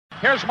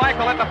Here's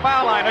Michael at the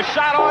foul line. A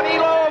shot on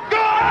Elo.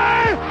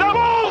 Good! The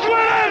Bulls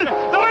win!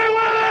 They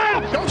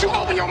win! Don't you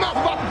open your mouth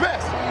about the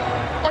best,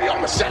 or I'm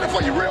gonna shut it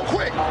for you real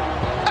quick.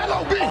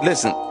 LOB.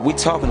 Listen, we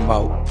talking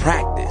about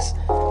practice.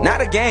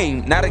 Not a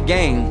game.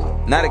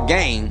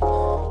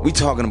 We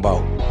talking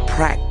about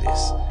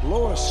practice.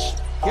 Lewis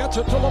gets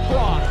it to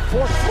LeBron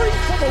for three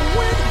for the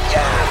win.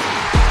 Yes!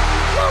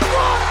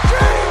 LeBron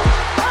James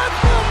at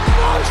the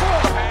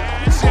buzzer.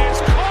 Pass is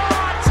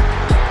caught.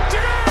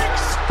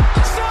 Diggs,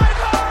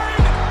 sideline,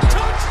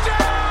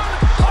 touchdown.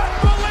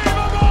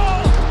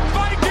 Unbelievable.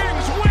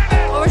 Vikings win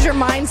it. What was your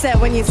mindset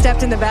when you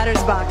stepped in the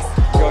batter's box?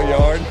 Go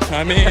yard.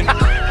 I mean,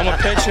 I'm a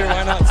pitcher.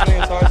 Why not swing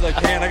as hard as I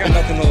can? I got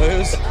nothing to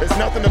lose. It's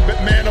nothing to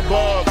man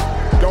above.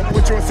 Don't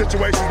put you in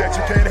situations that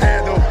you can't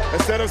handle.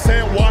 Instead of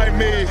saying, why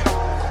me?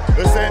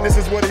 They're saying this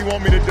is what he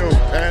want me to do.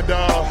 And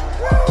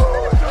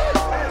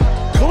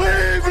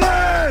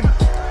Cleveland,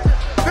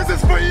 this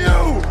is for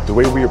you. The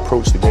way we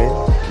approach the game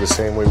is the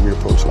same way we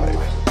approach life.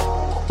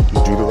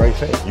 You do the right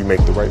thing. You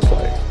make the right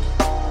play.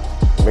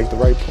 You make the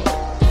right play.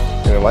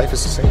 And in life,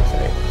 it's the same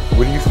thing.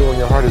 What do you feel in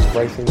your heart is the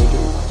right thing to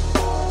do?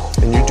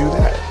 And you do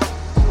that.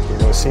 You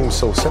know, it seems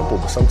so simple,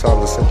 but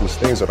sometimes the simplest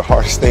things are the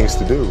hardest things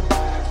to do.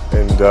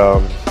 And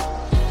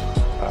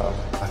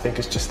I think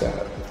it's just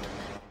that.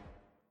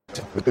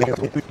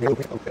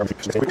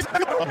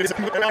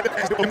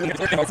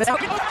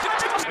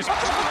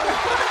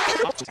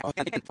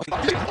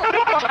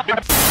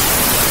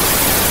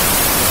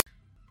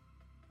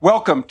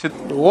 Welcome to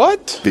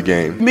what? The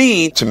game.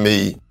 To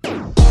me.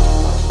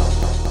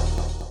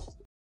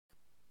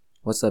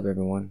 What's up,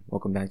 everyone?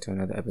 Welcome back to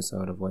another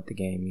episode of What the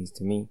Game Means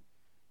to Me.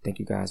 Thank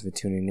you guys for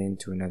tuning in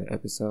to another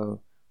episode.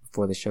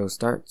 Before the show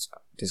starts,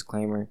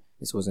 disclaimer,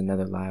 this was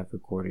another live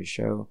recorded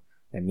show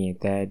that me and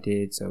Thad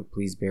did, so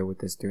please bear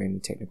with us through any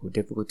technical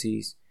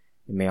difficulties.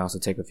 It may also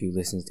take a few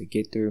listens to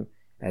get through,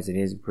 as it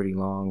is pretty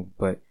long,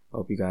 but I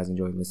hope you guys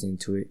enjoyed listening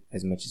to it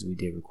as much as we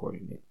did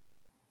recording it.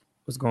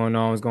 What's going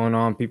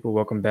on, people?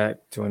 Welcome back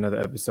to another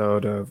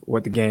episode of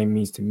What the Game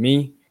Means to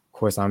Me. Of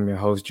course, I'm your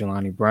host,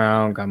 Jelani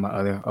Brown. Got my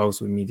other host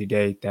with me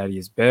today,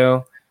 Thaddeus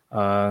Bell.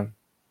 Going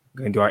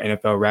to do our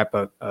NFL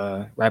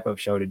wrap-up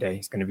show today.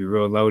 It's going to be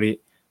real loaded.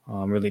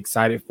 I'm really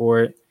excited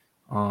for it.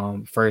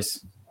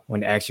 First, I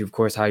wanted to ask you, of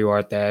course, how you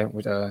are, Thad.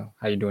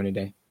 How you doing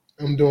today?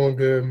 I'm doing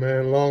good,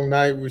 man. Long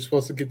night. We were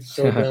supposed to get the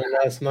show done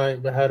last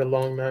night, but had a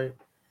long night.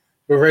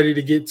 We're ready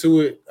to get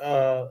to it.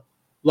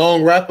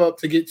 Long wrap-up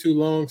to get to,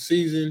 long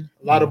season.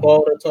 A lot of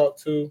ball to talk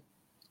to.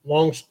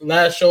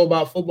 Last show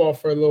about football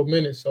for a little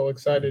minute, so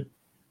excited,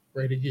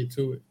 ready to get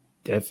to it.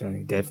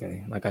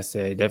 Definitely. Like I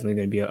said, definitely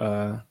going to be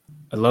a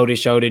loaded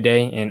show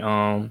today, and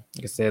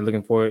like I said,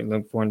 looking forward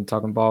to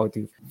talking ball with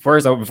you.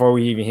 First, before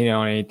we even hit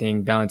on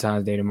anything,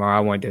 Valentine's Day tomorrow,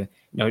 I wanted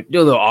to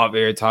do a little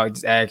off-air talk,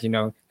 just ask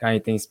got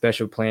anything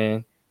special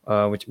planned,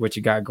 what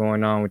you got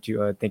going on, what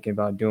you thinking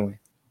about doing.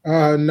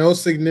 No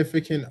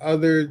significant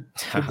other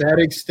to that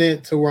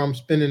extent to where I'm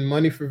spending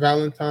money for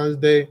Valentine's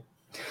Day.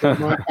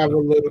 Might have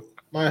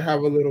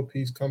a little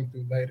piece come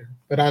through later,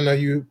 but I know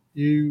you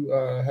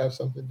have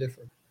something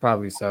different.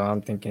 Probably so.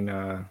 I'm thinking,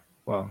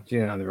 she's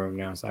in another room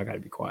now, so I got to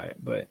be quiet.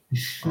 But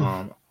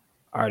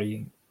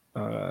already,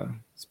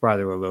 it's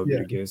probably a little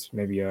bit of gifts.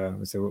 Maybe we'll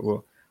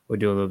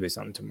do a little bit of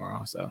something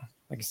tomorrow. So,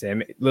 like I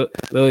said, a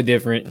little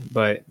different,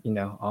 but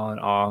all in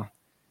all,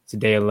 it's a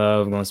day of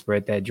love. We're gonna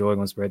spread that joy,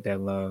 gonna spread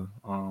that love.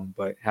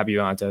 But happy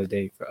Valentine's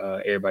Day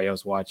for everybody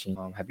else watching.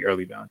 Happy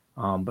early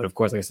Valentine's. But of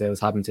course, like I said, let's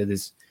hop into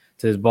this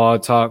ball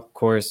talk. Of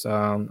course,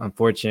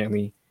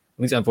 unfortunately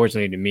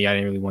to me, I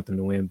didn't really want them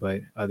to win,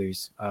 but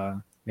others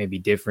may be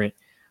different.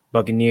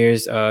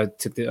 Buccaneers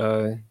took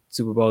the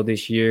Super Bowl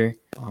this year.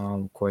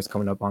 Of course,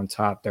 coming up on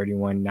top,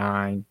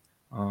 31-9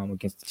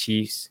 against the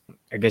Chiefs.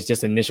 I guess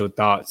just initial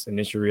thoughts,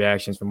 initial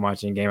reactions from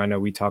watching the game. I know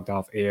we talked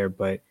off air,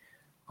 but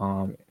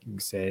like I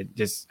said,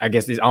 I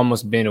guess it's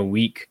almost been a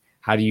week.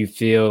 How do you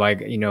feel?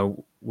 Like,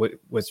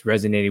 what's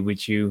resonated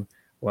with you?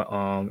 What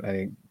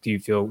do you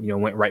feel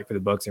went right for the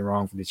Bucs and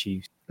wrong for the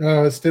Chiefs?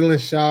 Still in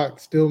shock.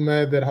 Still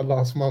mad that I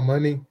lost my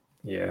money.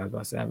 Yeah, I was about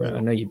to say, I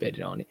know you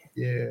betted on it.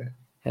 Yeah,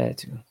 had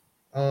to.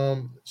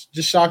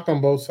 Just shocked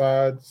on both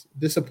sides.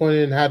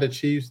 Disappointed in how the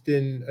Chiefs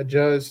didn't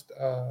adjust.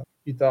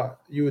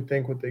 You would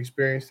think with the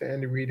experience that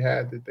Andy Reid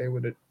had that they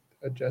would have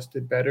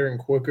adjusted better and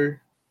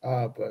quicker.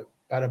 But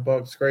by the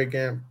Bucs, great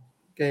game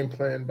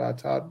plan by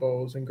Todd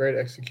Bowles and great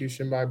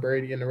execution by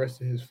Brady and the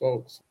rest of his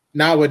folks.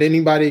 Not what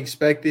anybody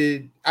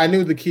expected. I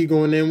knew the key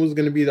going in was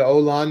going to be the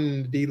O-line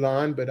and the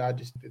D-line, but I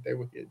just thought they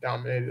would get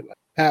dominated. Like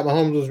Pat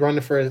Mahomes was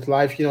running for his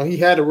life. He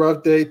had a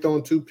rough day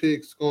throwing 2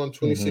 picks, going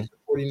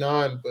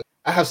 26-49, but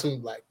I have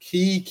some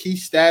key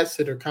stats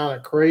that are kind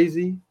of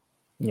crazy.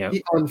 Yeah.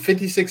 On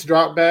 56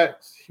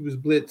 dropbacks, he was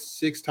blitzed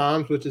 6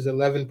 times, which is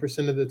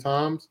 11% of the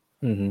times.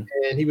 Mm-hmm.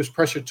 And he was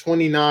pressured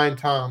 29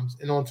 times.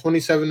 And on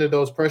 27 of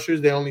those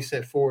pressures, they only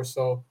sent 4.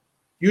 So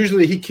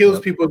usually he kills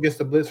people against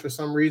the blitz for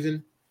some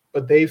reason,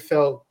 but they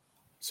felt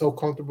so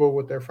comfortable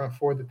with their front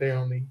four that they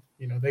only,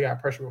 they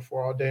got pressure with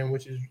 4 all day,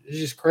 which is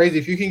just crazy.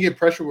 If you can get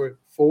pressure with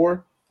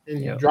 4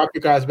 and drop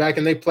your guys back.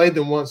 And they played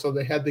them once, so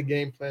they had the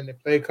game plan. They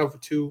played cover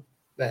 2,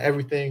 let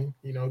everything,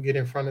 get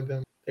in front of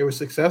them. They were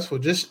successful.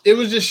 It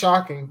was just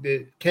shocking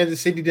that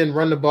Kansas City didn't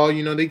run the ball.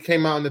 They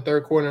came out in the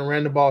third quarter and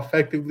ran the ball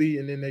effectively,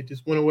 and then they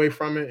just went away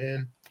from it,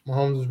 and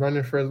Mahomes was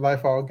running for his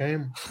life all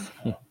game.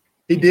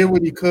 He did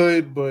what he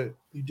could, but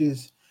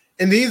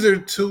and these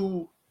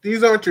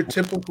aren't your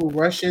typical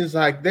Russians.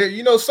 Like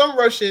there's some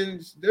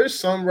Russians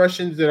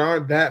that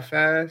aren't that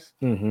fast.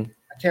 Mm-hmm.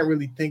 I can't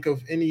really think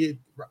of any.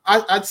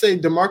 I'd say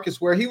DeMarcus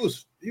Ware, he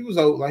was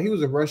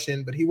a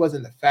Russian, but he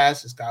wasn't the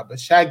fastest guy. But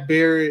Shaq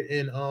Barrett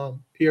and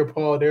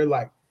Pierre-Paul, they're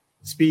like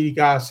speedy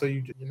guys, so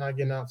you're not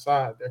getting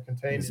outside. They're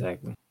containing.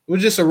 Exactly. It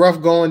was just a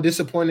rough going,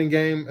 disappointing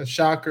game, a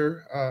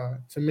shocker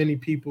to many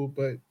people.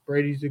 But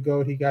Brady's the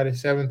GOAT. He got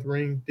his 7th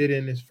ring, did it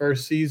in his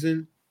first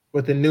season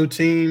with a new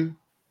team,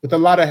 with a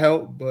lot of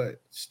help, but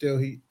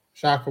still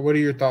shocker. What are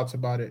your thoughts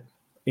about it?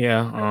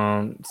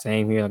 Yeah,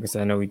 same here. Like I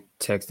said, I know we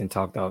texted and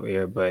talked off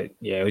air, but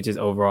yeah, it was just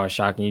overall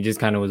shocking. You just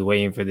kind of was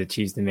waiting for the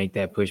Chiefs to make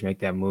that push, make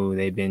that move.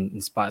 They've been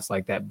in spots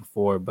like that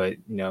before, but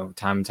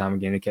time and time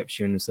again, they kept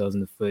shooting themselves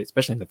in the foot,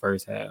 especially in the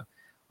first half.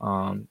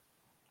 In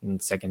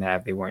the second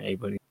half, they weren't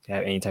able to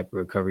have any type of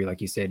recovery. Like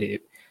you said,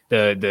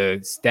 the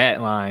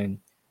stat line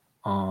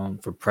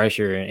for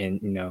pressure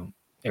and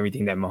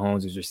everything that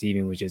Mahomes was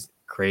receiving was just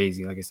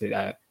crazy. Like I said,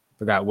 I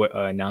forgot what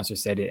announcer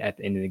said it at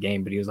the end of the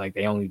game, but he was like,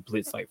 they only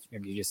blitz, like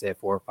you just said,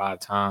 4 or 5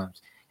 times,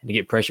 and to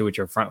get pressure with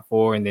your front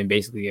 4 and then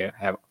basically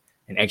have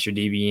an extra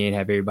DB in,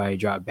 have everybody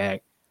drop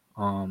back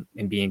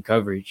and be in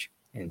coverage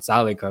and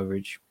solid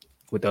coverage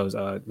with those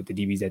with the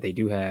DBs that they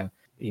do have.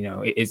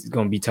 It's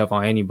going to be tough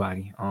on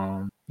anybody.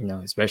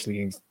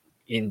 Especially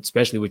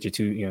with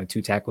your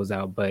two tackles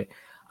out. But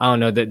I don't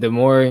know, the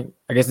more,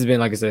 I guess it's been,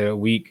 like I said, a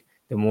week,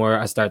 the more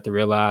I start to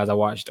realize. I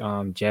watched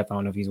Jeff, I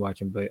don't know if he's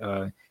watching,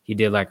 but he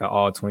did like an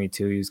all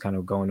 22. He was kind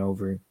of going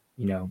over,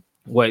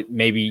 what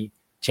maybe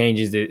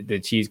changes the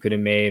Chiefs could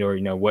have made, or,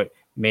 what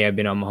may have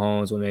been on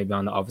Mahomes, what may have been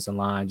on the offensive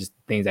line, just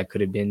things that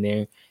could have been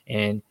there.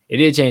 And it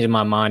did change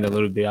my mind a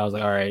little bit. I was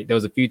like, all right, there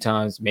was a few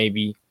times,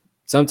 maybe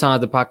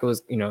sometimes the pocket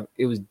was,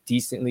 it was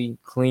decently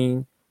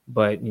clean,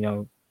 but,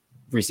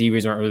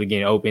 receivers weren't really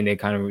getting open. They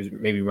kind of was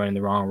maybe running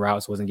the wrong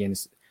routes, wasn't getting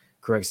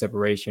correct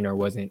separation, or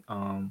wasn't,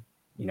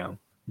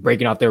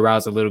 breaking off their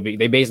routes a little bit.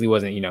 They basically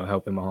wasn't,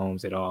 helping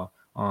Mahomes at all.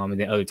 And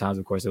then other times,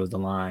 of course, it was the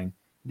line.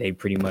 They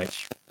pretty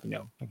much,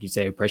 like you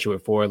said, pressure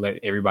with 4, let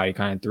everybody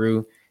kind of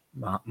through.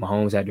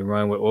 Mahomes had to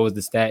run. What was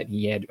the stat?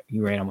 He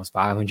ran almost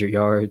 500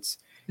 yards.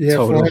 Yeah,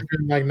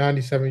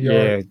 497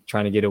 yards. Yeah,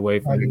 trying to get away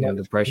from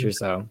the pressure.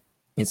 So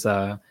it's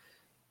it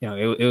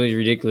was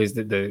ridiculous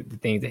the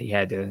things that he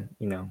had to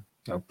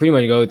pretty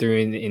much go through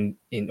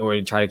in order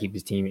to try to keep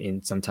his team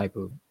in some type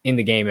of in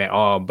the game at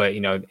all. But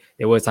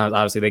there was times,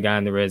 obviously, they got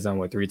in the red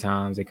zone 3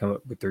 times. They come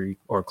up with 3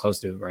 or close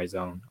to the red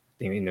zone. I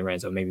think in the red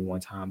zone maybe 1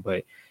 time,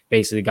 but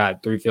basically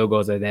got 3 field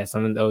goals of that.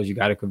 Some of those you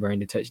got to convert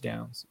into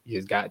touchdowns. You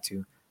just got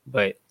to.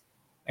 But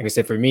like I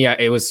said, for me,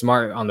 it was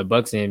smart on the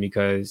Bucs end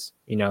because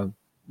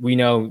we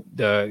know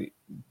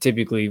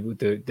typically with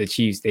the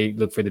Chiefs, they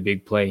look for the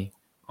big play.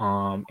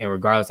 And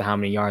regardless of how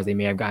many yards they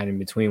may have gotten in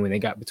between, when they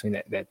got between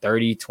that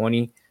 30,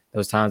 20,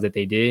 those times that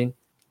they did,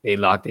 they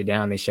locked it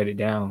down. They shut it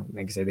down.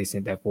 Like I said, they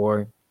sent that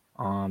forward.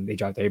 They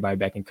dropped everybody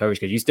back in coverage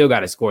because you still got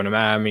to score no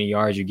matter how many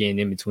yards you're getting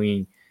in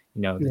between,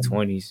 the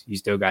 20s. You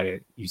still got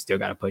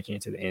to put you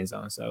into the end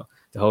zone. So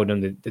to hold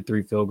them the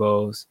 3 field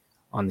goals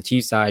on the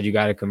Chiefs side, you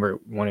got to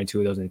convert 1 or 2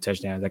 of those into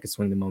touchdowns. That could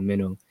swing the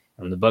momentum.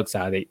 On the Bucs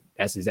side,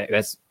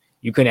 that's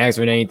you couldn't ask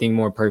for anything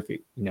more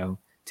perfect,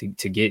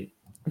 to get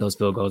those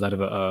field goals out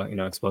of a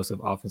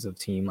explosive offensive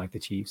team like the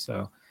Chiefs.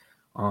 So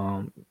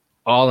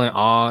all in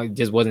all, it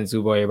just wasn't the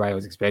Super Bowl everybody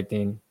was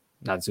expecting.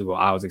 Not the Super Bowl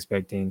I was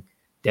expecting.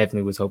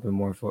 Definitely was hoping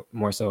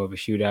more so of a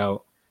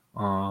shootout.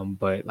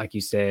 But like you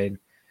said,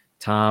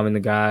 Tom and the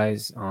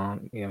guys,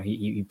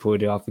 he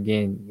pulled it off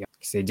again. Like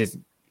I said, just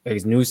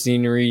it's new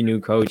scenery, new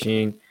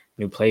coaching,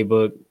 new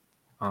playbook.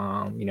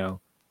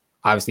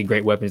 Obviously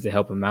great weapons to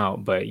help him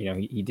out. But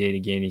he did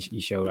again.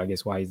 He showed, I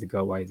guess, why he's the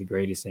GOAT, why he's the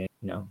greatest, and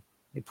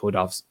they pulled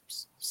off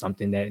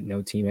something that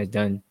no team has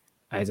done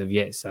as of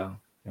yet. So.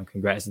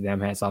 Congrats to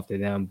them, hats off to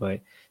them, but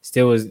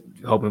still was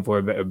hoping for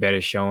a better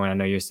showing. I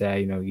know you're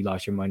sad, you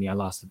lost your money. I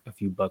lost a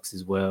few bucks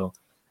as well,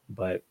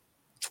 but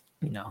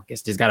I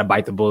guess just got to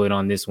bite the bullet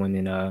on this one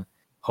and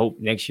hope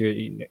next year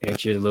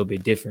is a little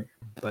bit different.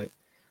 But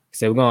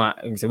we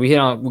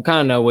kind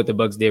of know what the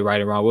Bucs did right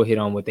and wrong. We'll hit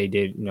on what they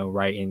did,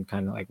 right, and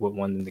kind of like what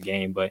won them the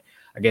game. But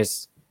I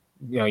guess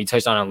you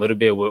touched on it a little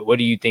bit. What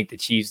do you think the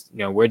Chiefs?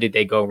 Where did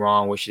they go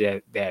wrong? What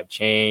should they have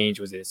changed?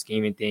 Was it a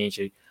scheming thing?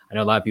 I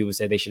know a lot of people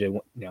said they should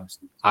have,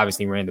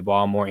 obviously ran the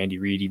ball more. Andy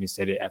Reid even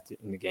said it after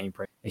in the game.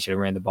 They should have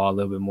ran the ball a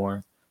little bit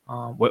more.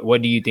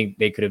 What do you think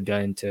they could have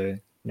done to,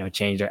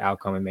 change their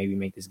outcome and maybe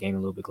make this game a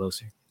little bit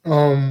closer?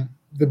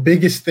 The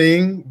biggest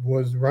thing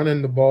was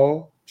running the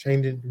ball,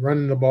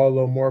 running the ball a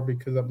little more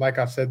because, like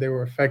I said, they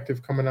were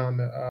effective coming out in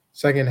the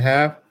second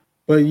half.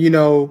 But,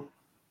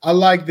 I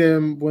like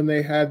them when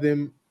they had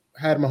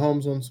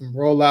Mahomes on some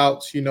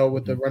rollouts,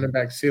 with the running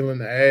back sealing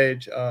the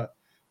edge.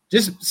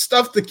 just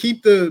stuff to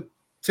keep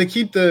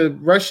the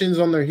Russians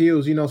on their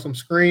heels. You know, some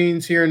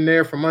screens here and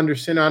there from under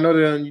center. I know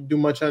they don't do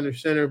much under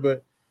center,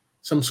 but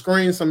some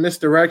screens, some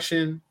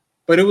misdirection.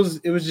 But it was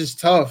just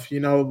tough.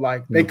 You know,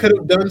 like they could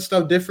have done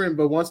stuff different,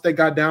 but once they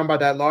got down by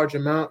that large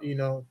amount, you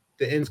know,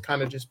 the ends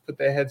kind of just put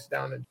their heads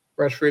down and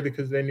rush freely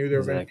because they knew they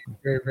were going to be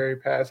very, very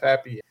pass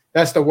happy.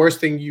 That's the worst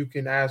thing you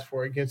can ask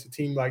for against a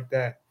team like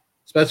that,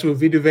 especially with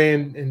Vita Vea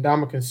and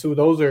Ndamukong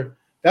Suh.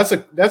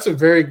 That's a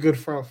very good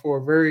front four.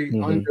 Very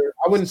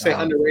I wouldn't say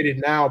underrated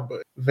now,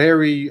 but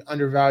very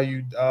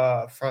undervalued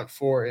front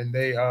four, and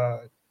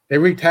they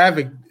wreaked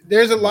havoc.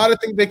 There's a lot of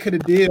things they could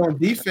have did on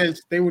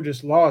defense. They were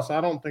just lost.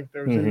 I don't think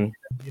there was any,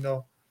 you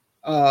know.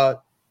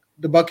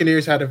 The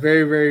Buccaneers had a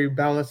very, very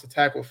balanced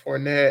attack with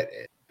Fournette.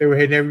 They were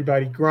hitting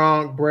everybody.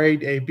 Gronk,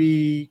 Braid,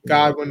 AB,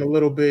 Godwin a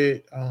little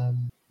bit,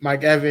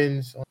 Mike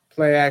Evans on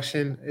play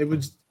action. It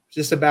was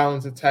just a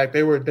balanced attack.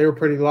 They were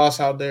pretty lost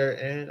out there,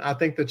 and I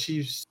think the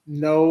Chiefs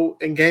know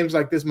in games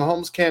like this,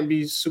 Mahomes can't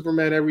be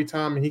Superman every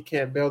time, and he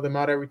can't bail them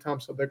out every time,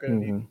 so they're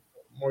going to need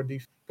more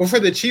defense. But for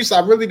the Chiefs,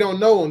 I really don't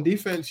know on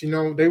defense. You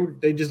know,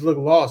 they just look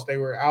lost. They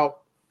were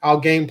out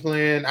game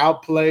plan,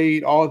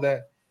 outplayed, all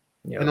that.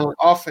 And on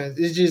offense,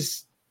 it's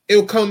just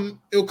it'll come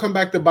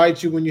back to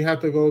bite you when you have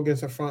to go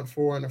against a front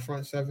four and a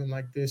front seven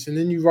like this, and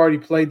then you've already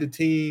played the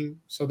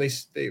team, so they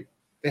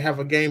have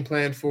a game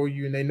plan for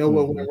you, and they know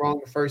what went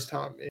wrong the first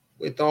time. And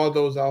with all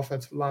those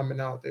offensive linemen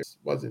out there,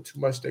 wasn't too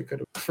much they could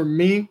have. For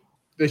me,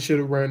 they should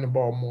have ran the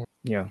ball more.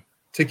 Yeah,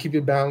 to keep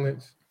it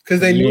balanced because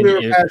they knew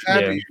they were pass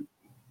happy. Yeah.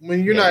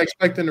 When you're not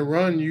expecting to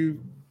run,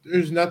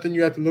 there's nothing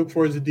you have to look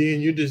for as a D,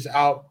 and you're just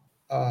out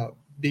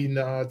beating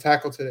the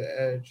tackle to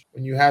the edge.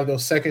 When you have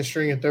those second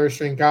string and third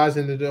string guys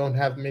in there don't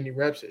have many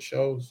reps, it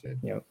shows.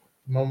 And the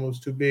moment was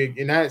too big.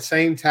 In that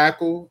same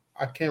tackle,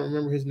 I can't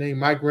remember his name,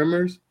 Mike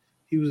Rimmers.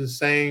 He was the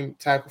same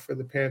tackle for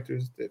the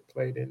Panthers that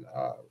played in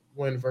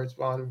Win versus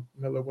Von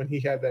Miller when he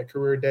had that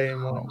career day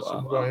and won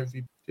Super Bowl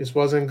MVP. Just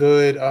wasn't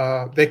good.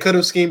 They could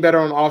have schemed better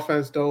on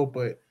offense though,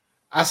 but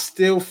I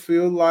still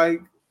feel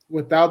like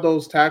without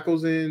those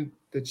tackles in,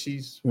 the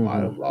Chiefs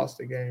might have lost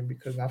the game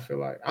because I feel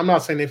like I'm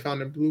not saying they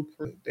found a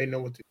blueprint. They know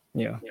what to do.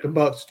 Yeah. The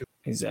Bucs do.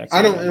 Exactly.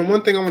 And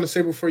one thing I want to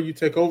say before you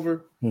take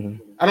over,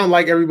 I don't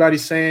like everybody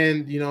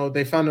saying, you know,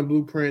 they found a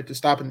blueprint to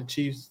stopping the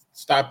Chiefs.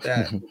 Stop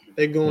that.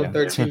 They're going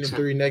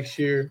 13-3 next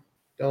year.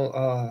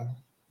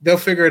 They'll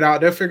figure it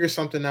out. They'll figure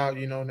something out,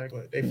 you know,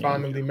 they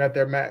finally met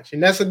their match.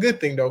 And that's a good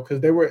thing though,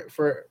 because they were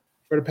for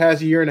the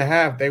past year and a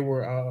half, they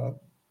were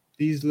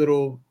these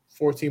little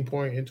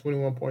 14-point and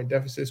 21-point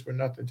deficits were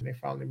nothing until they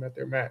finally met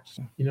their match.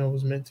 You know, it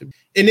was meant to be.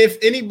 And if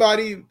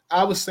anybody,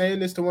 I was saying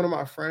this to one of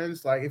my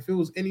friends, like if it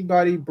was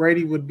anybody,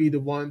 Brady would be the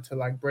one to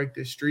like break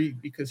this streak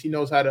because he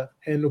knows how to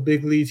handle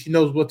big leads. He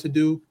knows what to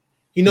do.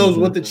 He knows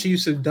what the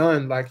Chiefs have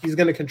done. Like he's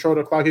going to control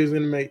the clock. He's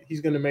going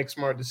to make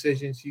smart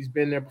decisions. He's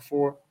been there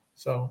before.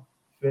 So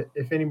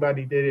if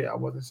anybody did it, I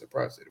wasn't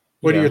surprised at it.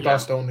 What are your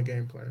thoughts though on the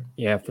game plan?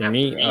 Yeah, for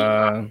me,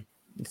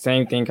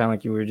 same thing, kind of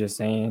like you were just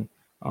saying.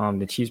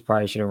 The Chiefs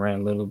probably should have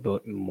ran a little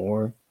bit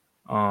more.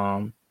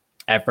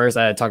 At first,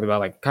 I had talked about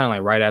like kind of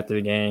like right after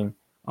the game,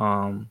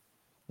 you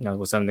know,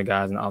 with some of the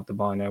guys in the Off the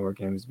Ball Network,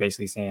 and it was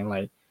basically saying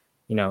like,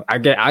 you know,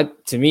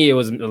 to me it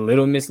was a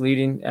little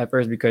misleading at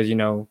first because you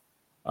know,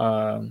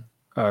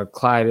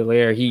 Clyde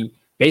Allaire, he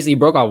basically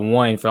broke out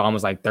one for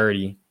almost like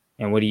 30,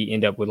 and would he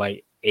end up with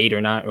like 8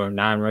 or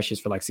 9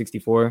 rushes for like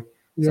 64?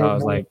 So I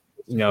was like,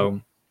 you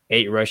know,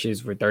 8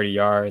 rushes for 30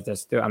 yards.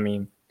 That's still, I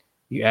mean,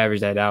 you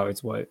average that out,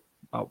 it's what.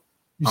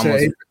 You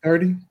said 8 for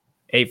 30?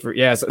 8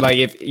 for so like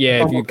if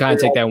you kind of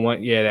take that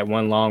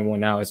one long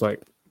one out, it's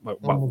like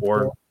about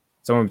 4,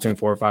 somewhere between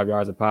 4 or 5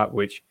 yards a pop,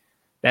 which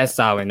that's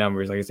solid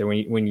numbers. Like I said,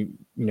 when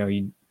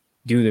you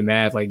do the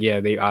math, like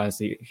they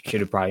honestly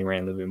should have probably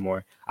ran a little bit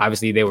more.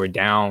 Obviously, they were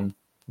down,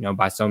 you know,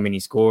 by so many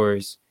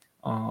scores.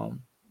 You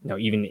know,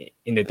 even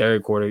in the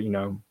third quarter, you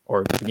know,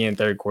 or beginning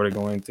third quarter,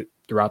 going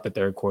throughout the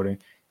third quarter,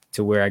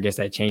 to where I guess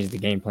that changes the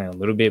game plan a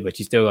little bit. But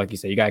you still, like you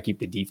said, you got to keep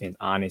the defense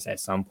honest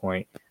at some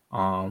point.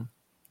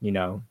 You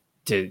know,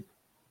 to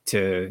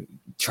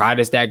try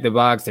to stack the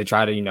box, to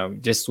try to, you know,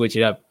 just switch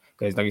it up.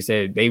 Because like you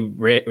said, they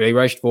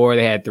rushed 4.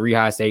 They had 3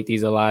 high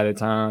safeties a lot of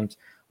times.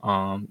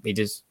 They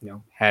just, you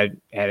know, had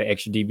an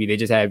extra DB. They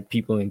just had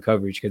people in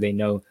coverage because they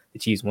know the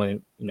Chiefs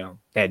wanted, you know,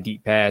 that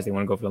deep pass. They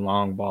want to go for the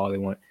long ball. They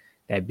want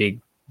that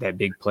big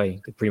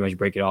play to pretty much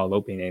break it all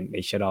open, and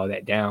they shut all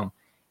that down.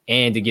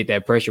 And to get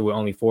that pressure with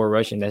only 4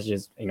 rushing, that's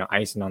just, you know,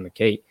 icing on the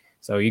cake.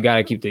 So you got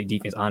to keep the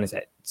defense honest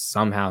at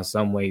somehow,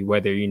 some way,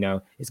 whether, you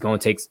know, it's going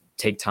to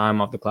take time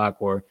off the clock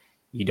or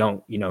you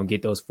don't, you know,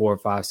 get those 4,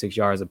 5, 6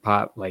 yards a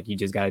pop. Like you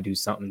just got to do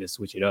something to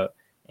switch it up.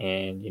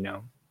 And, you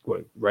know,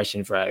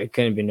 rushing for, it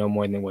couldn't have been no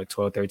more than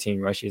 12, 13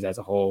 rushes as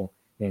a whole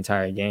the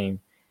entire game.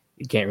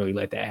 You can't really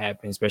let that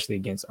happen, especially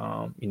against,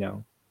 you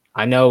know,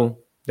 I know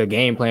the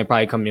game plan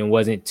probably coming in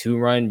wasn't to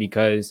run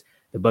because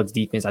the Bucs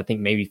defense, I think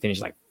maybe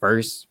finished like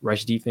first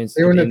rush defense.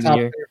 They were in the top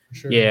there for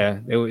sure. Yeah,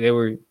 they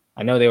were.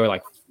 I know they were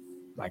like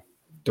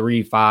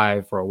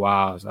 3-5 for a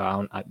while.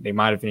 So they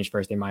might have finished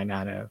first. They might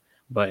not have.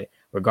 But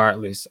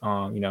regardless,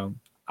 you know,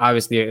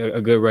 obviously a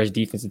good rush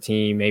defensive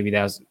team. Maybe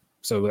that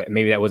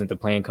wasn't the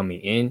plan coming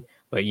in.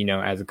 But,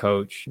 as a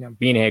coach,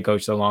 being a head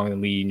coach so long in the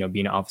league,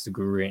 being an offensive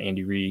guru and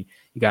Andy Reid,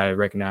 you got to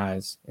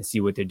recognize and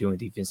see what they're doing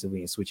defensively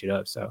and switch it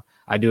up. So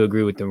I do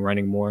agree with them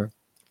running more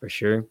for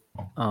sure.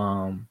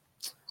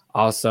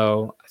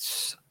 Also,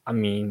 I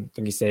mean,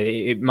 like you said,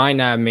 it might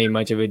not have made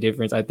much of a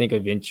difference. I think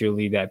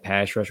eventually that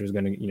pass rush was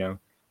going to,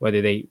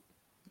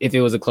 if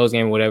it was a close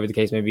game, whatever the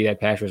case may be, that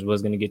pass rush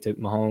was going to get to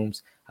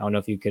Mahomes. I don't know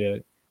if you could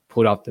have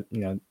pulled off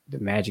the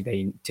magic that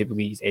he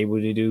typically is able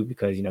to do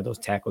because, those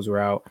tackles were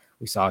out.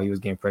 We saw he was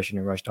getting pressured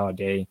and rushed all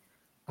day.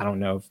 I don't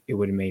know if it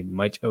would have made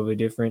much of a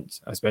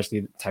difference,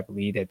 especially the type of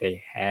lead that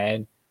they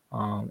had,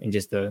 and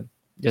just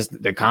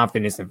the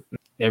confidence of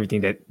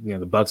everything that,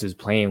 the Bucs was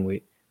playing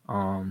with.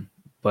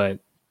 But,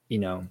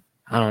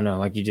 I don't know.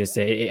 Like you just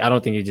said,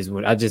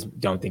 I just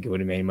don't think it would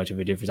have made much of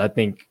a difference. I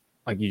think,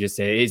 like you just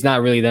said, it's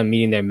not really them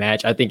meeting their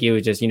match. I think it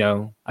was just,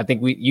 I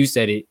think you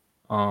said it,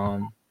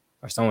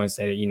 or someone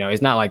said it,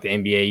 it's not like the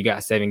NBA. You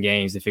got 7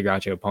 games to figure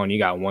out your opponent. You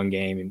got 1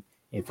 game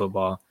in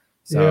football.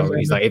 So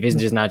he's like, if it's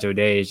just not your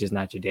day, it's just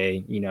not your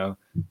day.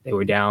 They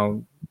were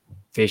down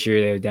Fisher.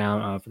 They were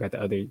down. I forgot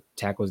the other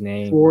tackle's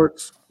name.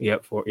 Schwartz.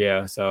 Yep.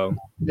 Yeah. So.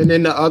 And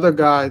then the other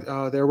guy,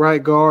 their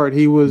right guard,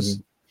 he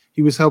was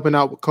helping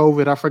out with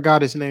COVID. I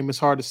forgot his name. It's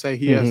hard to say.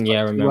 He has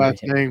I remember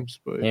last names,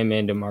 but him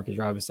and DeMarcus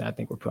Robinson, I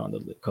think, were put on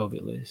the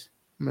COVID list.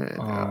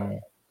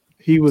 Man,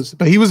 he was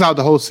out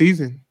the whole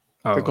season.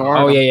 Oh, the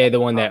guard. The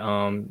one that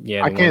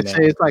I can't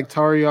say it's like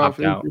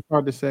Tariov. It's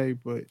hard to say,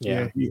 but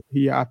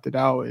he opted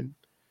out, and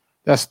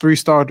that's 3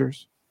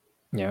 starters.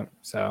 Yeah,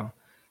 so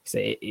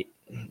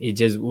it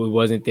just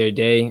wasn't their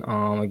day.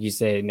 Like you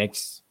said,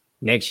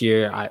 next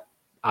year, I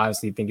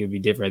obviously think it would be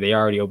different. They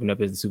already opened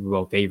up as the Super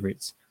Bowl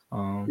favorites.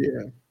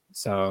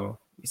 So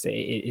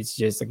it's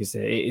just like I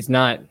said, it's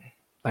not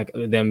like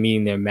them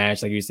meeting their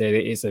match. Like you said,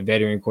 it's a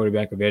veteran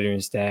quarterback, a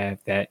veteran staff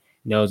that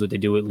knows what to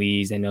do with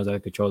leads and knows how to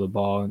control the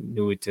ball,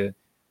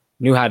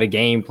 knew how to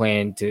game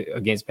plan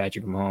against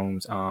Patrick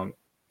Mahomes.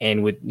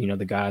 And with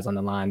the guys on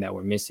the line that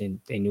were missing,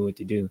 they knew what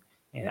to do.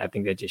 And I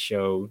think that just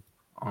showed.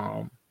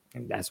 And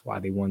that's why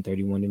they won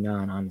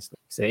 31-9, honestly.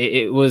 So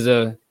it was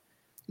a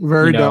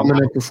very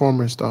dominant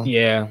performance, though.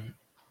 Yeah.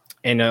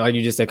 And like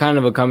you just said, kind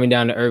of a coming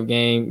down to earth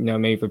game,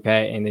 maybe for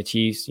Pat and the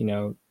Chiefs.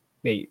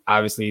 They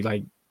obviously,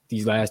 like,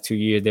 these last 2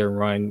 years, their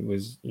run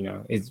was,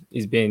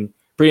 it's been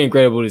pretty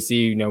incredible to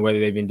see, whether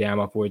they've been down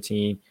by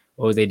 14.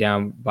 What was they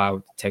down by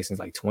the Texans,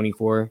 like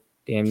 24?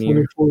 Damn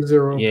near.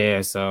 24-0.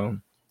 Yeah, so,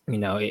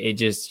 it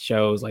just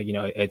shows, like,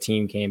 a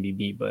team can be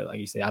beat. But like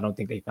you said, I don't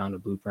think they found a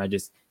blueprint. I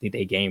just think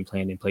they game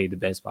planned and played the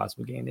best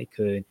possible game they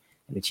could.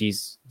 And the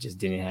Chiefs just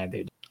didn't have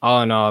their.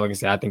 All in all, like I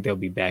said, I think they'll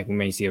be back. We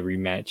may see a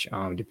rematch,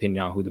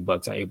 depending on who the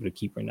Bucs are able to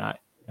keep or not.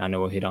 I know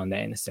we'll hit on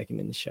that in a second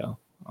in the show.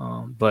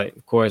 But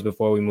of course,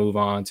 before we move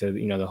on to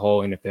the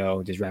whole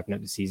NFL, just wrapping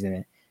up the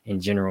season in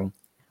general,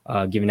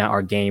 giving out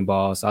our game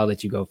balls. So I'll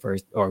let you go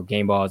first, or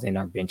game balls in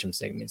our benchum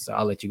segment. So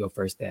I'll let you go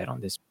first, Dad, on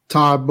this.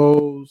 Todd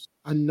Bowles.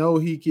 I know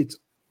he gets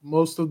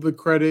most of the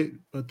credit,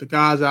 but the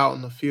guys out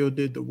in the field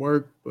did the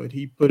work. But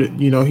he put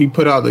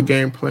out the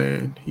game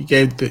plan. He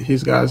gave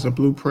his guys a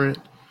blueprint.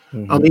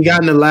 He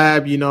got in the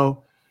lab, he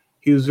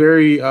was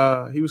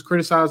he was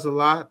criticized a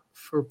lot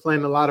for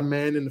playing a lot of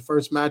man in the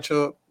first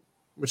matchup,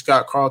 which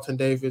got Carlton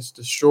Davis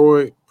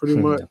destroyed pretty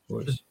much.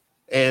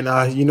 And,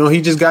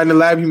 he just got in the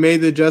lab. He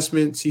made the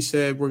adjustments. He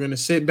said, we're going to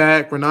sit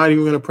back. We're not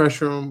even going to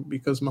pressure him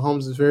because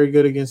Mahomes is very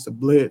good against the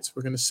blitz.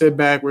 We're going to sit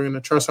back. We're going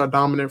to trust our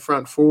dominant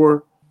front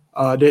 4.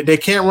 They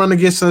can't run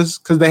against us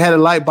because they had a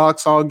light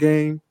box all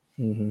game.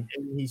 And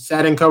he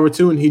sat in cover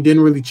 2, and he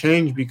didn't really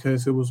change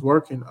because it was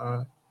working.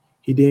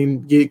 He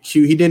didn't get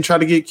cute. He didn't try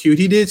to get cute.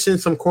 He did send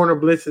some corner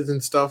blitzes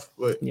and stuff,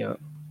 but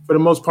for the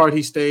most part,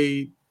 he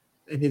stayed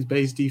in his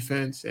base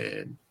defense,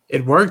 and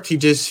it worked. He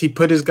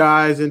put his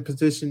guys in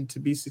position to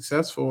be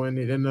successful, and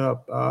it ended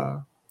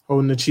up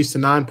holding the Chiefs to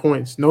 9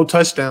 points, no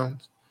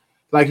touchdowns.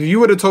 Like, if you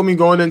would have told me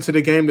going into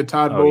the game that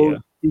Todd Bowles'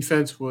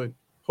 defense would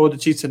hold the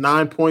Chiefs to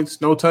 9 points,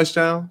 no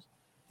touchdowns,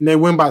 and they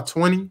win by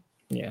 20.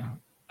 Yeah,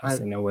 I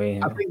see no way.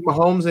 I think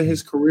Mahomes in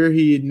his career,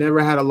 he had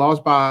never had a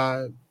loss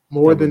by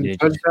more than a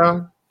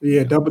touchdown.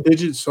 Yeah, double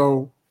digits.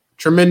 So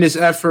tremendous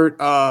effort.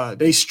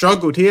 They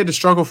struggled. He had to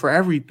struggle for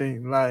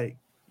everything. Like,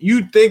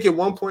 you'd think at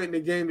one point in the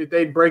game that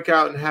they'd break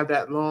out and have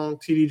that long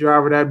TD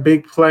drive or that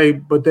big play,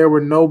 but there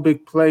were no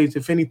big plays.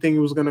 If anything, it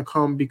was going to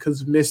come because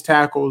of missed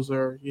tackles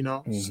or,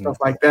 stuff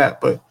like that.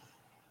 But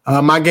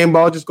my game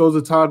ball just goes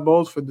to Todd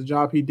Bowles for the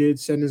job he did,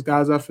 setting his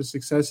guys up for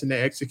success, and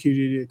they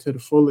executed it to the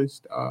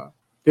fullest.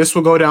 This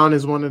will go down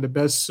as one of the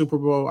best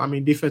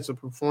defensive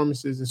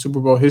performances in Super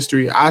Bowl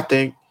history, I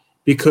think,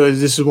 because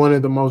this is one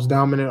of the most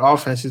dominant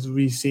offenses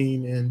we've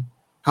seen in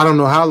I don't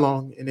know how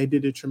long, and they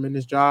did a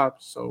tremendous job.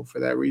 So for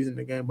that reason,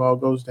 the game ball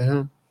goes to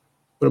him.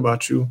 What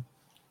about you?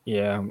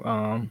 Yeah,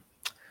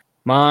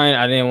 mine,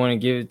 I didn't want to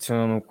give it to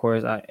him. Of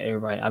course, I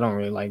don't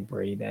really like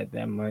Brady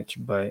that much,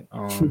 but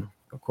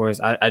of course,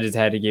 I just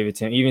had to give it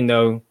to him, even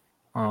though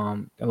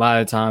a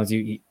lot of times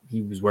he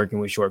was working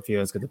with short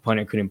fields because the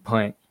punter couldn't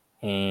punt,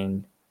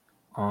 and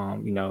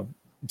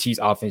Chiefs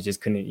offense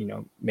just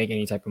couldn't, make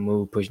any type of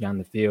move, push down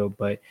the field.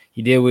 But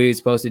he did what he was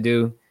supposed to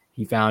do.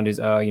 He found his,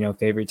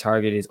 favorite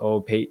target, his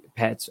old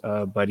Pat's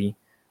buddy,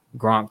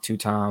 Gronk 2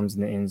 times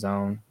in the end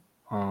zone.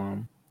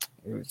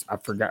 I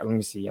forgot. Let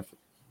me see.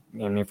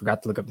 I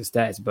forgot to look up the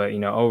stats, but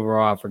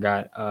overall, I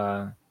forgot.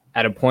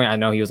 At a point, I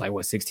know he was like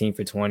 16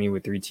 for 20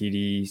 with 3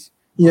 TDs.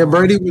 Yeah,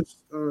 Brady was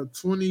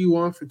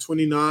 21 for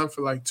 29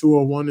 for like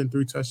 201 and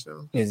 3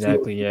 touchdowns.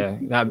 Exactly. Yeah,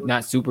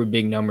 not super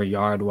big number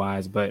yard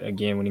wise, but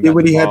again, when he did got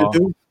what the he ball, had to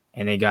do,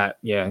 and he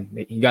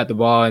got the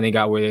ball and they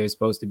got where they were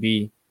supposed to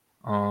be.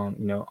 On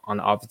the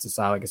offensive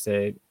side, like I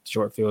said,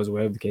 short fields,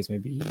 whatever the case may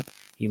be,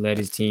 he led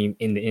his team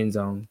in the end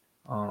zone.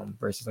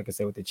 Versus, like I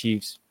said, with the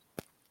Chiefs,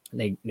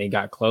 they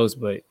got close,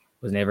 but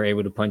was never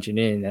able to punch it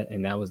in.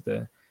 And that was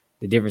the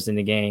difference in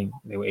the game.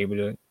 They were able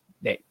to.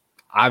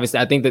 Obviously,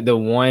 I think that the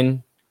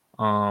one.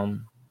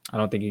 I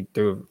don't think he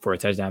threw for a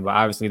touchdown, but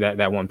obviously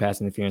that one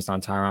pass interference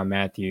on Tyrann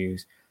Mathieu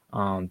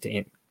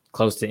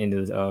close to the end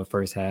of the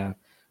first half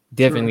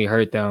definitely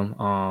hurt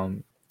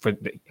them.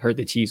 Hurt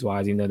the Chiefs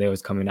wise, even though they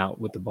was coming out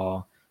with the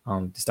ball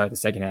to start the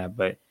second half.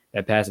 But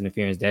that pass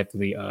interference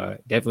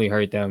definitely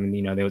hurt them,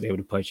 and they was able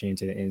to push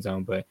into the end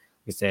zone. But like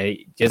I said,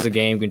 just a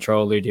game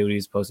controller, did what he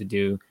was supposed to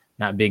do.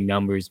 Not big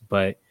numbers,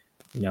 but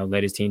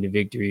led his team to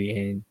victory.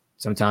 And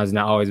sometimes it's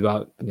not always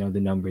about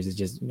the numbers. It's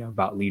just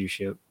about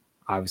leadership.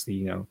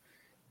 Obviously,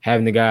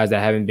 having the guys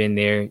that haven't been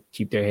there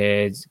keep their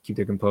heads, keep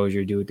their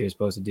composure, do what they're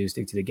supposed to do,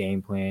 stick to the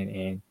game plan,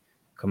 and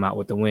come out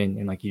with the win.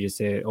 And like you just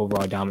said,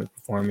 overall dominant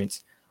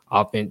performance.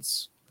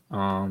 Offense,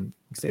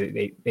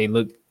 they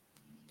looked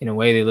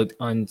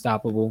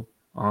unstoppable.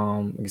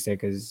 Like I said,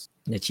 because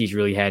the Chiefs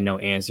really had no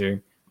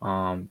answer.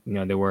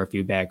 There were a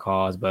few bad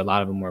calls, but a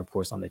lot of them were, of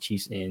course, on the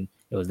Chiefs' end.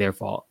 It was their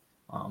fault.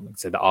 Like I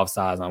said, the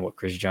offsides on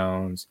Chris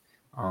Jones,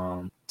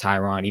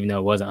 Tyrann, even though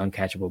it was an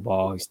uncatchable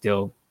ball, he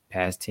still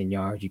passed 10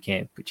 yards. You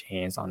can't put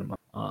your hands on him.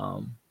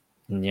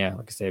 And yeah,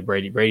 like I said,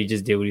 Brady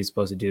just did what he was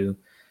supposed to do.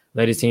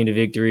 Led his team to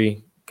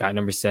victory. Got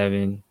number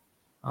 7.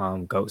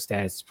 GOAT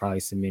stats probably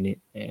submitted,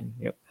 and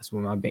that's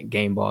where my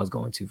game ball is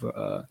going to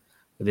for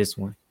this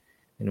one.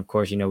 And of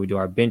course, we do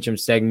our Bench'em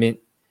segment.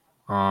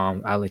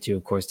 I'll let you,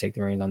 of course, take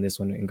the reins on this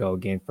one and go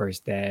again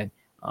first, Dad.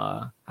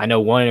 I know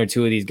 1 or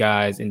 2 of these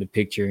guys in the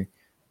picture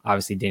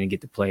obviously didn't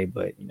get to play,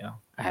 but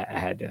I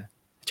had to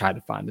try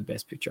to find the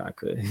best picture I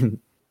could.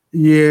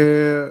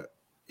 Yeah,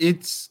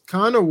 it's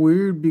kind of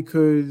weird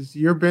because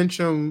your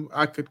Bench'em,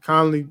 I could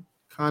kind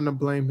of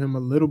blame him a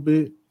little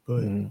bit,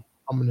 but I'm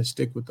going to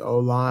stick with the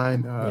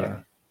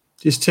O-line.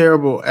 Just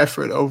terrible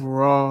effort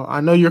overall.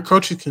 I know your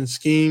coaches can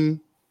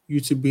scheme you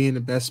to be in the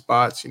best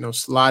spots,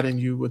 sliding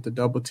you with the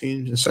double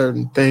teams and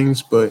certain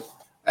things. But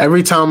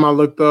every time I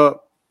looked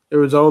up, there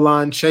was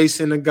O-line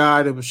chasing a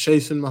guy that was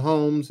chasing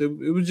Mahomes.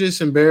 It was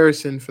just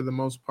embarrassing for the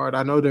most part.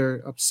 I know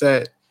they're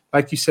upset.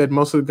 Like you said,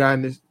 most of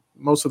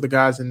the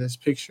guys in this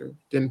picture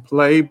didn't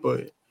play,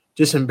 but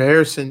just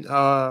embarrassing.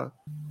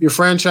 Your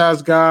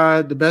franchise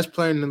guy, the best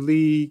player in the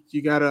league,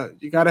 you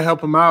gotta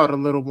help him out a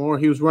little more.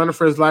 He was running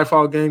for his life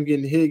all game,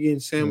 getting hit, getting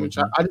sandwiched.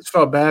 I just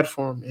felt bad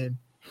for him, and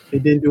they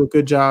didn't do a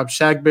good job.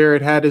 Shaq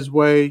Barrett had his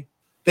way.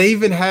 They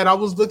even had, I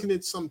was looking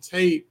at some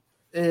tape,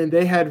 and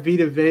they had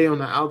Vita Vea on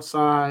the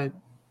outside,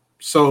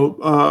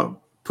 so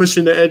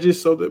pushing the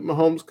edges so that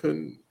Mahomes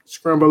couldn't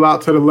scramble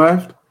out to the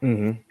left.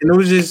 And it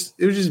was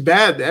just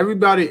bad.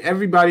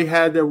 Everybody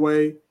had their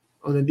way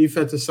on the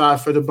defensive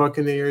side for the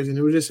Buccaneers, and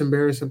it was just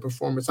embarrassing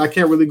performance. I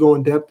can't really go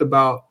in depth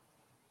about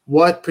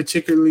what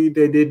particularly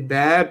they did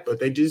bad, but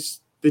they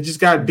just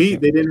got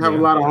beat. They didn't have a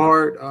lot of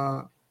heart.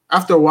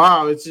 After a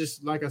while, it's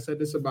just, like I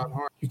said, it's about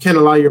heart. You can't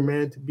allow your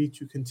man to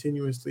beat you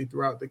continuously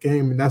throughout the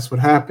game, and that's what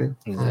happened.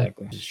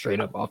 Exactly.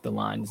 Straight up off the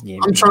line.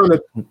 I'm trying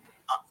to,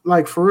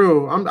 for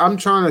real, I'm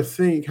trying to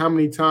think how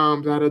many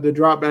times out of the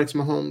dropbacks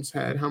Mahomes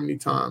had, how many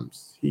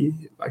times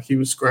he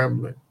was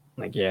scrambling.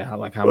 How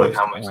much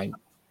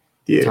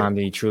time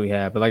did he truly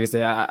have? But like I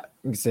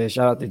said,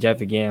 shout out to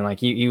Jeff again. Like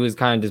he was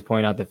kind of just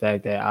pointing out the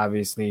fact that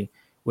obviously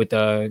with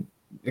like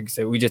I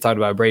said, we just talked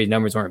about Brady's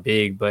numbers weren't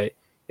big, but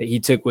that he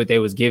took what they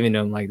was giving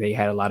them. Like they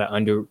had a lot of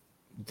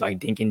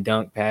dink and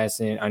dunk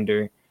passing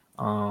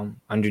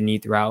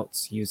underneath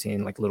routes. He was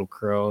hitting like little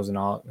curls and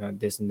all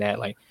this and that.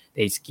 Like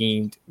they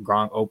schemed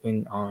Gronk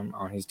open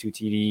on his 2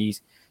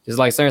 TDs, just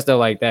like certain stuff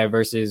like that.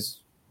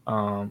 Versus,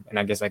 and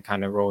I guess that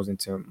kind of rolls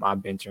into my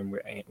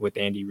Bench'em with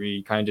Andy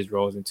Reid. Kind of just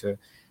rolls into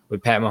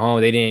with Pat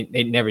Mahomes.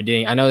 They never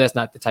did. I know that's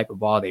not the type of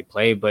ball they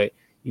play, but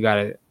you got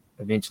to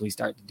eventually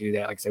start to do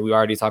that. Like I said, we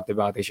already talked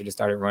about they should have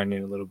started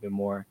running a little bit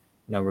more.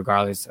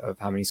 Regardless of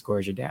how many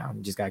scores you're down,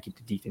 you just gotta keep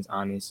the defense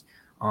honest.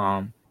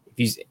 And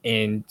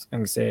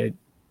like I said,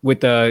 with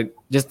the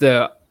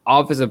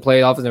offensive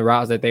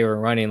routes that they were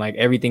running, like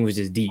everything was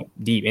just deep,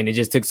 and it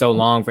just took so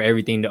long for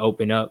everything to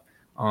open up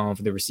for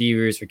the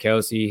receivers, for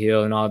Kelsey,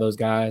 Hill, and all those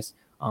guys.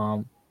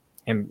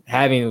 And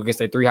having, like I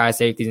said, 3 high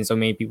safeties and so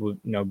many people,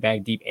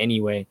 back deep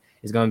anyway,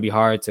 is going to be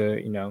hard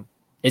to,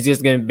 it's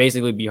just going to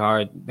basically be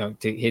hard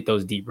to hit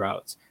those deep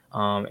routes.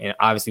 And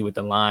obviously with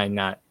the line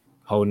not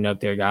holding up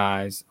their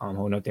guys,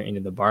 holding up their end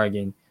of the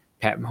bargain,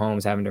 Pat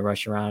Mahomes having to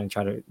rush around and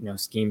try to,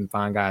 scheme and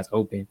find guys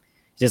open.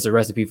 It's just a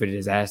recipe for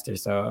disaster.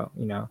 So,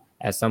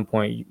 at some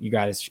point you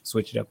got to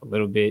switch it up a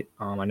little bit.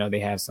 I know they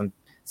have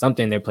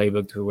something in their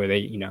playbook to where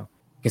they,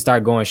 can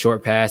start going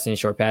short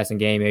passing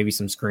game, maybe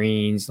some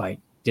screens, like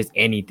just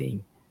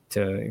anything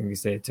to, like I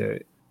said, to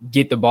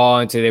get the ball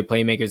into their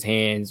playmakers'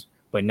 hands,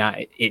 but not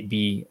it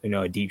be,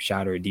 a deep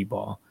shot or a deep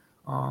ball.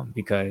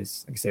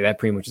 Because like I said, that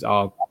pretty much is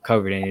all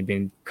covered and it had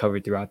been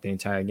covered throughout the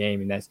entire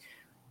game. And that's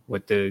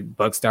what the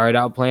Bucs started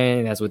out playing.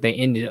 And that's what they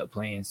ended up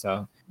playing.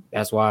 So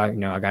that's why,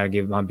 I got to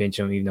give my bench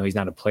him, even though he's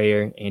not a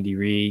player. Andy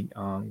Reid,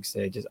 like I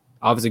said, just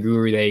obviously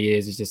guru that he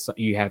is. It's just,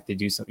 you have to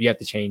do something. You have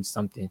to change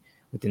something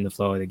within the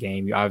flow of the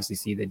game. You obviously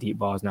see the deep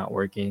ball is not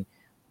working.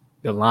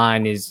 The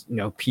line is,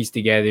 pieced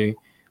together.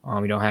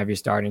 You don't have your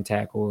starting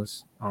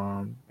tackles.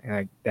 And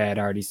like Dad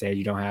already said,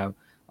 you don't have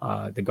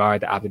the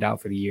guard that opted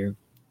out for the year.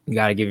 You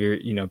got to give your,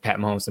 Pat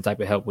Mahomes some type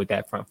of help with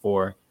that front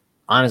four.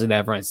 Honestly,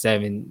 that front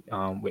seven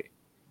with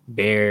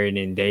Baird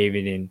and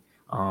David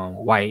and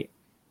White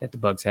that the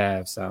Bucs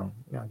have. So,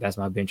 that's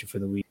my bencher for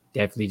the week.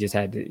 Definitely just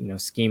had to,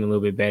 scheme a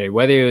little bit better.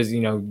 Whether it was,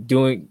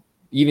 doing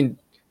even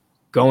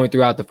going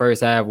throughout the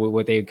first half with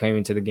what they came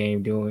into the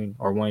game doing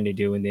or wanting to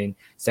do, and then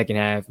second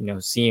half,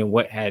 seeing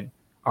what had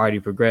already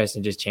progressed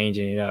and just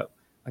changing it up.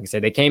 Like I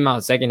said, they came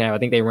out second half. I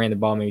think they ran the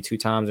ball maybe 2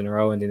 times in a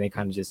row, and then they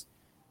kind of just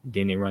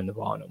didn't run the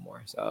ball no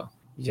more. So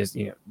you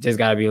just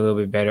got to be a little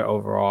bit better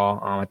overall.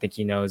 I think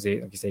he knows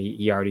it. Like I said,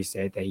 he already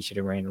said that he should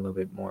have ran a little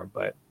bit more,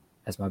 but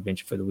that's my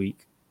bench for the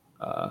week.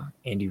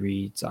 Andy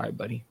Reid, sorry,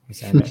 buddy.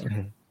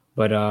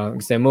 But like I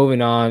said,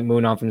 moving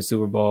on from the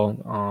Super Bowl,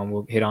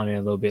 we'll hit on it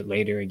a little bit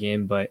later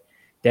again, but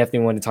definitely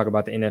want to talk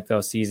about the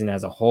NFL season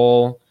as a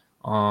whole.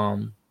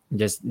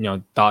 Just,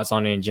 thoughts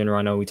on it in general.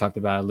 I know we talked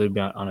about it a little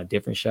bit on a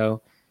different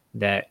show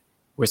that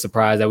we're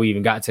surprised that we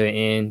even got to the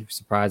end. We're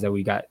surprised that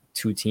we got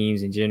 2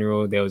 teams in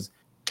general. There was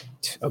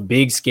a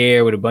big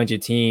scare with a bunch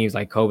of teams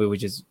like COVID,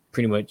 which is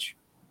pretty much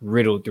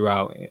riddled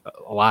throughout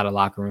a lot of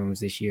locker rooms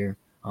this year.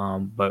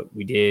 But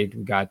we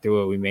got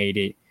through it. We made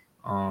it.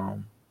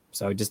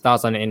 So just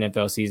thoughts on the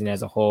NFL season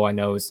as a whole. I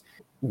know it's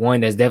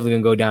one that's definitely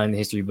going to go down in the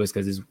history books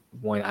because it's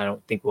one I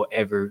don't think we'll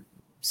ever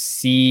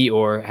see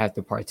or have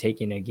to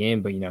partake in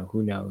again, but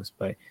who knows?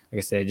 But like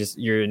I said, just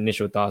your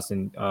initial thoughts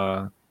and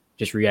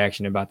just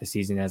reaction about the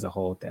season as a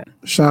whole. That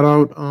shout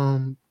out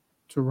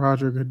to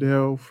Roger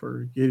Goodell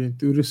for getting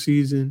through the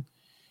season.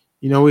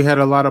 We had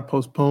a lot of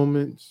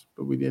postponements,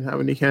 but we didn't have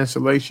any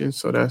cancellations,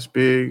 so that's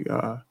big.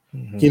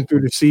 Getting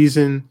through the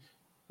season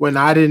when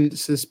I didn't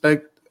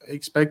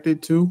expect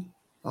it to,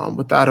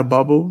 without a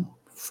bubble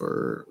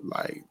for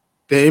like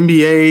the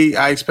NBA.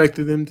 I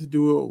expected them to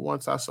do it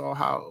once I saw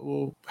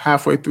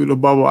halfway through the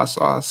bubble, I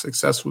saw how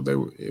successful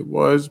it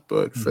was.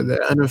 But for the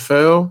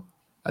NFL,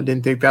 I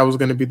didn't think that was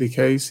going to be the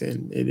case,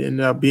 and it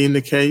ended up being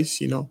the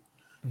case.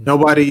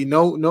 Nobody,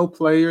 no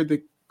player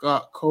that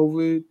got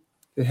COVID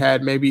that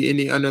had maybe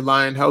any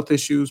underlying health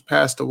issues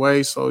passed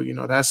away. So,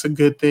 that's a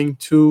good thing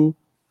too.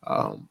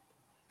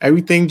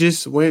 Everything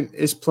just went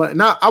as planned.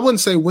 Now, I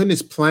wouldn't say when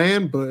it's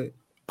planned, but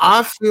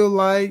I feel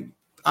like,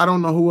 I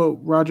don't know who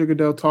Roger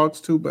Goodell talks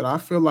to, but I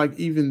feel like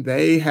even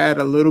they had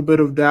a little bit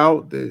of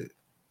doubt that,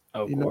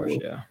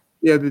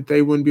 that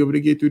they wouldn't be able to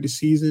get through the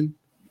season.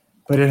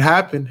 But it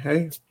happened.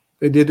 Hey,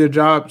 they did their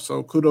job,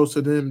 so kudos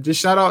to them. Just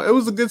shout out. It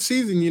was a good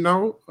season,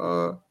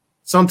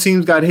 Some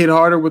teams got hit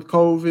harder with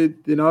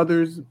COVID than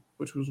others,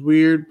 which was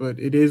weird, but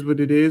it is what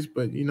it is.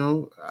 But,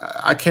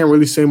 I can't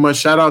really say much.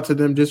 Shout out to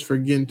them just for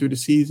getting through the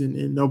season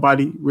and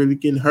nobody really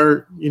getting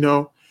hurt,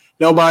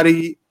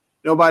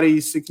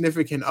 Nobody's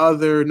significant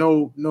other,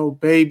 no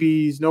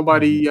babies,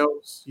 nobody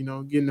else,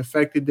 getting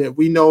affected that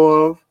we know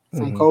of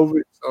from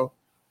COVID. So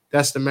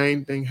that's the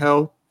main thing,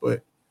 health.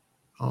 But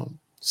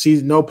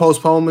season, no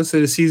postponements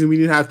to the season. We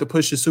didn't have to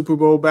push the Super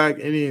Bowl back,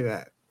 any of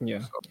that.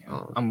 Yeah.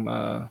 So, I'm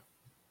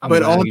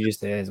glad you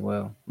just said as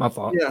well. My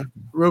fault. Yeah.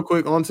 Real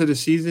quick, onto the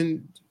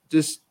season.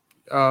 Just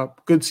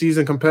good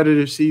season,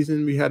 competitive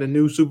season. We had a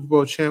new Super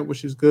Bowl champ,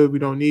 which is good. We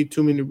don't need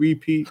too many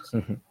repeats.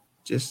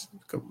 Just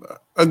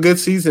a good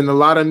season. A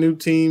lot of new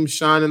teams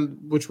shining,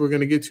 which we're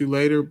going to get to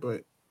later.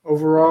 But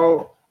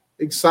overall,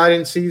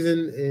 exciting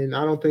season, and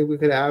I don't think we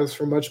could ask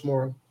for much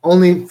more.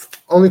 Only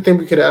thing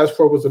we could ask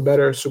for was a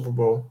better Super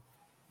Bowl.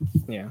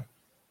 Yeah,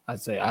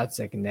 I'd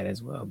second that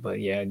as well. But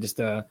yeah, just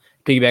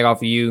piggyback off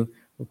of you,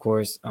 of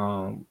course.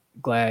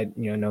 Glad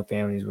no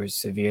families were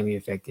severely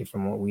affected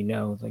from what we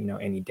know,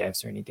 like any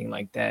deaths or anything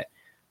like that.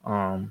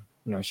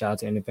 Shout out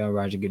to NFL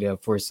Roger Goodell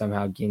for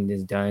somehow getting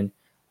this done.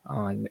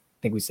 I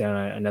think we said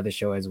on another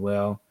show as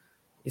well.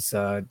 It's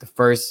the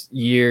first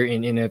year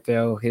in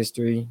NFL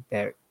history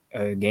that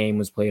a game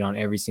was played on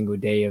every single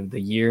day of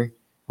the year,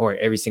 or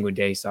every single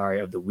day,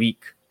 of the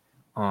week.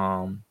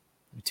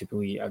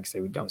 Typically, like I say,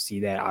 we don't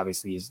see that.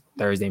 Obviously, it's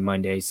Thursday,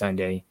 Monday,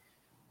 Sunday.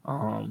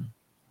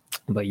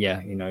 But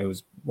yeah, it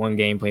was one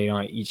game played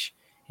on each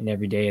and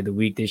every day of the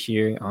week this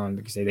year.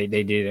 Like I say,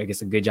 they did, I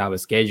guess, a good job of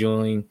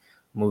scheduling,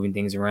 moving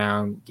things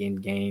around, getting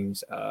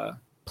games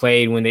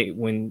played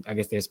when I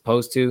guess they're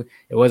supposed to.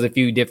 It was a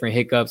few different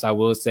hiccups, I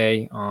will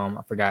say.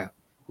 I forgot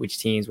which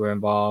teams were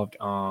involved.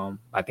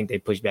 I think they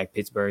pushed back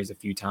Pittsburgh's a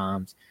few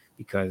times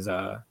because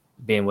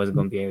Ben wasn't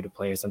going to be able to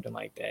play or something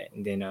like that.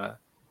 And then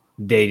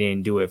they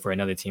didn't do it for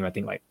another team, I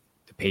think like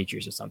the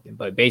Patriots or something.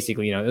 But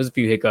basically, there was a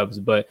few hiccups,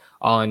 but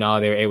all in all,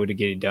 they were able to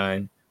get it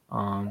done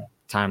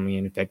timely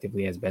and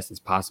effectively as best as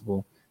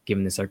possible,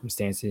 given the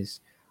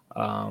circumstances.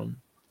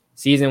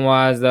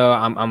 Season-wise, though,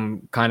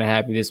 I'm kind of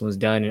happy this one's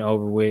done and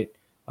over with.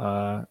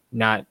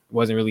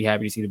 Wasn't really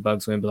happy to see the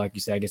Bucs win, but like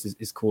you said, I guess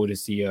it's cool to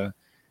see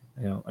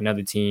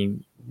another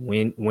team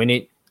win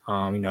it.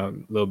 A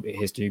little bit of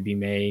history be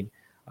made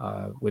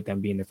with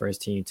them being the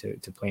first team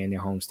to play in their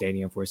home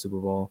stadium for a Super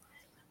Bowl.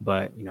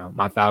 But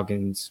my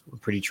Falcons were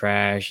pretty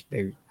trash.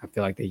 I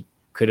feel like they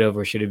could have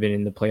or should have been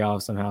in the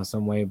playoffs somehow,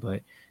 some way,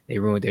 but they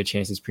ruined their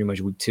chances pretty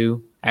much week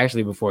 2.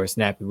 Actually, before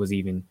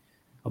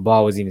a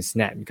ball was even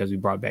snapped because we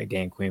brought back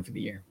Dan Quinn for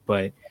the year.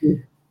 But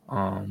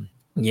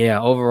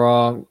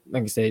overall,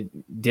 like I said,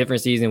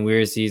 different season,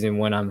 weird season.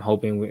 One I'm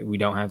hoping we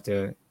don't have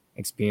to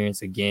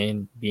experience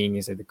again, being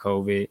instead of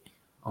COVID.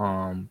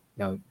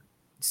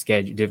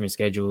 Different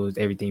schedules,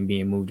 everything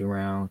being moved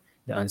around,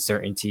 the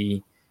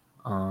uncertainty,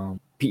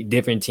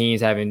 different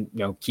teams having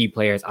key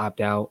players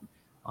opt out,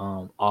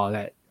 all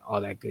that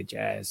good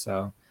jazz.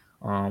 So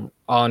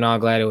all in all,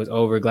 glad it was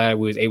over. Glad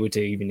we was able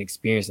to even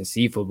experience and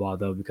see football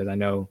though, because I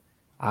know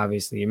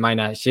obviously it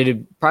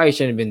probably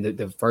shouldn't have been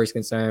the first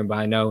concern, but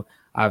I know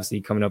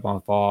obviously coming up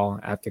on fall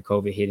after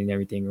COVID hit and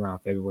everything around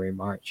February,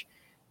 March,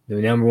 the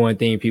number one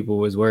thing people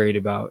was worried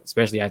about,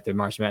 especially after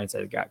March Madness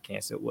got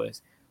canceled,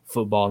 was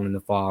football in the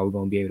fall. We're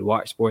going to be able to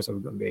watch sports. Or we're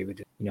going to be able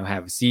to,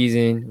 have a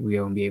season. We're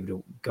going to be able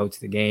to go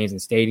to the games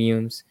and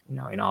stadiums,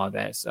 and all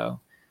that. So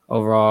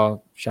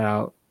overall, shout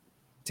out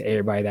to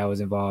everybody that was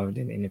involved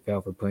in the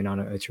NFL for putting on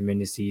a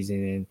tremendous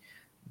season and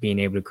being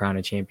able to crown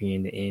a champion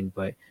in the end.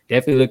 But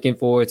definitely looking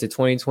forward to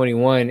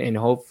 2021 and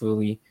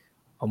hopefully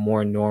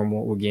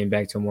we're getting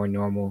back to a more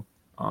normal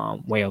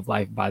way of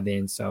life by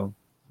then. So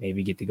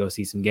maybe get to go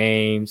see some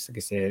games. Like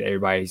I said,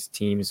 everybody's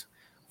team's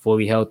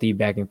fully healthy,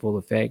 back in full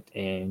effect,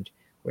 and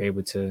we're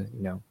able to,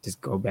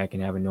 just go back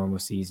and have a normal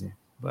season.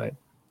 But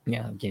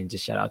yeah, again,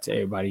 just shout out to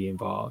everybody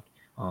involved.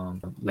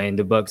 Letting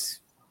the Bucs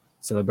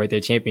celebrate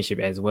their championship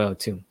as well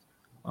too.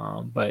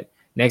 But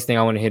next thing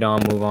I want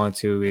to move on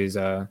to is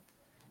the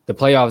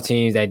playoff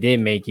teams that did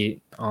make it,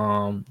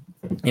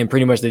 and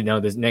pretty much the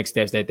next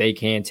steps that they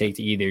can take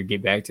to either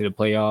get back to the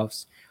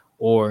playoffs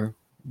or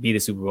be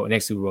the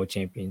next Super Bowl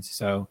champions.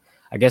 So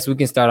I guess we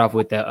can start off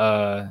with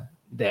the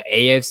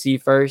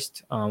AFC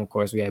first. Of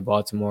course, we had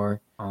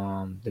Baltimore,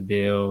 the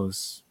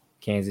Bills,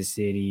 Kansas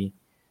City,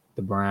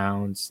 the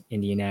Browns,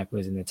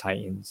 Indianapolis, and the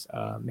Titans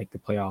make the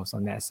playoffs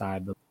on that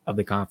side of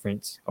the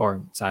conference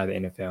or side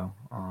of the NFL.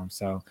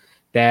 So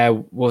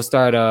that we'll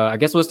start. I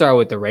guess we'll start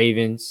with the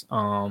Ravens.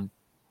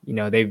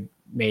 They've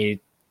made it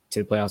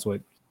to the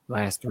playoffs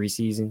last 3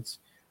 seasons,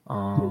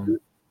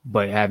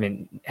 but have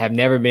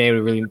never been able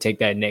to really take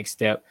that next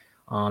step.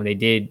 They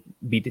did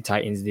beat the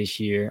Titans this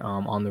year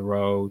on the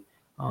road,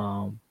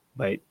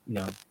 but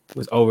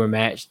was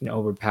overmatched and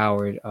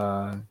overpowered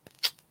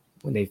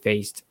when they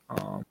faced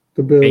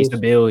the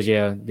Bills,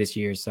 this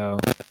year. So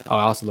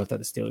I also looked at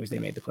the Steelers; they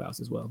made the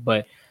playoffs as well.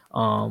 But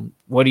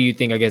what do you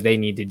think? I guess they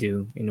need to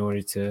do in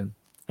order to,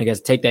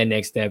 take that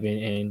next step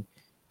and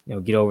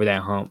get over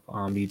that hump.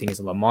 Do you think it's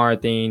a Lamar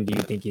thing? Do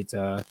you think it's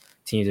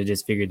teams have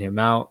just figured him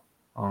out?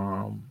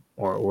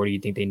 Or what do you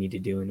think they need to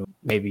do and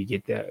maybe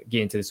get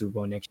into the Super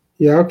Bowl next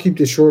year? Yeah, I'll keep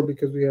this short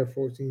because we have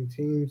 14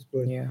 teams.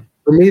 But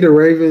for me, the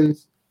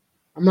Ravens,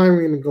 I'm not even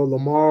going to go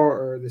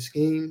Lamar or the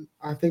scheme.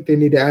 I think they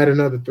need to add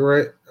another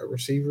threat, a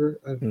receiver.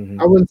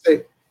 I wouldn't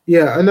say,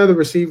 another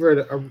receiver,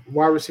 a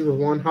wide receiver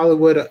 1.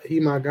 Hollywood, he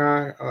my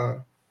guy.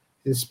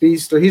 His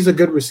speedster, he's a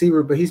good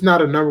receiver, but he's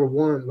not a number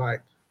 1.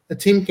 Like a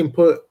team can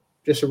put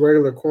just a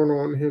regular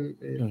corner on him,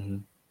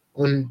 and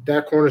on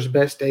that corner's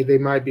best day, they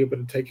might be able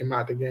to take him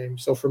out the game.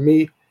 So for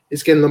me,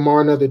 it's getting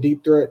Lamar another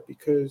deep threat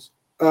because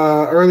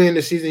early in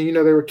the season,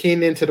 they were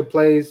keying into the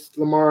plays.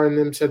 Lamar and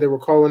them said they were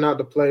calling out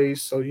the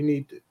plays. So you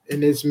need –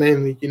 and it's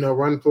mainly,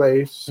 run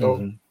plays.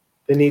 So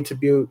they need to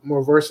be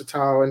more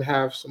versatile and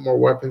have some more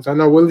weapons. I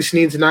know Willie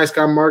Snead's a nice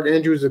guy. Mark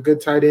Andrews is a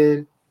good tight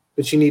end.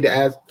 But you need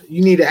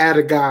to add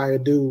a guy, a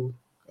dude,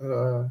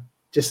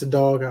 just a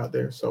dog out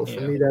there. So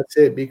for me, that's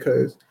it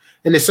because –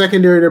 in the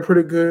secondary, they're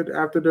pretty good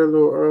after their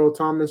little Earl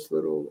Thomas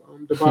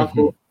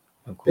debacle.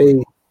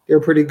 They're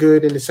pretty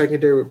good in the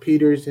secondary with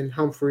Peters and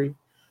Humphrey.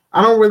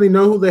 I don't really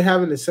know who they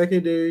have in the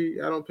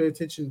secondary. I don't pay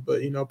attention,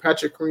 but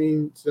Patrick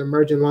Green's the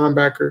emerging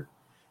linebacker,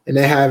 and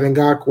they have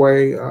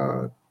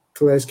Ngakoue,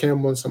 Calais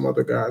Campbell, and some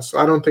other guys. So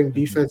I don't think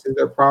defense is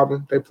their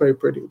problem. They play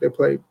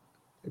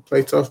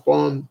tough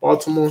ball in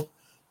Baltimore,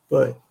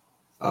 but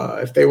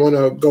if they want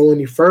to go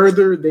any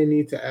further, they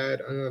need to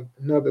add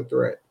another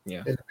threat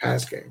in the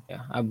pass game.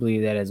 Yeah, I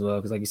believe that as well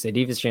because, like you said,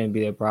 defense shouldn't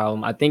be their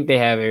problem. I think they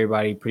have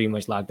everybody pretty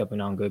much locked up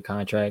and on good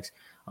contracts.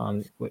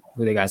 Who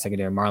they got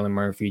secondary? Marlon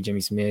Murphy,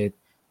 Jimmy Smith,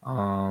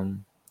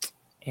 and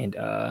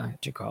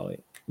what you call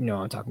it? What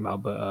I'm talking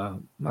about, but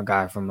my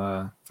guy from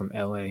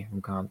LA,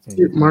 from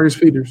Compton. Marcus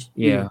Peters.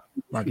 Yeah,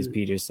 Marcus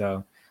Peters.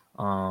 So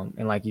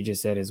And like you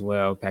just said as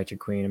well, Patrick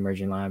Queen,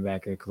 emerging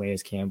linebacker, Calais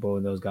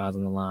Campbell, those guys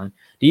on the line.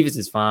 Defense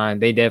is fine.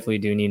 They definitely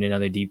do need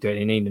another deep threat.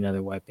 They need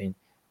another weapon.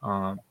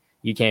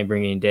 You can't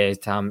bring in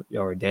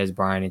Dez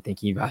Bryant and think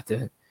he's about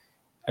to,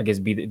 I guess,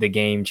 be the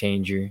game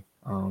changer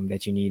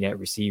that you need at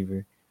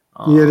receiver.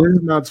 This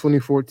is not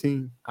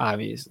 2014.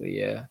 Obviously,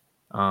 yeah.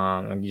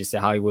 Like you just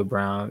said, Hollywood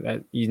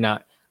Brown. He's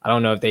not. I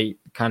don't know if they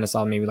kind of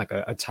saw maybe like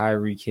a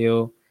Tyreek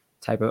Hill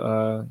type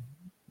of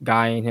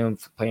guy in him,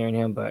 player in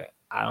him, but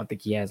I don't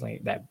think he has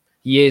like that.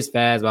 He is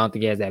fast, but I don't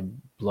think he has that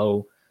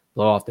blow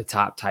off the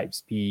top type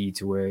speed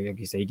to where, like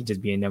you say, he can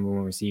just be a number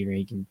one receiver.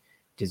 He can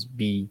just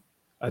be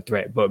a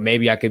threat. But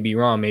maybe I could be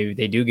wrong. Maybe if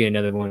they do get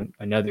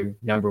another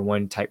number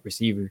one type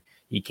receiver,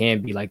 he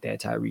can be like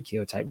that Tyreek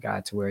Hill type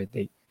guy to where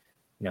they,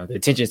 the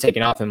attention is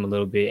taken off him a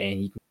little bit and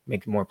he can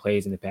make more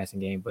plays in the passing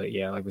game. But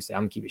yeah, like we said,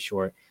 I'm gonna keep it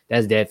short.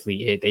 That's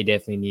definitely it. They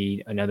definitely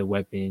need another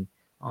weapon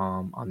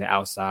on the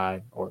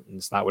outside or in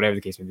the slot, whatever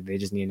the case may be. They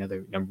just need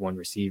another number one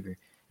receiver.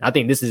 And I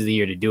think this is the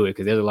year to do it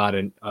because there's a lot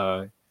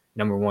of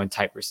number one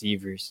type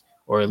receivers,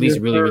 or at least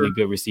really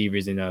good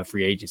receivers in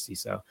free agency.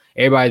 So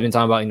everybody's been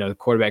talking about the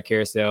quarterback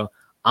carousel.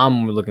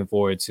 I'm looking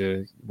forward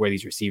to where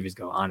these receivers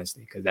go,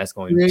 honestly, because that's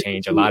going to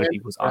change a lot of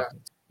people's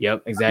offense.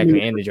 Yep, exactly,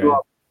 and the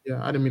draft.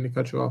 Yeah, I didn't mean to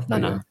cut you off.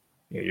 No.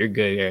 Yeah, you're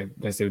good. Yeah,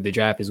 let's say the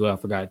draft as well. I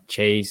forgot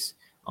Chase.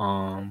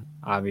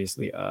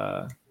 Obviously,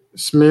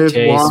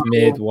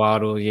 Smith,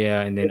 Waddle,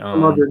 yeah, and then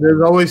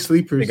there's always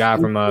sleepers. The guy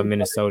from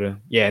Minnesota,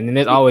 yeah, and then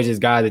there's always this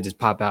guy that just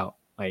pop out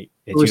like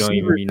that you don't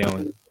even be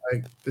knowing.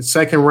 Like the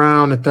second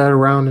round, the third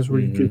round is where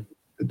you get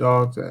the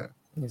dogs at.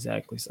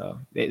 Exactly. So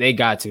they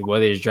got to,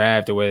 whether it's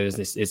draft or whether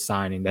it's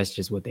signing, that's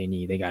just what they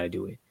need. They got to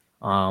do it.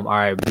 All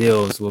right,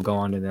 Bills. We'll go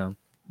on to them.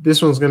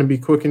 This one's going to be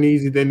quick and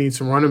easy. They need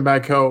some running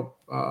back help.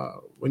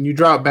 When you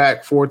drop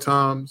back 4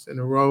 times in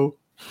a row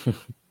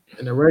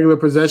in a regular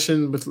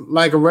possession, but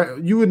like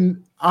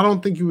I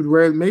don't think you would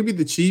rarely, maybe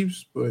the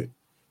Chiefs, but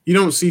you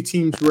don't see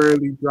teams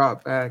rarely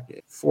drop back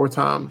 4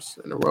 times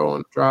in a row on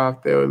the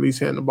drive. They'll at least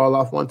hand the ball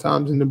off 1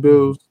 time. And the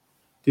Bills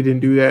didn't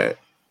do that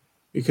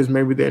because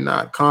maybe they're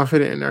not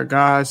confident in their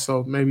guys.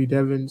 So maybe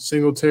Devin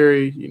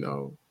Singletary,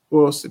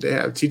 who else did they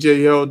have? TJ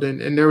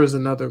Yeldon, and there was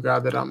another guy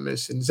that I'm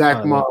missing,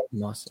 Zach Moss.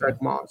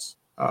 Zach Moss.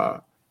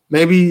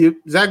 Maybe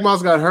Zach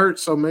Moss got hurt,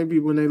 so maybe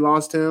when they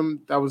lost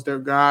him, that was their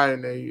guy,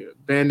 and they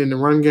abandoned the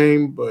run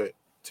game. But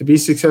to be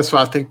successful,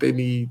 I think they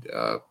need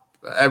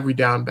every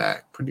down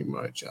back pretty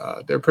much.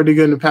 They're pretty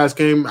good in the pass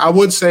game. I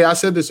would say, I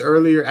said this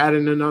earlier,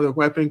 adding another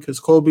weapon because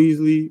Cole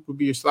Beasley would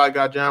be your slot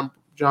guy,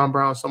 John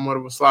Brown, somewhat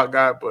of a slot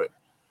guy, but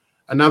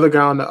another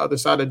guy on the other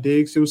side of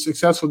Diggs. He was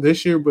successful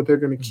this year, but they're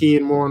going to key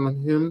in more on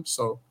him.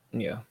 So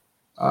yeah,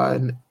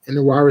 in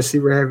the wide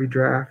receiver heavy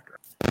draft,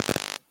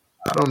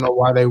 I don't know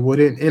why they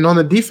wouldn't. And on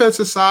the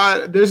defensive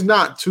side, there's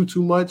not too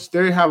much.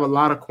 They have a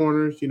lot of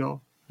corners,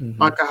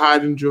 Micah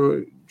Hyde and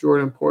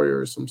Jordan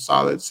Poyer, some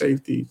solid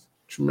safeties.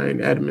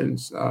 Tremaine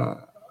Edmonds. I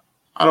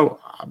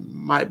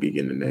might be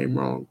getting the name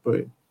wrong,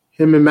 but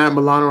him and Matt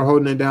Milano are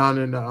holding it down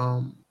in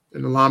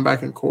the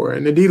linebacking core.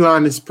 And the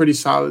D-line is pretty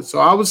solid. So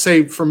I would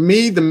say for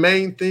me, the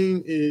main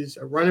thing is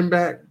a running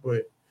back,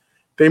 but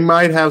they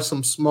might have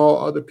some small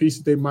other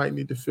pieces they might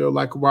need to fill,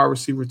 like a wide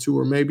receiver 2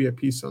 or maybe a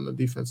piece on the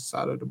defensive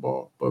side of the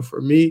ball. But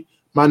for me,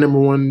 my number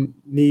one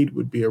need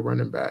would be a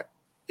running back.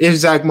 If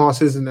Zach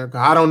Moss isn't there,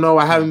 I don't know.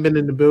 I haven't been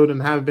in the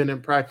building, haven't been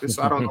in practice,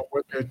 so I don't know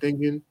what they're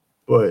thinking.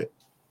 But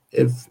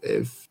if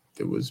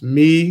it was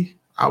me,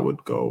 I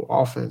would go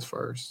offense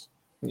first.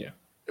 Yeah.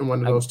 In one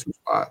of those 2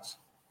 spots.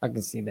 I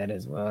can see that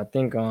as well. I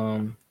think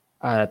I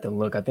have to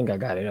look. I think I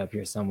got it up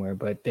here somewhere,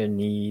 but their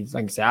needs,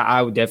 like I said,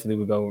 I would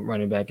definitely go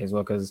running back as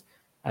well because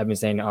I've been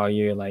saying it all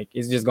year, like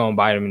it's just going to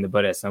bite them in the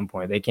butt at some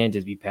point. They can't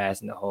just be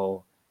passing the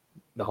whole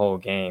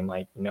game.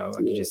 Like, like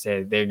you just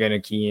said, they're going to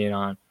key in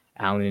on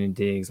Allen and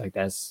Diggs. Like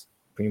that's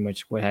pretty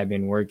much what had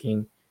been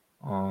working.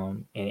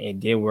 And it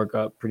did work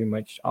up pretty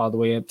much all the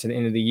way up to the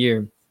end of the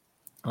year,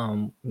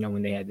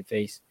 when they had to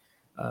face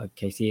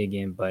KC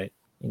again. But,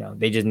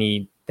 they just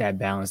need that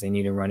balance. They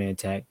need a running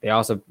attack. They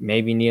also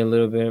maybe need a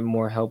little bit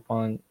more help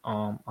on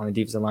the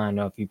defensive line. I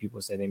know a few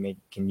people said they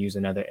can use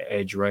another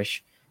edge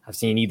rush. I've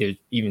seen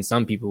even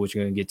some people, which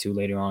we're going to get to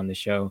later on in the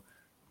show,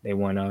 they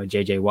want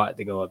J.J. Watt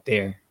to go up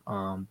there.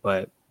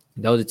 But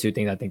those are 2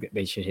 things I think that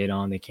they should hit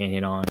on. They can't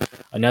hit on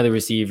another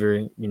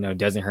receiver,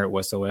 doesn't hurt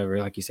whatsoever.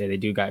 Like you said, they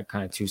do got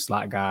kind of 2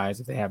 slot guys.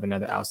 If they have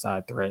another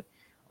outside threat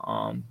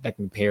that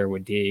can pair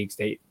with Diggs,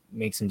 they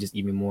makes them just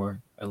even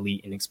more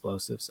elite and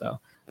explosive. So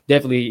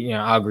definitely,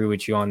 I'll agree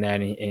with you on that.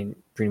 And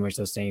pretty much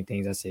those same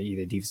things I said,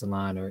 either defensive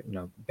line or,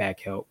 back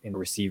help and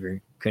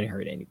receiver couldn't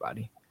hurt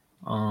anybody.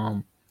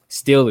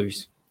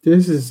 Steelers.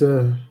 This is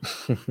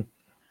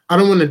I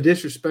don't want to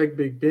disrespect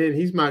Big Ben.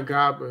 He's my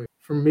guy, but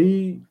for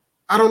me,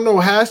 I don't know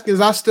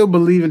Haskins. I still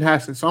believe in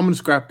Haskins, so I'm going to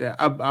scrap that.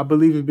 I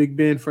believe in Big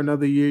Ben for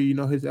another year.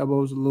 His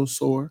elbow is a little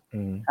sore.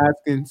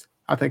 Haskins,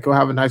 I think he'll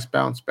have a nice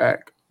bounce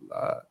back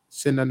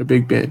sitting under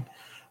Big Ben.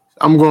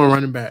 I'm going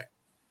running back.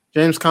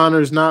 James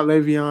Conner is not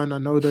Le'Veon. I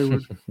know they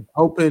were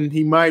hoping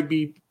he might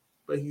be,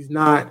 but he's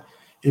not.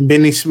 And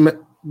Benny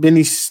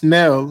Benny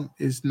Snell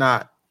is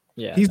not.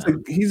 Yeah, he's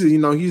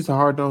a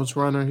hard-nosed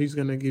runner. He's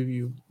gonna give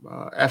you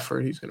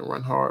effort. He's gonna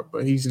run hard,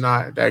 but he's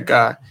not that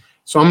guy.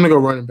 So I'm gonna go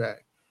running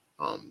back.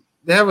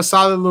 They have a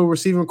solid little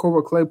receiving core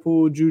with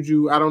Claypool,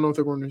 Juju. I don't know if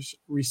they're going to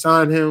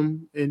re-sign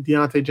him, and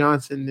Deontay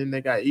Johnson. Then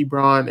they got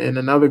Ebron and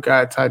another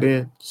guy tight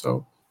end.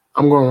 So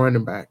I'm going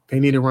running back. They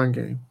need a run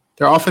game.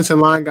 Their offensive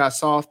line got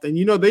soft, and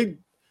they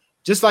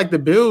just like the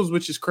Bills,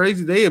 which is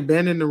crazy. They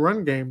abandoned the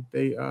run game.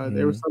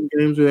 There were some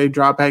games where they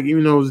dropped back,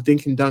 even though it was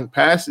dink and dunk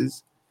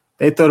passes.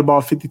 They throw the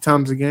ball 50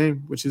 times a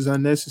game, which is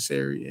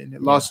unnecessary, and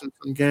it lost them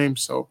some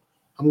games. So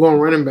I'm going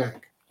running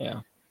back. Yeah,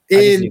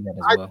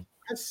 I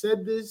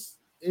said this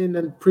in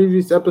a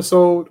previous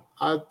episode.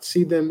 I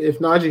see them, if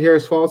Najee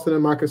Harris falls to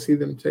them, I could see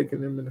them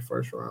taking them in the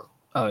first round.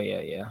 Oh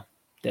yeah,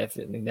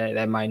 definitely.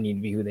 That might need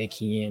to be who they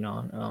key in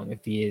on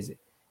if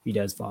he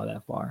does fall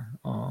that far.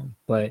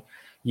 But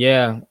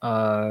yeah,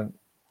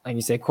 like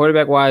you said,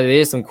 quarterback wise, there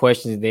is some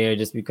questions there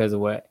just because of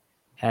what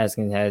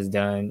Haskins has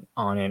done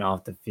on and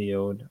off the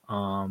field.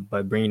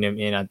 But bringing them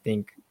in, I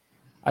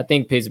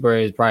think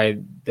Pittsburgh is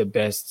probably the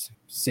best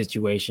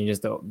situation,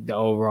 just the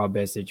overall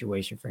best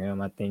situation for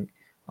him. I think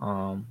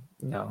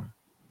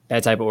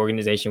that type of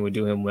organization would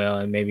do him well,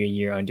 and maybe a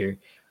year under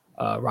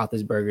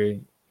Roethlisberger,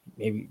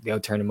 maybe they'll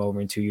turn him over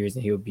in 2 years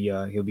and he'll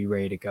be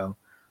ready to go.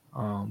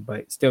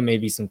 But still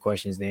maybe some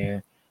questions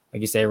there.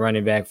 Like you said,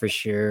 running back for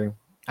sure.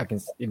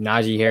 If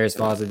Najee Harris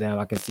falls to them,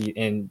 I can see,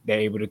 and they're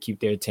able to keep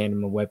their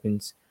tandem of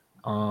weapons.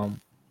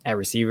 At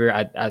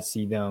receiver, I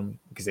see them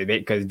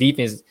because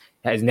defense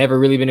has never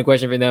really been a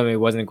question for them. It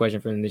wasn't a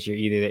question for them this year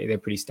either. They're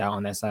pretty stout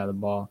on that side of the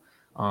ball.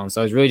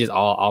 So it's really just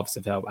all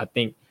offensive help. I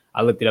think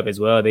I looked it up as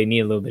well. They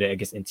need a little bit of, I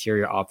guess,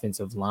 interior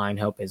offensive line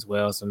help as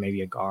well. So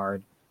maybe a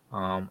guard.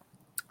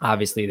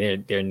 Obviously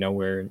they're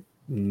nowhere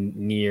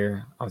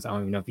near. I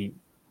don't even know if he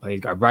plays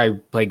guard. Probably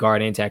play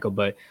guard and tackle,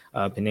 but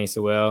Penei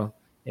Sewell,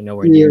 they're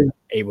nowhere near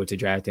able to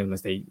draft him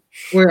unless they.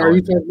 Wait, are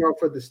you talking about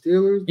for the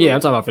Steelers? Yeah,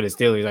 I'm talking about for the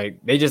Steelers. Like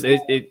they just,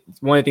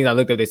 it's one of the things I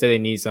looked up. They said they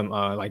need some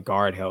like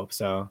guard help.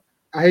 So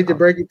I hate to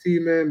break it to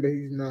you, man, but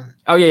he's not.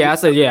 Oh yeah,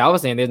 I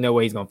was saying there's no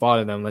way he's gonna fall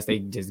to them unless they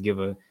just give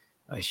a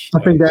I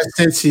think that's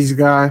Cincy's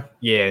guy.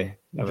 Yeah,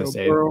 I was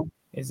saying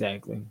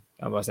exactly.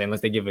 I was saying unless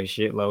they give a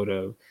shitload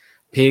of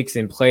picks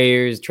and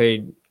players,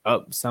 trade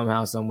up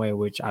somehow, some way,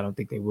 which I don't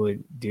think they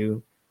would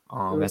do.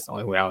 That's the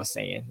only way I was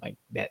saying like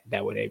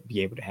that would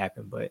be able to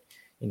happen. But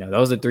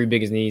those are the three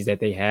biggest needs that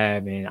they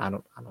have, and I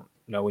don't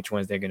know which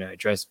ones they're gonna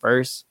address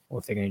first, or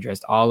if they're gonna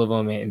address all of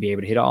them and be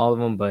able to hit all of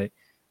them. But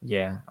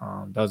yeah,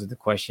 those are the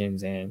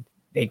questions, and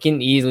they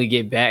can easily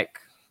get back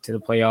to the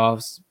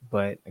playoffs.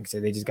 But like I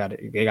said,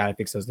 they gotta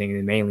fix those things,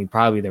 and mainly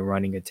probably the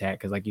running attack.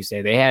 Because like you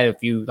said, they had a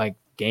few like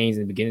games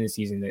in the beginning of the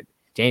season that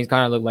James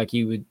kind of looked like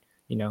he would,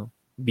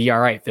 be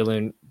all right,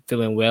 feeling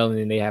well, and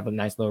then they have a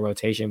nice little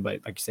rotation. But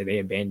like you said, they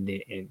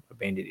abandoned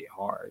it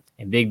hard.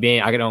 And Big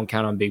Ben, I don't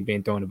count on Big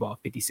Ben throwing the ball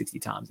 50, 60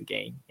 times a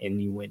game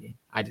and you winning.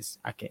 I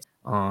can't.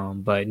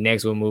 But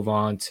next we'll move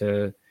on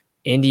to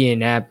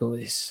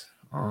Indianapolis.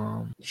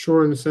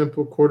 Short and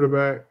simple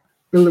quarterback.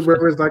 Phillip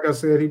Rivers, like I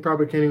said, he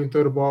probably can't even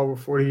throw the ball over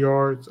 40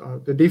 yards.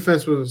 The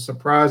defense was a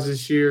surprise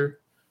this year.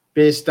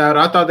 Ben Stout,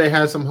 I thought they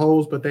had some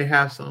holes, but they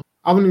have some.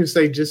 I wouldn't even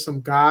say just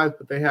some guys,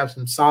 but they have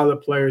some solid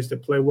players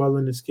that play well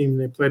in the scheme,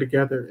 and they play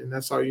together, and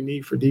that's all you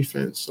need for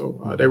defense.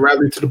 So they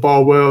rally to the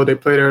ball well. They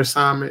play their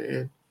assignment,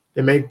 and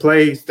they make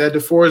plays. That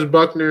DeForest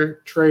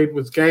Buckner trade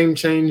was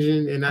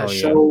game-changing, and that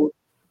showed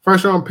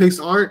first-round picks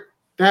aren't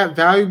that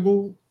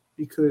valuable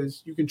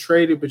because you can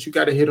trade it, but you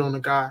got to hit on the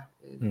guy.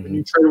 When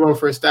you trade one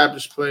for an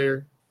established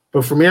player.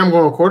 But for me, I'm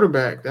going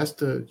quarterback. That's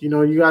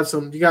you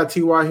got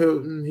T.Y.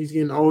 Hilton. He's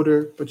getting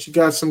older, but you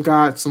got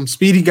some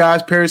speedy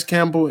guys, Paris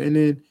Campbell, and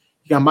then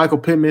you got Michael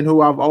Pittman,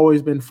 who I've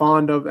always been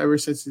fond of ever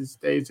since his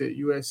days at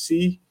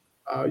USC.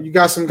 You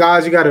got some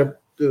guys. You got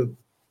the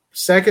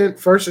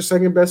first or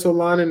second best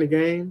O-line in the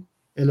game,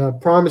 and a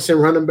promising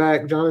running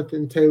back,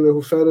 Jonathan Taylor,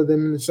 who fell to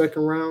them in the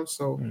second round.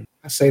 So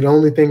I say the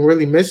only thing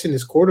really missing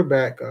is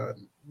quarterback.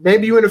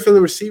 Maybe you want to fill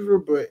a receiver,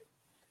 but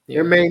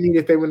their main need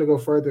if they want to go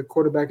further,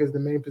 quarterback is the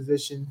main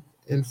position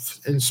in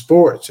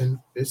sports, and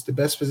it's the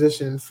best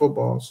position in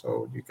football.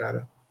 So you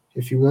gotta,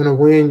 if you want to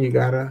win, you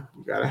gotta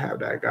have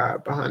that guy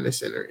behind the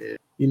center. And,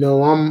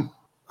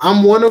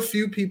 I'm one of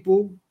few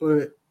people,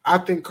 but I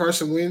think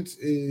Carson Wentz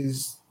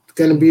is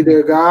gonna be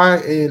their guy,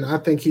 and I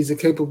think he's a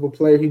capable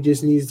player. He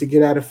just needs to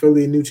get out of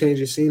Philly, a new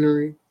change of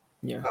scenery.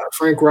 Yeah,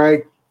 Frank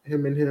Reich,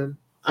 him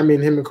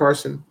and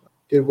Carson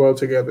did well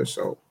together,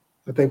 so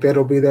I think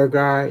that'll be their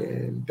guy,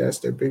 and that's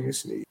their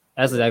biggest need.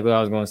 That's exactly what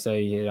I was going to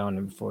say. You hit on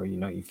it before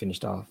you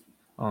finished off.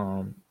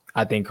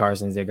 I think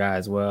Carson's their guy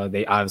as well.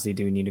 They obviously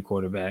do need a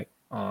quarterback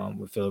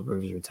with Phillip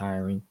Rivers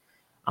retiring.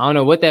 I don't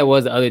know what that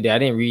was the other day. I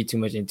didn't read too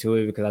much into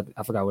it because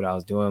I forgot what I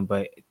was doing,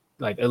 but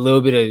like a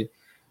little bit of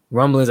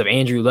rumblings of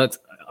Andrew Luck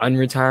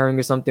unretiring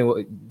or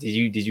something. Did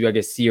you I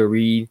guess see or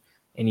read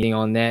anything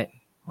on that?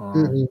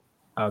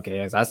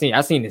 Okay, so I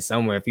seen it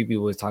somewhere. A few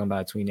people was talking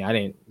about it, tweeting. I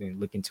didn't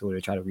look into it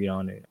or try to read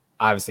on it.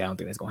 Obviously, I don't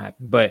think that's going to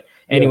happen. But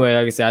anyway,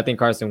 like I said, I think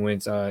Carson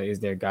Wentz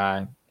is their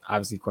guy.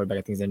 obviously quarterback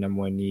I think is their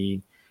number one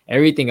need.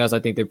 Everything else I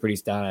think they're pretty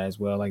stout at as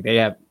well. Like they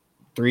have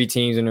 3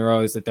 teams in a row.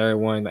 It's the third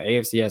one. The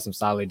AFC has some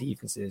solid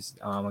defenses.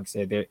 Like I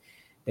said,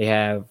 they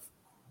have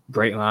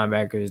great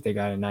linebackers. They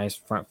got a nice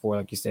front four,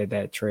 like you said.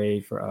 That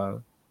trade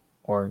for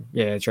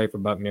trade for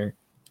Buckner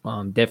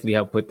definitely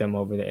helped put them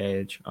over the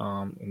edge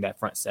in that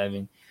front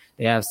 7.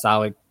 They have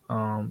solid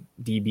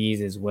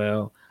DBs as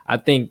well. I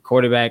think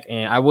quarterback,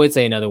 and I would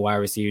say another wide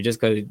receiver, just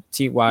because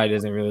T.Y.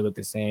 doesn't really look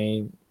the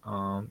same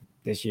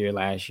this year,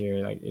 last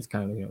year. Like it's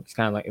kind of,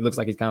 it looks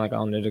like he's kind of like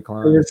on the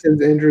decline. Ever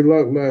since Andrew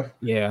Luck left.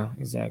 Yeah,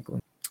 exactly.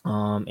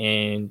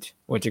 And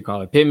what you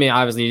call it, Pittman,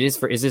 obviously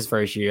it's his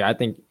first year. I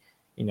think,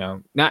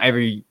 not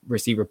every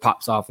receiver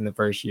pops off in the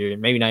first year,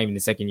 maybe not even the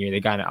second year. They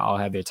kind of all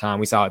have their time.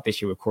 We saw it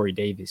this year with Corey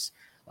Davis.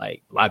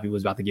 Like a lot of people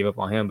was about to give up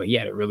on him, but he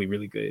had a really,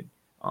 really good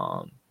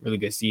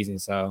season.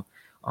 So,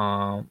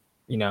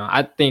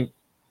 I think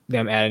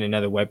them adding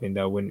another weapon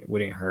though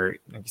wouldn't hurt.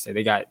 Like you said,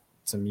 they got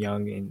some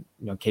young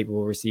and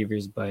capable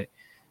receivers, but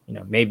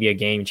maybe a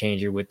game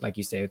changer with, like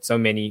you said, so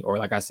many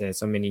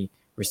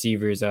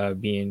receivers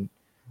being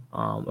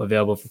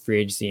available for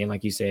free agency, and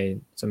like you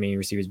said, so many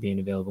receivers being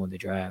available in the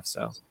draft.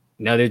 So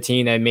another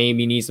team that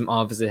maybe needs some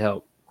offensive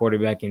help,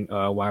 quarterback and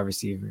wide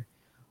receiver.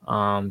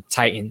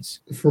 Titans.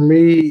 For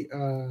me,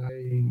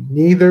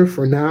 neither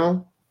for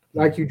now.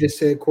 Like you just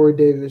said, Corey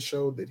Davis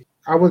showed that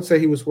I wouldn't say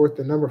he was worth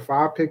the number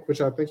 5 pick,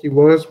 which I think he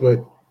was,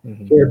 but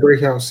he had a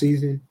breakout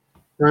season.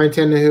 Ryan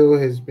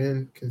Tannehill has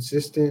been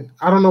consistent.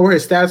 I don't know where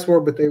his stats were,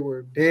 but they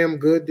were damn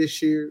good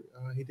this year.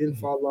 He didn't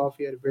fall off.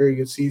 He had a very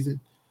good season.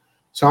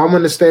 So I'm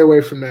going to stay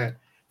away from that.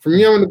 For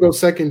me, I'm going to go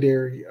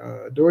secondary.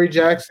 Dory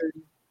Jackson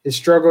has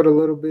struggled a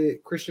little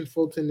bit. Christian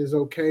Fulton is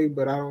okay,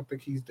 but I don't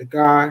think he's the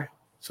guy.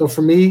 So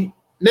for me,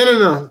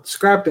 no.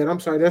 Scrap that. I'm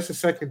sorry. That's the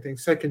second thing.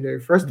 Secondary.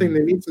 First thing,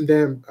 they need some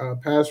damn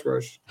pass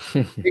rush.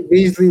 Vic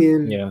Beasley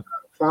and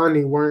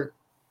Clowney weren't.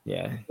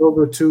 Yeah. Those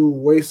were 2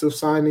 wastes of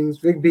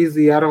signings. Vic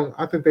Beasley,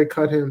 I think they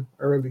cut him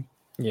early.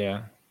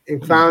 Yeah. And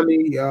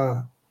Clowney,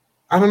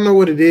 I don't know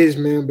what it is,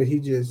 man, but he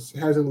just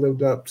hasn't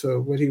lived up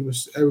to what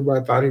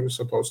everybody thought he was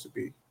supposed to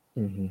be.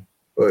 Mm-hmm.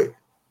 But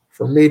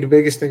for me, the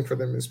biggest thing for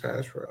them is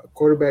pass rush.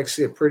 Quarterbacks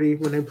sit pretty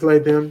when they play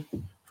them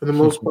for the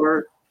most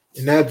part.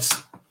 And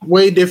that's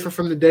way different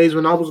from the days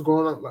when I was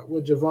growing up, like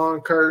with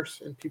Javon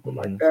Curse and people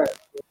like that.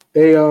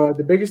 They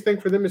the biggest thing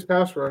for them is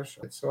pass rush.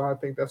 So I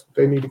think that's what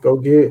they need to go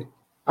get.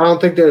 I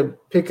don't think they're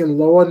picking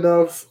low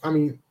enough. I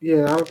mean,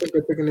 I don't think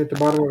they're picking at the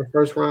bottom of the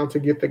first round to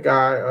get the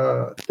guy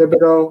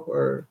Thibodeau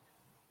or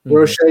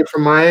Roche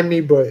from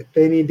Miami, but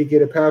they need to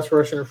get a pass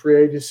rusher in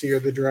free agency or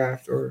the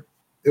draft, or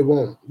it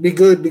won't be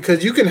good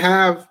because you can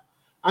have.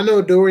 I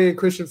know Dory and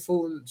Christian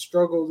Fulton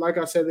struggle. Like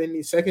I said, they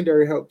need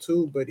secondary help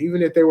too. But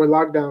even if they were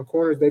lockdown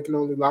corners, they can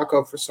only lock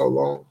up for so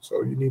long.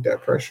 So you need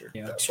that pressure.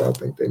 Yeah. That's why I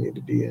think they need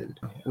to D-end.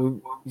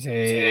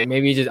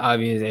 Maybe it's just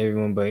obvious to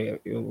everyone,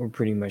 but we're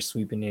pretty much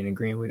sweeping in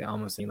agreeing with it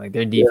almost. Like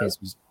their defense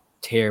was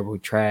terrible,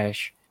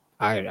 trash.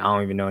 I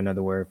don't even know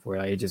another word for it.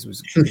 Like, it just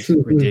was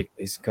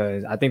ridiculous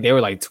because I think they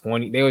were like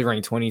 20. They was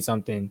ranked 20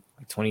 something,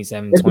 like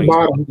 27,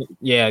 20.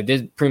 Yeah,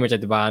 this pretty much at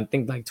the bottom. I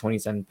think like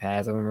 27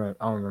 pass. I don't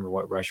remember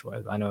what rush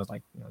was. But I know it's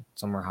like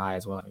somewhere high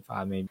as well, like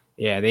 5 maybe.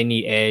 Yeah, they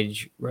need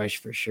edge rush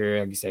for sure.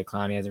 Like you said,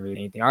 Clowney hasn't really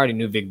anything. I already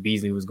knew Vic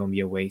Beasley was going to be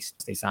a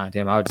waste. They signed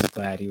him. I was just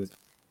glad he was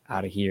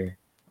out of here.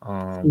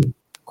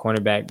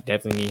 Cornerback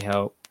definitely need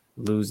help.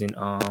 Losing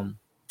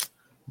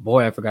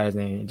boy, I forgot his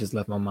name. It just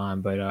left my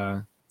mind.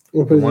 But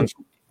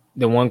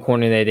the one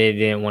corner that they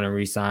didn't want to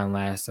re-sign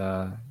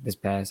this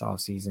past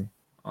offseason.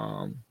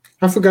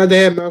 I forgot they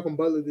had Malcolm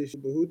Butler this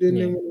year, but who didn't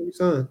they want to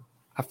re-sign?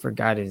 I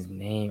forgot his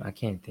name. I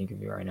can't think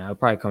of it right now. It'll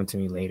probably come to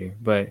me later.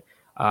 But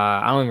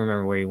I don't even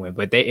remember where he went.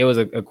 But it was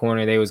a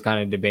corner they was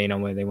kind of debating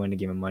on whether they wanted to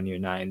give him money or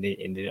not, and they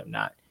ended up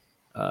not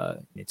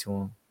it to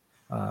him.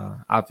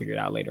 I'll figure it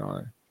out later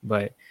on.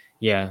 But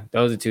yeah,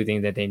 those are 2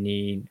 things that they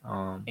need,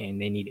 and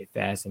they need it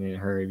fast and in a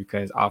hurry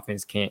because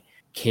offense can't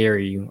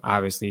carry you.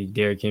 Obviously,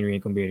 Derrick Henry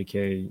ain't gonna be able to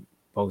carry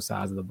both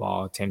sides of the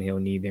ball.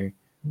 Tannehill neither.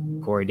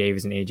 Corey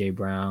Davis and A.J.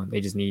 Brown. They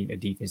just need a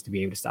defense to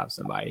be able to stop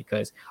somebody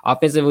because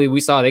offensively,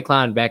 we saw they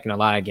climbed back in a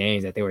lot of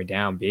games that they were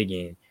down big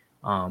in.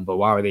 But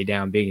why were they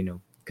down big in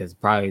them? Because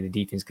probably the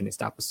defense couldn't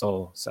stop a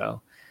soul.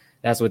 So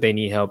that's what they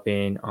need help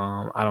in.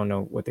 I don't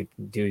know what they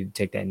can do to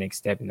take that next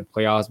step in the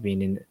playoffs.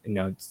 Being in,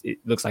 it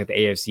looks like the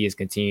AFC is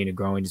continuing to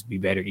grow and just be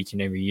better each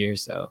and every year.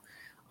 So,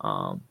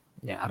 I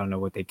don't know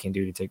what they can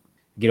do to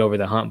get over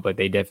the hump, but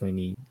they definitely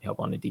need help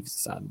on the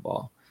defensive side of the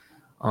ball.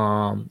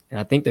 And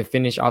I think to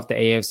finish off the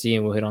AFC,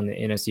 and we'll hit on the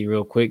NFC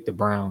real quick, the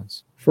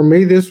Browns. For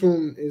me, this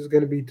one is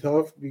going to be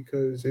tough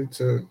because it's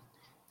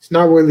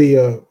not really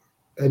a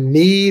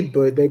need,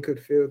 but they could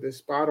fill this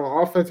spot.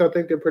 On offense, I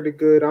think they're pretty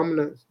good. I'm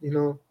going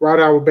to,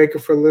 ride out with Baker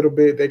for a little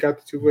bit. They got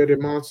the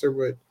 2-headed monster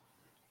with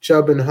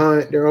Chubb and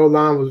Hunt. Their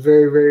O-line was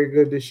very, very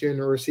good this year,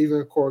 and the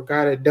receiving core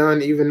got it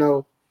done, even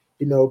though,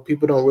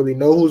 people don't really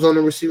know who's on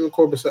the receiving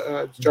core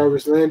besides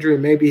Jarvis Landry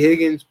and maybe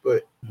Higgins,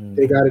 but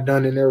they got it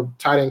done, and their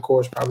tight end core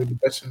is probably the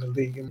best in the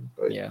league.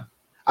 But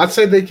I'd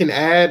say they can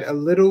add a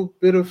little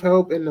bit of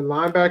help in the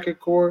linebacker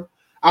core.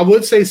 I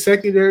would say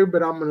secondary,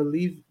 but I'm going to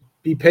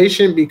be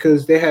patient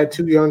because they had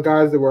 2 young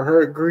guys that were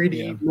hurt,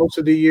 Greedy most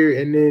of the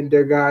year, and then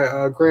their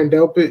guy Grant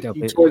Delpit,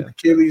 he tore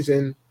Achilles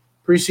in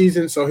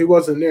preseason, so he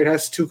wasn't there.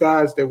 That's 2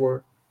 guys that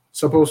were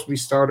supposed to be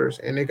starters,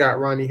 and they got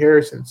Ronnie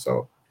Harrison.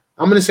 So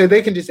I'm going to say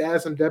they can just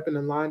add some depth in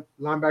the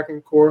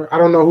linebacking core. I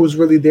don't know who's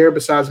really there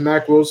besides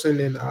Mack Wilson,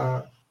 and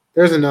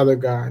there's another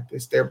guy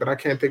that's there, but I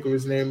can't think of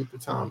his name at the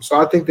time. So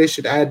I think they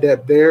should add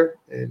depth there,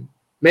 and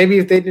maybe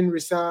if they didn't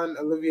resign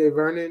Olivier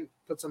Vernon,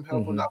 put some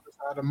help on the other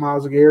side of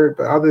Myles Garrett.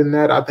 But other than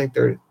that, I think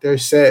they're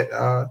set.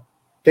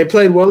 They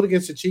played well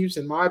against the Chiefs,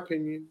 in my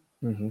opinion.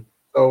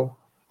 So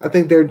I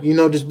think they're,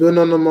 just building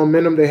on the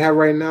momentum they have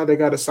right now. They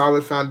got a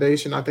solid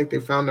foundation. I think they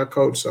found their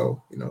coach.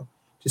 So,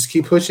 just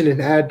keep pushing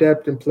and add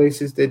depth in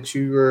places that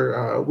you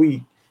are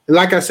weak. And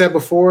like I said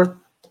before,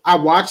 I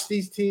watch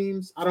these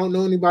teams. I don't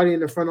know anybody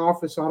in the front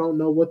office, so I don't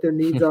know what their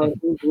needs are.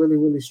 Who's really,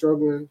 really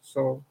struggling.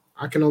 So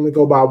I can only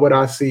go by what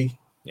I see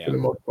for the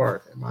most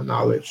part and my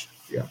knowledge.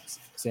 Yeah.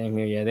 Same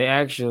here. Yeah,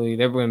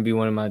 they're going to be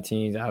one of my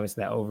teams,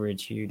 obviously, that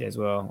overachieved as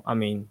well. I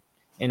mean,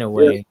 in a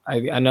way,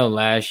 I know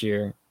last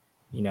year,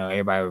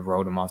 everybody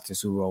wrote them off to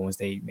Super Bowl once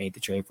they made the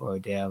trade for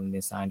Odell and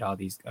then signed all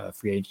these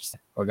free agents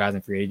or guys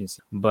in free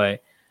agency.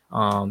 But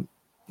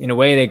in a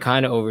way, they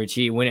kind of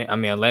overachieved.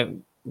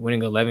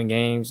 Winning 11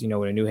 games,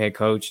 with a new head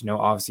coach, no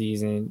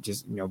offseason,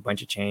 just, a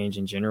bunch of change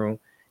in general.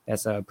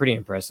 That's pretty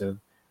impressive.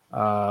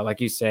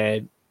 Like you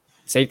said,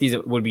 safeties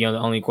would be the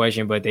only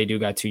question, but they do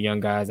got 2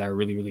 young guys that are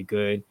really, really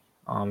good.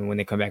 And when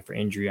they come back for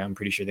injury, I'm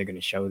pretty sure they're going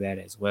to show that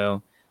as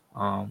well.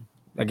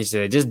 Like I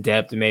said, just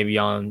depth maybe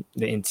on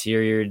the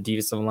interior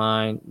defensive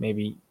line,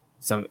 maybe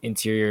some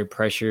interior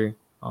pressure,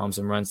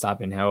 some run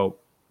stopping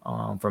help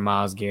for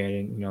Myles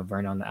Garrett and,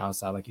 Vernon on the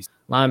outside. Like you said,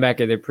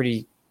 linebacker, they're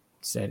pretty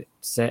set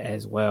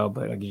as well.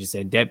 But like you just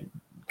said, depth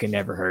can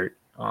never hurt.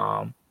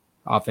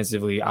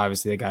 Offensively,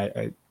 obviously, they got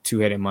a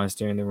 2-headed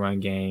monster in the run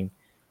game.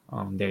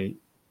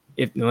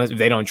 If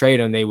they don't trade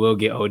them, they will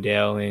get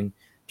Odell and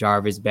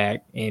Jarvis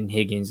back, and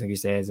Higgins, like you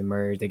said, has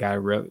emerged. They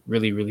got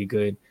really, really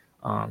good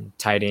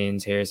tight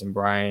ends, Harrison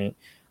Bryant,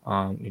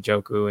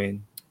 Njoku,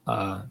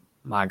 and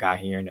my guy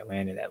here in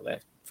Atlanta that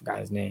left. Forgot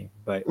his name.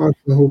 But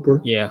Hooper.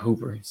 Yeah,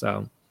 Hooper.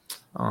 So,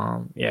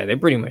 they're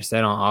pretty much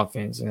set on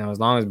offense. As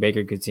long as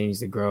Baker continues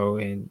to grow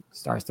and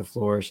starts to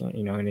flourish,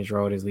 in his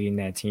role as leading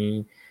that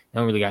team, they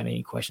don't really got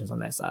any questions on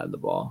that side of the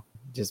ball.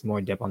 Just more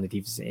depth on the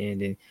defensive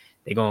end. And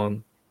they're going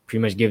to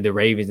pretty much give the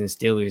Ravens and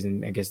Steelers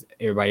and I guess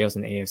everybody else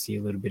in the AFC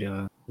a little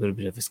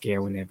bit of a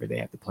scare whenever they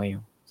have to play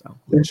them. So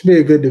it should be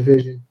a good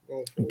division.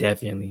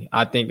 Definitely.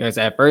 I think that's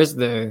at first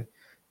the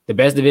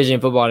best division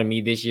in football to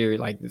me this year,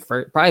 like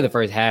probably the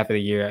first half of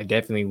the year,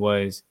 definitely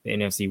was the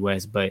NFC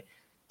West. But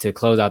to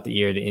close out the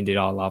year, to end it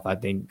all off, I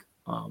think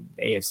the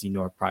AFC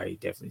North probably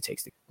definitely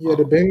takes the. Yeah,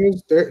 the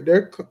Bengals,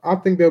 they're. I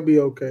think they'll be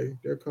okay.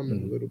 They're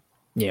coming a little.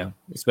 Yeah,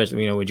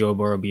 especially with Joe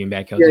Burrow being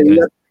back healthy.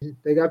 Yeah,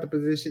 they got the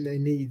position they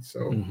need,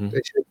 so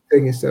they should be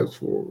taking steps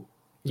forward.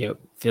 Yep,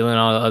 filling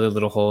all the other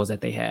little holes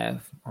that they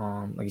have.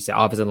 Like you said,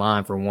 offensive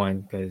line for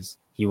one, because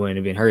he wouldn't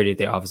have been hurt if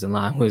their offensive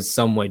line was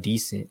somewhat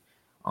decent.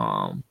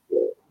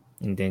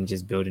 And then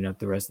just building up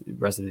the rest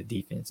of the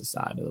defensive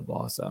side of the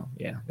ball. So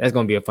yeah, that's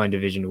going to be a fun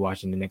division to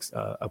watch in the next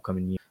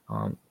upcoming year.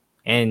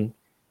 And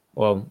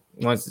well,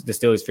 once the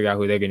Steelers figure out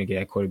who they're going to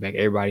get at quarterback,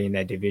 everybody in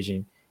that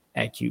division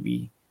at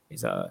QB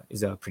is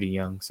pretty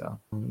young. So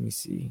let me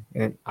see.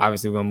 And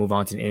obviously we're going to move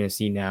on to the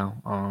NFC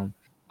now.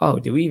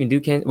 Did we even do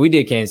Kansas? We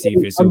did Kansas City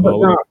for the Super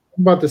Bowl. I'm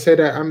about to say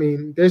that. I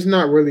mean, there's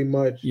not really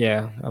much.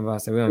 Yeah, I'm about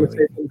to say we don't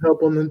really.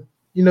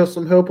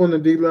 Some help on the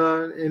D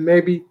line, and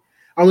maybe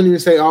I wouldn't even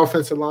say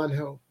offensive line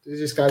help. They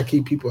just got to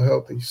keep people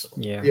healthy. So,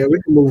 yeah,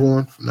 we can move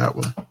on from that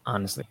one.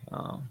 Honestly,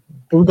 but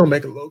we're gonna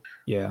make it look.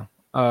 Yeah.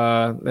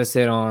 Let's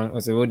hit on.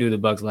 We'll do the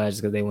Bucs last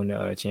because they won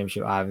the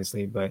championship,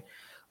 obviously, but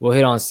we'll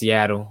hit on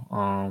Seattle.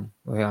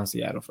 We'll hit on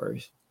Seattle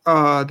first.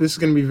 This is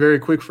going to be very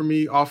quick for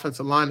me.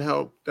 Offensive line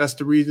help. That's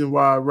the reason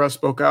why Russ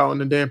spoke out on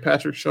the Dan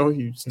Patrick show.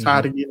 He was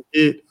tired of getting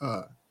hit.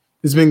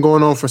 It's been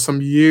going on for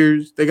some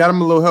years. They got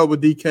him a little help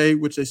with DK,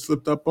 which they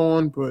slipped up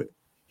on, but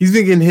he's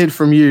been getting hit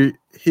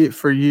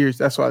for years.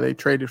 That's why they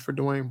traded for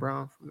Dwayne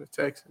Brown from the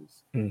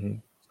Texans. So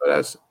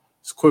it's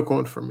a quick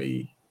one for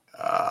me.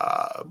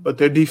 But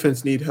their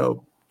defense need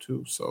help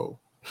too. So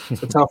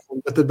it's a tough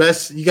one. But the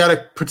best, you got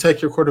to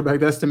protect your quarterback.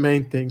 That's the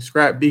main thing.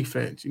 Scrap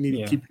defense. You need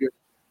to keep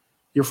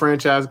your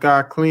franchise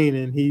guy clean,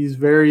 and he's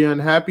very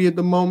unhappy at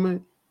the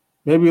moment.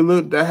 Maybe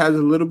that has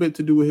a little bit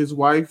to do with his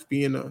wife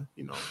being a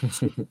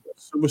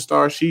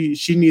superstar.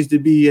 She needs to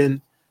be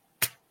in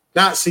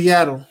not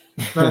Seattle.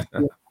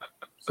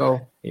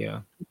 So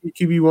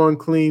QB1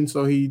 clean,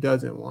 so he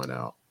doesn't want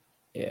out.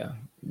 Yeah,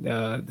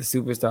 the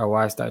superstar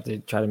wife started to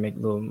try to make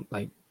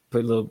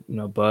put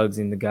little bugs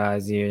in the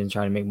guy's ear and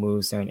try to make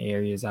moves certain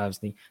areas.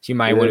 Obviously, she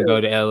might want to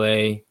go to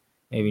LA,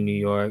 maybe New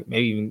York,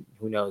 maybe even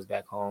who knows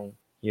back home.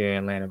 Here in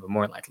Atlanta, but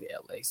more likely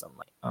LA, something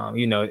like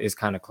it's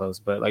kind of close.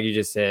 But like you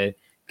just said,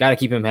 got to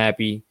keep him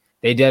happy.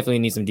 They definitely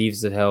need some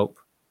defensive help,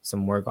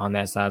 some work on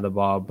that side of the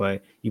ball.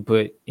 But you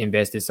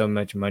invested so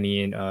much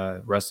money in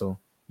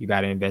Russell, you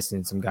got to invest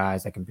in some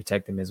guys that can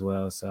protect them as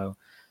well. So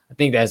I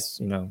think that's,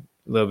 a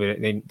little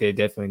bit, they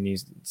definitely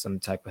need some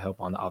type of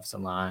help on the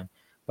offensive line.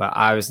 But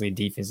obviously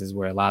defense is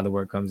where a lot of the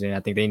work comes in. I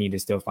think they need to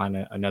still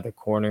find another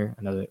corner,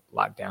 another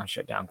lockdown,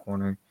 shutdown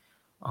corner.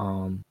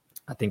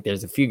 I think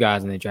there's a few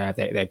guys in the draft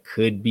that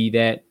could be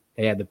that.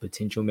 They have the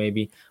potential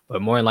maybe,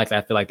 but more than likely,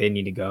 I feel like they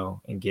need to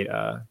go and get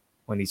one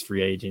of these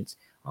free agents.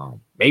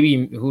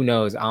 Maybe, who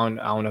knows? I don't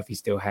know if he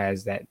still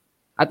has that.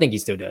 I think he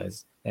still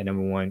does that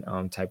number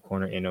one type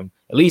corner in him,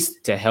 at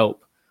least to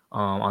help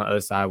on the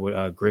other side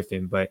with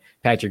Griffin. But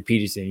Patrick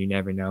Peterson, you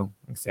never know.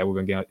 Like I said,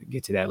 we're going to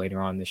get to that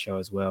later on in the show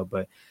as well.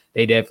 But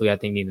they definitely, I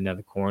think, need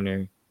another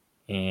corner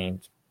and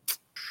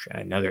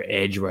another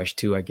edge rush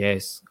too, I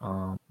guess.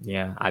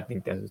 Yeah, I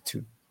think those are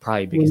two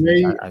probably biggest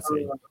things I'd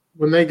say.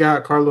 When they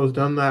got Carlos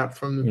Dunlap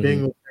from the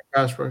Bengals, their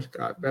pass rush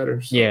got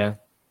better. So. Yeah,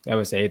 I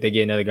would say if they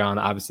get another guy on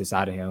the opposite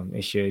side of him,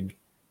 it should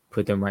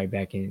put them right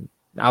back in.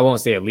 I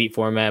won't say elite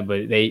format,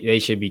 but they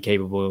should be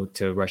capable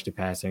to rush the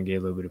passer and get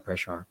a little bit of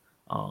pressure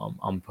on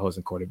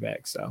opposing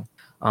quarterbacks. So,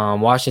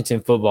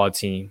 Washington football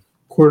team.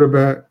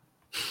 Quarterback.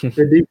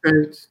 Their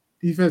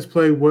defense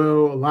played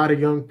well. A lot of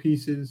young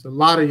pieces, a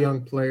lot of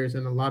young players,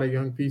 and a lot of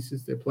young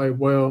pieces that played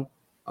well.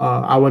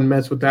 I wouldn't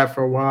mess with that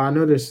for a while.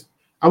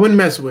 I wouldn't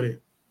mess with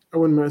it.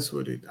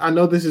 I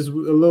know this is a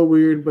little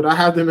weird, but I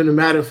have them in the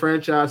Madden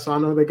franchise, so I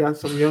know they got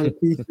some young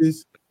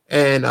pieces.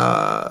 And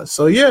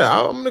so, yeah,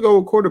 I'm going to go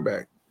with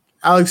quarterback.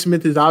 Alex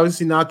Smith is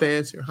obviously not the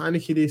answer.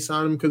 Heineke, they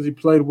signed him because he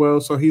played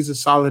well, so he's a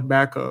solid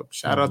backup.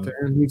 Shout out to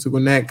Aaron Heath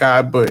with that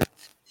guy, but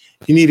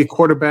you need a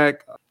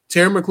quarterback.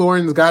 Terry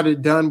McLaurin's got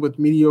it done with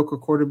mediocre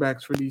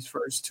quarterbacks for these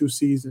first two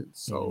seasons.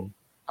 So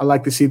I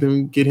like to see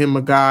them get him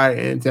a guy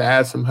and to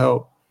add some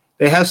help.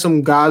 They have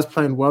some guys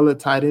playing well at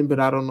tight end, but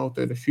I don't know if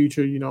they're the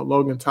future.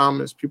 Logan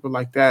Thomas, people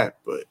like that.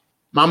 But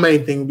my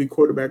main thing would be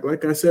quarterback.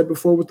 Like I said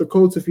before with the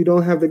Colts, if you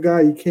don't have the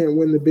guy, you can't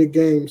win the big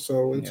game.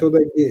 So until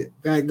they get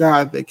that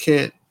guy, they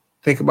can't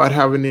think about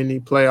having any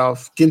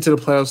getting to the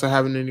playoffs or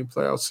having any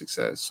playoff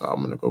success. So I'm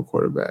going to go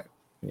quarterback.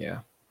 Yeah.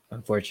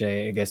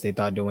 Unfortunately, I guess they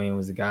thought Dwayne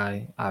was the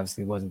guy.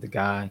 Obviously wasn't the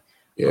guy.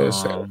 Yeah.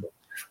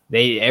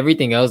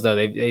 Everything else, though,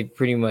 they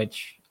pretty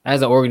much,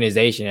 as an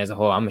organization as a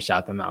whole, I'm going to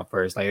shout them out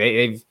first. Like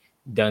they've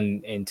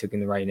done and took in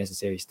the right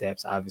necessary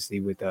steps,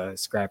 obviously, with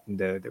scrapping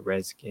the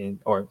Redskin,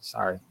 or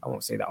sorry, I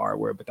won't say the R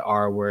word, but the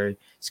R word,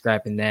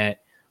 scrapping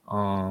that.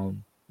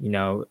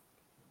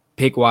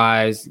 Pick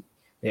wise,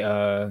 they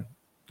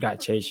got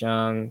Chase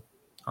Young.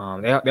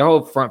 Their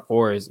whole front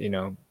four is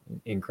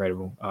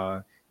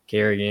incredible.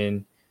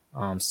 Kerrigan,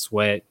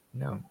 Sweat,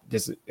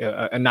 just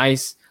a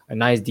nice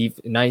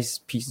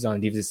pieces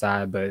on the defensive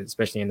side, but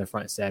especially in the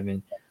front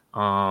seven.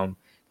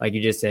 Like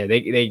you just said,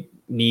 they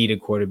need a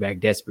quarterback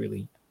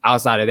desperately.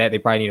 Outside of that, they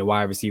probably need a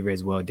wide receiver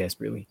as well,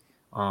 desperately.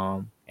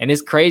 And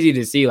it's crazy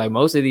to see, like,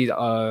 most of these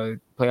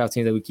playoff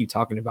teams that we keep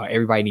talking about,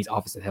 everybody needs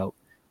offensive help.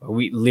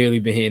 We literally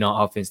been hitting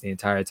on offense the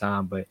entire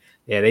time. But,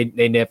 yeah, they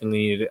definitely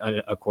need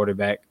a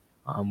quarterback,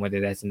 whether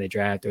that's in the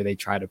draft or they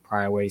try to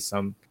pry away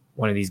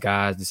one of these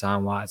guys,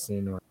 Deshaun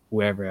Watson or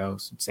whoever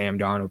else, Sam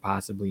Darnold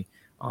possibly,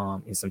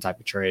 in some type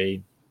of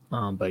trade.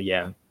 But,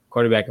 yeah,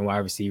 quarterback and wide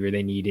receiver,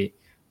 they need it.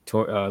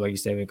 Like you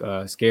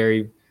said,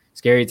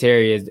 Scary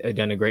Terry has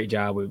done a great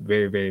job with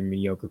very, very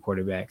mediocre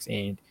quarterbacks,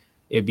 and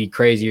it'd be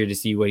crazier to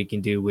see what he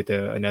can do with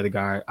another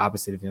guy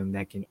opposite of him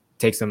that can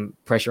take some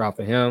pressure off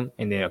of him,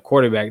 and then a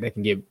quarterback that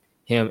can give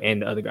him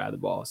and the other guy the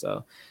ball.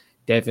 So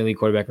definitely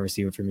quarterback and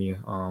receiver for me.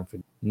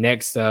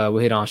 Next, we'll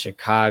hit on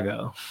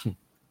Chicago.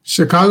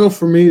 Chicago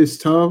for me is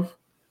tough.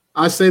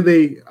 I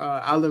say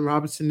Allen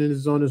Robinson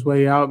is on his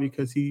way out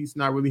because he's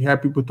not really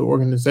happy with the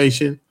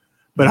organization.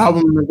 But I'm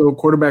going to go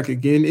quarterback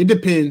again. It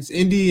depends.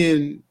 Indy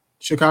and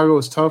Chicago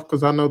is tough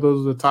because I know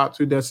those are the top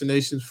two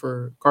destinations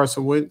for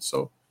Carson Wentz.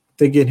 So if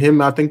they get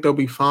him, I think they'll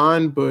be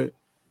fine. But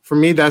for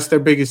me, that's their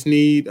biggest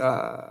need.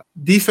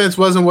 Defense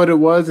wasn't what it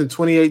was in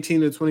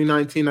 2018 and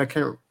 2019. I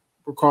can't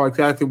recall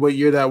exactly what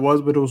year that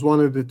was, but it was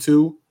one of the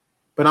two.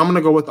 But I'm going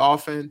to go with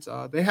offense.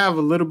 They have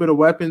a little bit of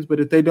weapons,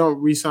 but if they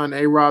don't re-sign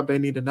A-Rob, they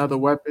need another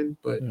weapon.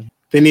 But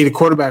they need a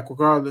quarterback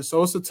regardless.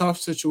 So it's a tough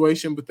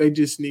situation, but they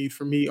just need,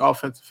 for me,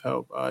 offensive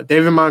help.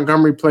 David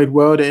Montgomery played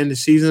well to end the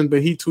season,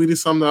 but he tweeted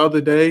something the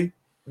other day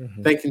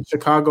thanking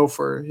Chicago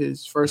for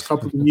his first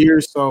couple of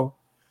years. So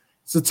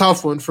it's a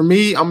tough one. For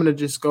me, I'm going to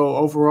just go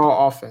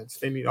overall offense.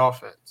 They need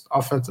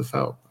offensive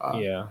help.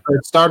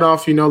 But start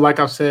off, like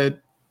I've said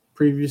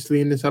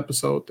previously in this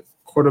episode, the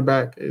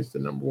quarterback is the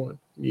number one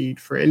need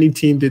for any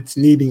team that's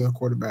needing a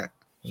quarterback.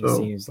 It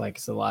seems like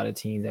it's a lot of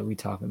teams that we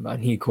talking about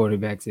need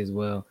quarterbacks as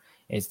well.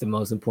 It's the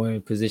most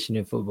important position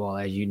in football,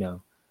 as you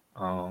know.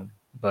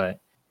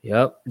 But,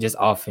 just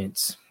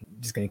offense.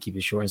 Just going to keep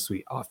it short and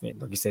sweet. Offense.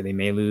 Like you said, they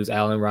may lose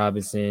Allen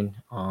Robinson.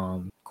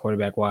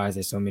 Quarterback-wise,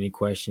 there's so many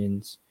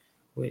questions.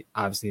 But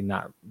obviously,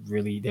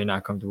 they're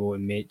not comfortable with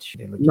Mitch.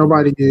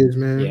 Nobody is,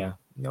 man. Yeah,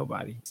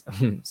 nobody.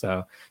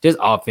 So, just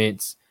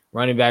offense.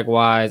 Running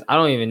back-wise, I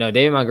don't even know.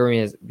 David Montgomery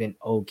has been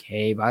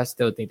okay, but I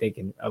still think they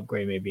can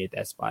upgrade maybe at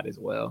that spot as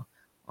well.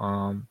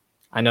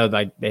 I know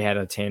like they had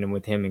a tandem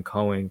with him and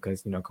Cohen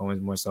because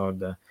Cohen's more so of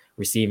the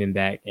receiving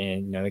back,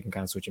 and they can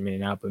kind of switch him in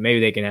and out. But maybe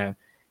they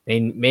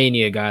may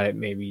need a guy that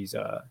maybe is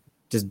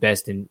just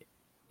best in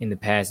the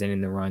pass and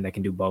in the run that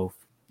can do both,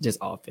 just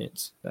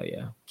offense. So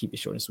yeah, keep it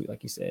short and sweet,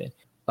 like you said.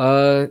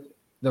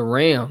 The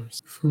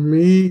Rams. For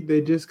me, they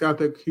just got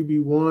their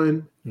QB1.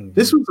 Mm-hmm.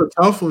 This was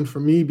a tough one for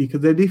me because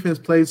their defense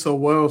played so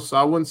well. So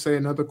I wouldn't say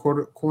another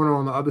corner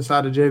on the other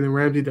side of Jalen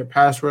Ramsey. Their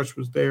pass rush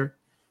was there.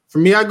 For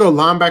me, I go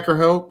linebacker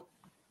help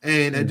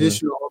and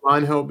additional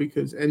line help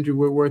because Andrew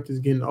Whitworth is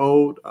getting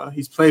old.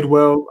 He's played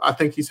well. I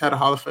think he's had a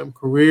Hall of Fame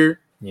career.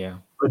 Yeah.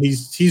 But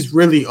he's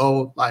really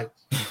old. Like,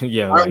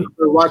 yeah, I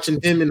remember watching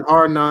him in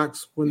Hard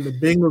Knocks when the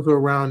Bengals were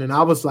around, and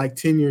I was like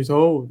 10 years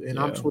old, and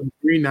I'm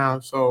 23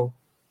 now. So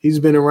he's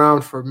been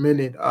around for a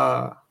minute.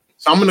 So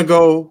I'm going to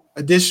go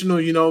additional,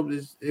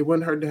 it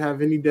wouldn't hurt to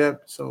have any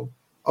depth. So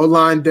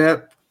O-line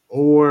depth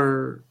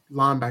or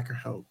linebacker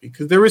help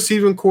because their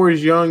receiving core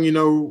is young,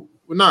 well,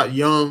 not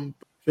young.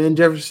 Van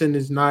Jefferson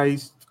is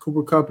nice.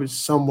 Cooper Kupp is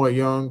somewhat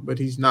young, but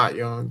he's not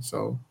young,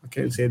 so I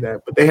can't say that.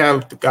 But they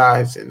have the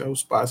guys in those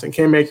spots. And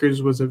Cam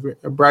Akers was a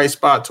bright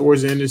spot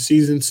towards the end of the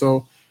season,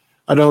 so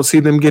I don't see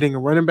them getting a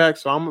running back.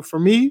 So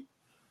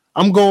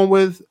I'm going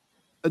with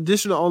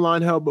additional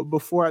O-line help, but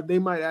before they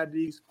might add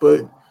these.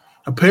 But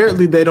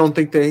apparently they don't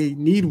think they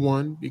need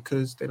one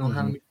because they don't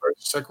have any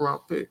first,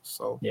 second-round picks.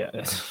 So yeah,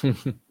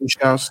 we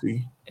shall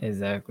see.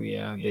 Exactly,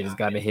 yeah. They just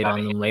got to hit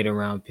on them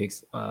later-round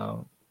picks.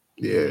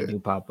 They do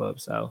pop up,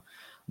 so.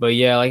 But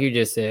yeah, like you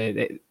just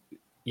said,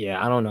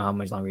 I don't know how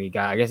much longer he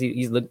got. I guess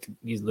he's looked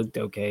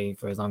okay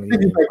for as long as he's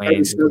been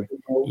playing.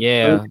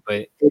 Yeah,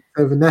 but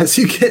that's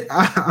you can't.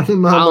 I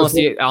don't know. I don't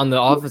see it on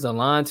the offensive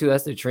line too.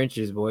 That's the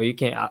trenches, boy. You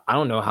can't. I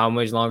don't know how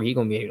much longer he's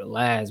gonna be able to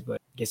last,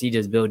 but I guess he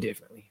just built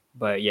differently.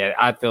 But yeah,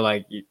 I feel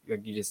like you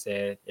just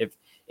said,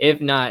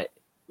 if not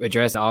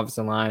address the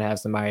offensive line, have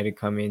somebody to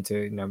come in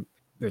to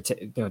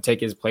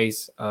take his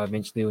place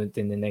eventually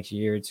within the next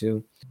year or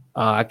two.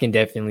 I can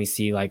definitely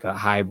see like a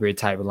hybrid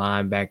type of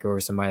linebacker or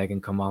somebody that can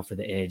come off of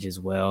the edge as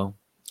well.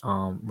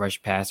 Rush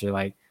passer,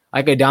 like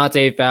a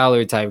Dante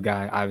Fowler type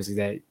guy, obviously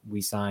that we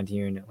signed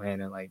here in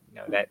Atlanta. Like,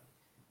 that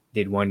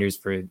did wonders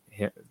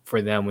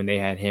for them when they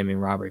had him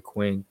and Robert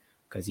Quinn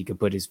because he could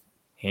put his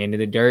hand in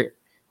the dirt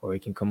or he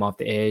can come off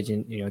the edge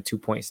and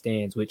 2-point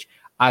stands, which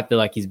I feel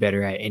like he's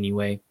better at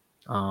anyway.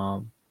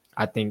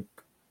 I think,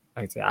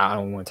 like I said, I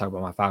don't want to talk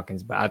about my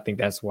Falcons, but I think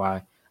that's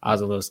why I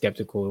was a little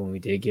skeptical when we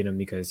did get him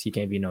because he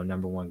can't be no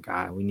number one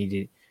guy. We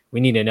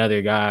need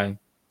another guy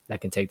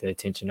that can take the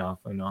attention off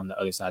and on the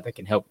other side that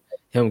can help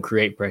him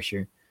create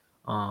pressure.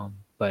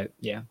 But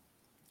yeah,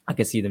 I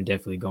can see them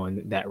definitely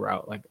going that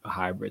route, like a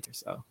hybrid.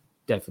 So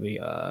definitely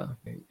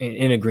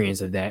in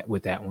agreement of that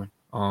with that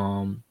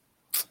one.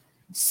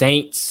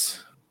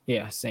 Saints.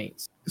 Yeah,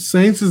 Saints.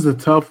 Saints is a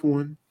tough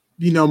one.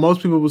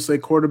 Most people will say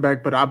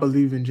quarterback, but I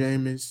believe in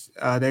Jameis.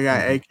 They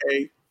got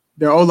AK.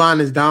 Their O-line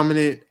is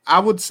dominant. I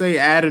would say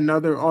add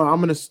another. I'm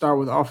going to start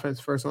with offense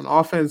first. On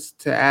offense,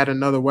 to add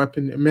another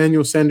weapon.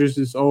 Emmanuel Sanders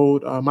is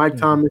old. Mike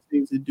Thomas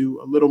needs to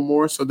do a little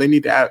more, so they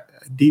need to add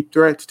a deep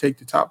threat to take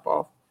the top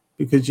off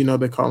because,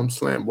 they call him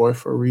Slant Boy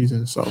for a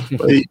reason. So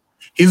but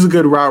he's a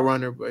good route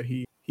runner, but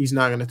he's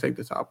not going to take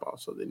the top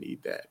off, so they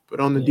need that. But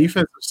on the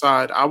defensive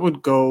side, I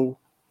would go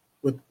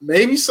with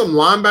maybe some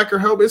linebacker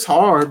help. It's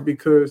hard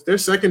because their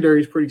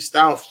secondary is pretty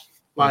stout.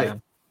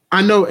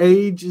 I know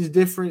age is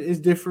different. It's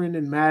different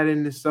in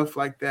Madden and stuff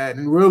like that.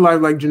 In real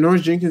life, like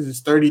Janoris Jenkins is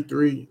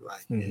 33.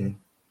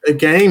 A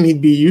game,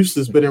 he'd be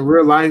useless, but in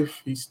real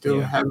life, he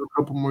still has a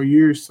couple more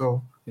years.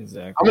 So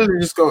exactly, I'm gonna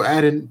just go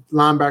add in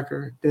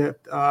linebacker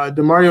depth.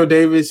 Demario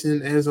Davis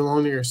and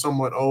Anzalone are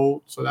somewhat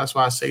old, so that's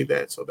why I say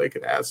that. So they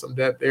could add some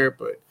depth there,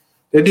 but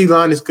their D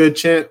line is good.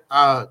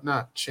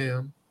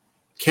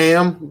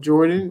 Cam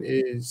Jordan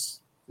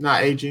is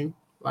not aging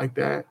like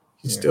that.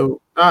 He's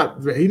still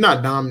he's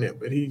not dominant,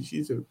 but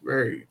he's a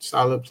very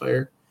solid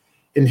player.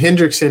 And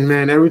Hendrickson,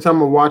 man, every time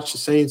I watch the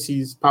Saints,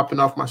 he's popping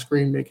off my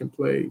screen making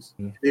plays.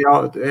 They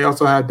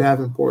also have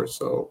Davenport,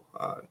 so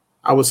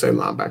I would say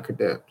linebacker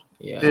depth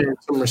and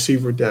some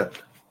receiver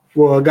depth.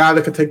 Well, a guy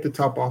that could take the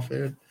top off.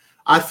 And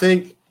I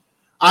think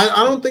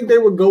I don't think they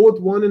would go with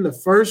one in the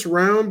first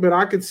round, but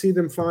I could see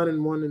them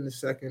finding one in the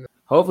second.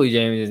 Hopefully,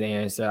 James is the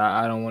answer.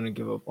 I don't want to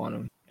give up on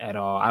him at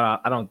all.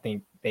 I don't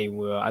think they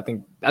will. I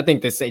think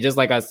to say, just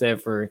like I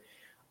said for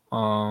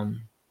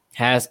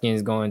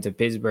Haskins going to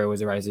Pittsburgh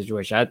was the right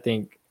situation. I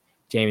think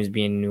James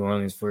being in New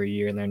Orleans for a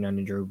year, learning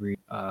under Drew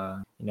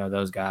Brees,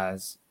 those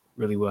guys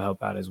really will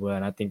help out as well.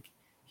 And I think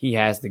he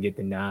has to get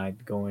the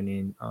nod going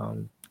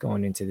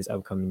into this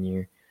upcoming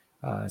year.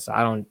 So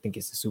I don't think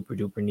it's a super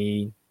duper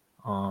need.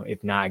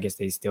 If not, I guess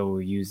they still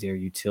will use their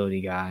utility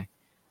guy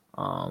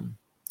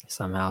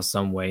somehow,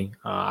 some way.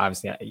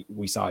 Obviously,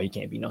 we saw he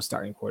can't be no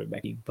starting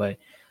quarterback, but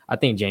I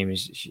think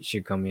James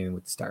should come in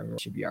with the starting role.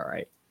 Should be all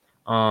right.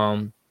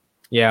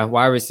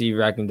 Wide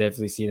receiver, I can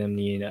definitely see them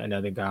needing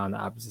another guy on the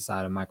opposite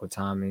side of Michael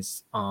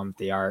Thomas.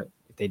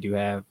 If they do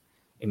have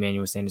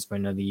Emmanuel Sanders for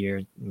another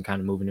year and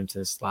kind of moving him to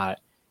the slot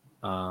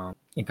and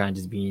kind of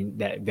just being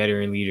that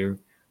veteran leader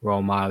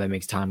role model that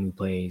makes timely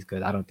plays,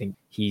 because I don't think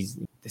he's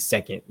the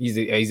second.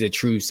 He's a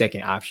true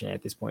second option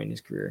at this point in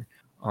his career.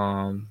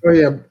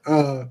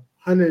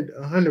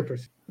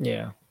 100%.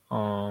 Yeah.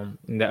 And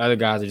the other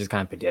guys are just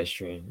kind of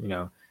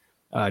pedestrian,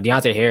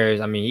 Deontay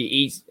Harris, I mean,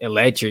 he's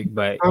electric,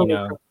 but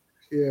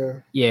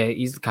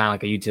he's kind of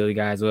like a utility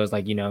guy as well as,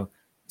 like,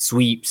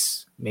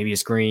 sweeps, maybe a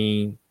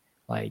screen,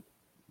 like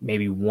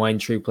maybe one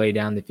true play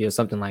down the field,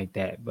 something like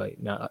that.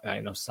 But no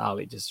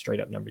solid, just straight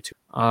up number 2.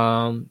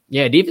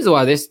 Defense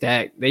wise, they're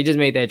stacked. They just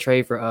made that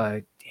trade for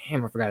I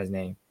forgot his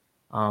name.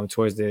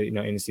 Towards the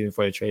in the season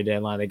for the trade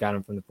deadline, they got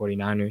him from the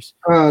 49ers.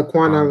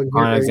 Quan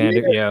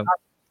Alexander. Yeah.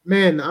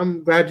 Man,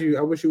 I'm glad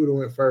I wish you would have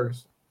went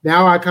first.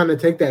 Now I kind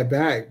of take that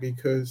back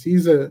because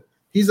he's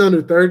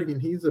under 30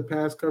 and he's a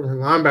pass covering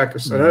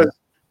linebacker. So that's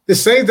the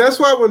same. That's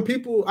why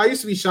I used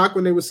to be shocked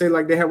when they would say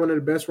like they have one of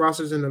the best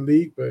rosters in the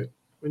league, but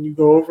when you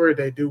go over it,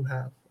 they do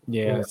have.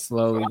 Yeah,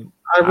 slowly.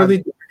 I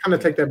really kind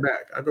of take that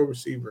back. I go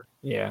receiver.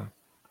 Yeah.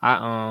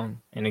 And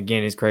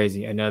again, it's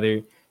crazy.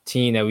 Another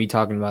team that we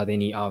talking about, they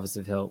need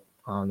offensive help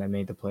that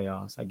made the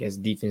playoffs. I guess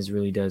defense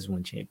really does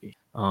win champions.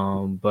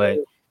 Quan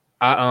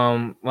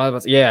Alexander,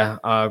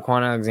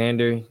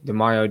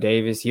 Demario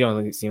Davis, he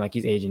don't seem like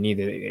he's aging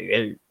either.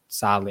 They're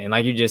solid. And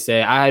like you just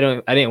said, I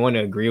didn't want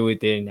to agree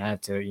with it and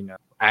have to,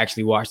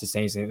 actually watch the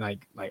Saints and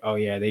like, oh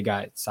yeah, they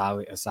got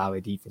a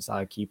solid defense,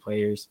 solid key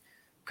players.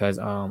 Because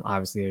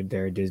obviously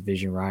they're a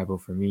division rival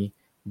for me.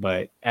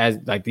 But as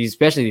like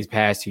especially these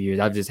past 2 years,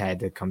 I've just had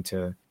to come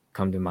to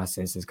my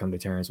senses, come to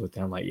terms with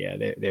them. Like, yeah,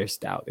 they're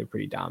stout. They're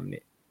pretty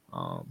dominant.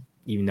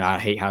 Even though I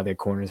hate how their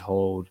corners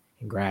hold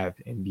and grab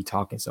and be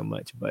talking so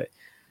much, but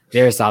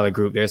they're a solid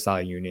group. They're a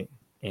solid unit.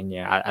 And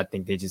yeah, I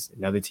think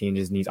another team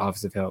just needs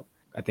offensive help.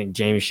 I think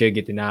James should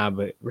get the nod,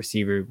 but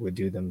receiver would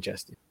do them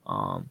justice.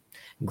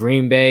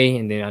 Green Bay,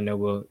 and then I know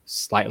we'll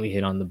slightly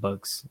hit on the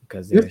Bucks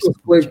because this was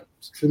quick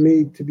to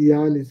me, to be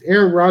honest.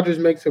 Aaron Rodgers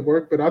makes it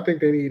work, but I think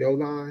they need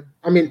O-line.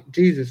 I mean,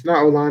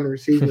 not O-line,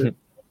 receiver,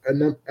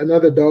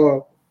 another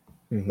dog.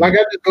 Mm-hmm. Like,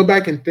 I just go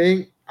back and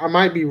think, I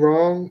might be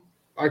wrong,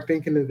 like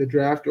thinking of the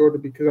draft order,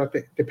 because I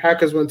think the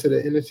Packers went to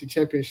the NFC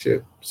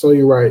Championship. So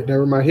you're right.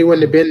 Never mind. He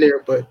wouldn't have been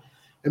there, but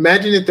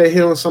imagine if they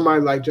hit on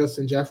somebody like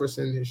Justin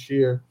Jefferson this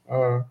year.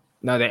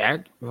 No, they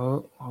act.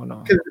 Well, hold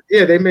on.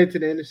 Yeah, they made it to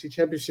the NFC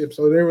Championship,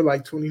 so they were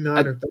like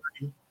 29 or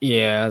 30.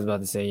 Yeah, I was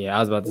about to say.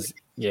 Yeah,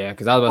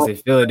 because I was about to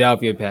say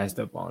Philadelphia passed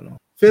up on them.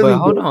 But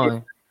hold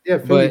on. Yeah,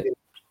 but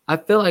I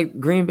feel like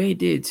Green Bay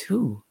did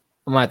too.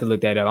 I'm gonna have to look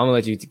that up. I'm gonna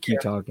let you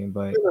keep talking,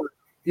 but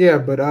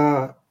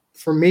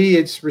for me,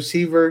 it's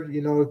receiver.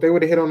 If they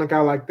would have hit on a guy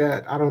like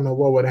that, I don't know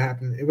what would have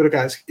happened. It would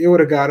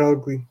have got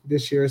ugly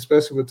this year,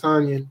 especially with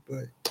Tanyan.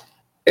 But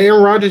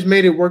Aaron Rodgers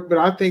made it work. But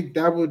I think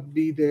that would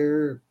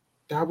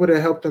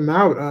have helped them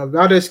out.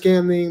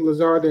 Valdez-Scantling,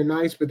 Lazard, they're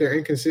nice, but they're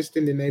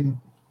inconsistent, and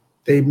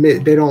they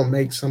don't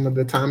make some of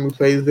the timely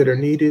plays that are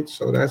needed.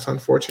 So that's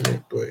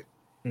unfortunate. But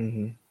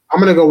I'm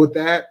gonna go with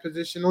that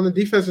position. On the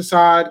defensive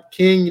side,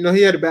 King,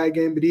 he had a bad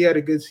game, but he had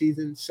a good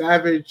season.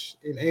 Savage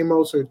and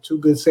Amos are 2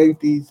 good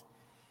safeties.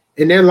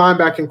 And their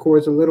linebacking core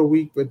is a little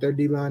weak, but their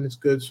D-line is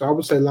good. So I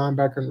would say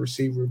linebacker and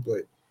receiver.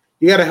 But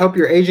you got to help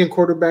your aging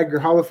quarterback, your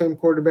Hall of Fame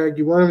quarterback.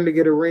 You want him to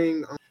get a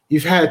ring.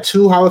 You've had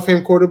 2 Hall of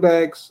Fame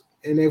quarterbacks,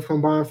 and they've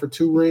combined for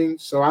 2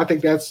 rings. So I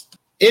think that's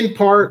in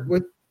part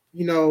with,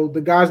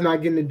 the guys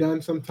not getting it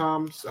done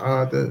sometimes.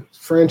 The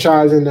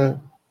franchise and the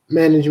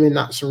management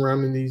not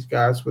surrounding these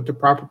guys with the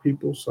proper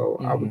people. So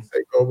I would say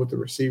go with the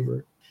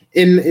receiver.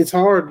 And it's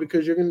hard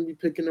because you're going to be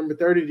picking number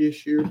 30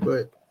 this year,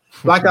 but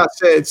like I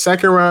said,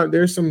 second round,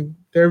 there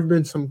have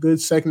been some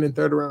good second and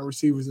third round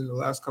receivers in the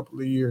last couple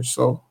of years.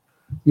 So,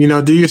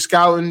 do your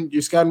scouting.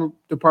 Your scouting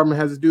department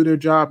has to do their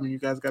job, and you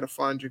guys got to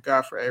find your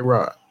guy for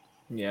A-Rod.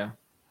 Yeah.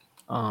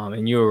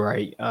 And you were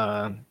right.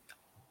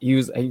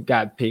 He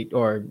got picked,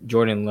 or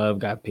Jordan Love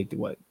got picked,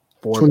 4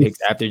 picks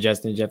after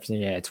Justin Jefferson?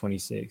 Yeah,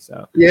 26.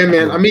 So yeah,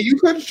 man. I mean, you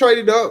could have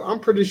traded up. I'm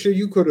pretty sure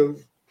you could have.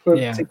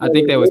 Yeah, I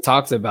think there was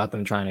talks about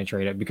them trying to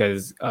trade up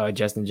because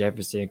Justin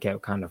Jefferson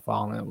kept kind of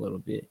falling a little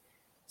bit.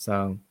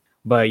 So,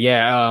 but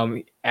yeah,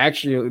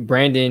 actually,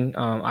 Brandon,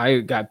 I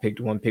got picked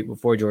 1 pick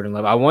before Jordan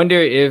Love. I wonder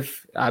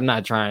if I'm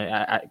not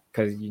trying,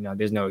 because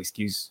there's no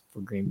excuse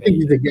for Green Bay.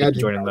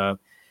 Jordan Love.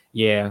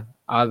 Yeah,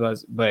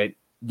 but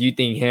do you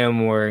think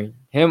him or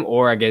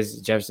I guess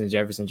Jefferson,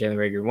 Jalen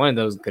Reagor, one of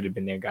those could have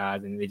been their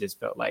guys, and they just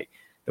felt like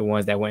the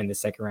ones that went in the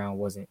second round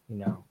wasn't,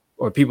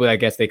 or people that I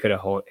guess they could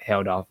have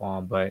held off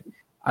on. But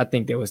I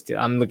think there was still.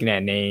 I'm looking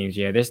at names.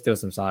 Yeah, there's still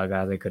some solid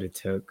guys they could have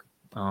took.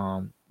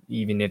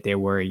 Even if they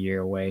were a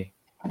year away.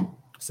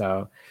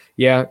 So,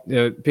 yeah,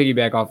 the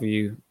piggyback off of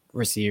you,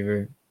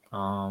 receiver,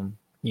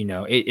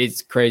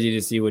 it's crazy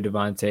to see what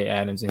Devontae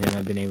Adams and him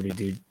have been able to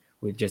do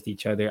with just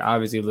each other.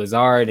 Obviously,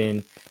 Lazard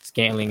and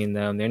Scantling and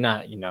them, they're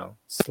not,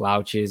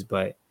 slouches,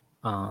 but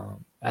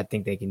I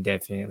think they can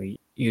definitely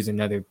use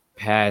another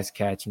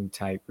pass-catching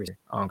type. Because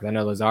I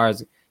know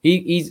Lazard's,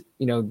 he's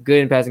good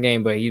in passing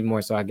game, but he's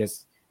more so, I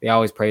guess, they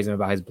always praise him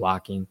about his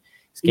blocking.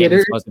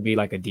 Scantling's supposed to be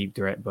like a deep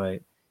threat,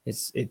 but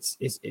it's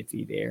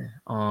iffy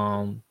there.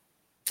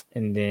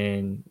 And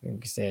then,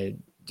 like I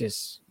said,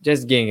 just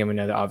getting him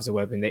another offensive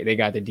weapon. They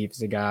got the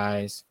defensive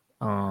guys.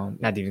 Not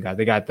defensive guys.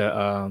 They got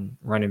the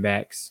running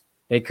backs.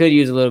 They could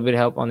use a little bit of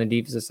help on the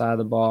defensive side of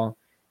the ball.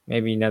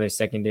 Maybe another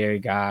secondary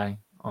guy.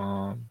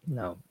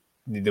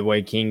 The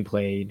way King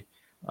played,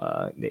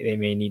 they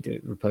may need to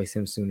replace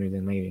him sooner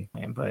than later.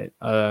 But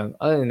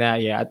other than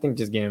that, yeah, I think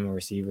just getting him a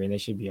receiver and they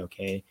should be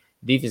okay.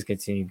 Defense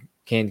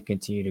can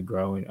continue to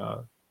grow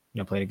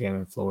and play the game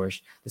and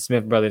flourish. The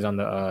Smith brothers on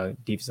the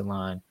defensive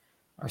line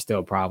are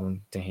still a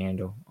problem to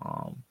handle.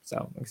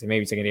 So like I said,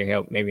 maybe secondary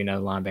help, maybe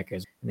another linebacker,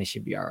 and they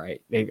should be all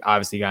right. They've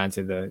obviously got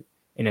into the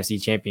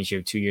NFC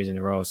Championship 2 years in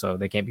a row, so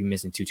they can't be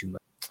missing too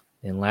much.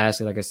 And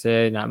lastly, like I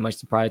said, not much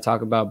to probably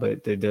talk about,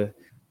 but the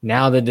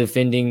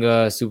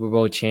defending Super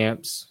Bowl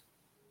champs,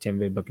 Tampa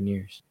Bay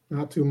Buccaneers.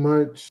 Not too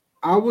much.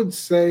 I would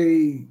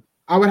say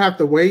I would have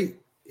to wait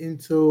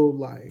until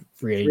like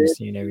free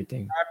agency and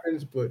everything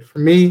happens. But for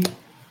me,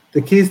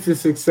 the keys to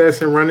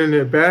success in running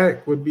it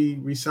back would be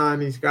resign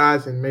these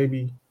guys, and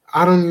maybe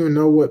I don't even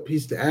know what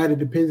piece to add. It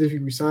depends if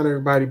you resign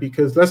everybody,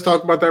 because let's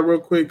talk about that real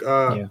quick.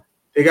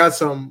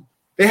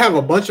 They have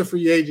a bunch of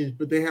free agents,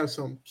 but they have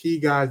some key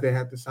guys they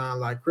have to sign.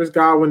 Like Chris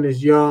Godwin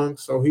is young,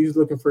 so he's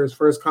looking for his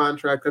first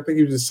contract. I think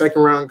he was a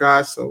second-round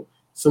guy, so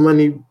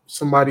somebody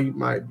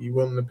might be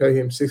willing to pay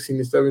him $16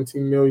 to $17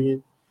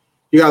 million.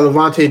 You got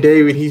Levante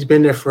David. He's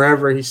been there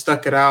forever. He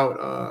stuck it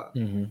out.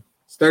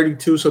 He's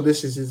 32, so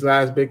this is his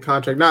last big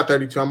contract. Not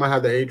 32. I might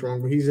have the age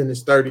wrong, but he's in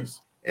his 30s.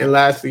 And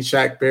lastly,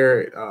 Shaq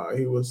Barrett.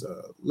 He was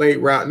a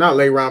not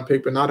late round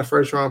pick, but not a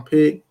first-round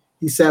pick.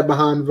 He sat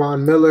behind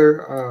Von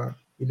Miller.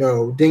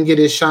 Didn't get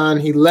his shine.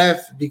 He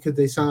left because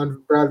they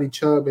signed Bradley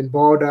Chubb and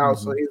balled out.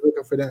 So he's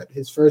looking for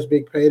his first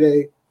big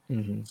payday.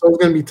 So it's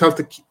going to be tough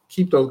to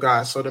keep those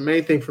guys. So the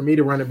main thing for me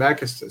to run it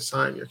back is to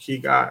sign your key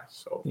guys.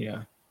 So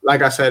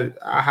like I said,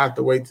 I have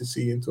to wait to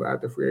see until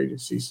after free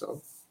agency.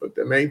 So, but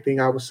the main thing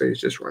I would say is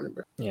just running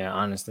back. Yeah,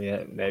 honestly,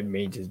 that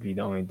may just be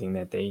the only thing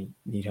that they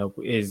need help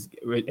with is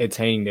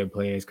attaining their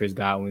players. Chris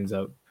Godwin's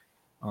up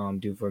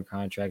due for a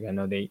contract. I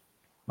know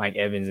Mike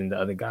Evans and the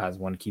other guys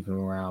want to keep him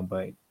around,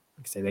 but like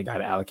I said, they got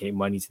to allocate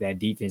money to that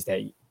defense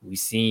that we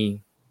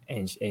seen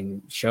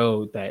and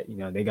showed that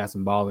they got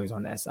some ballers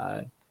on that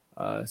side.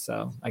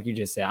 So like you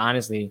just said,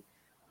 honestly,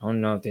 I don't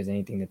know if there's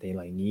anything that they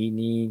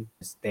need.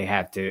 They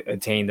have to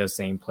attain those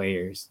same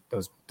players,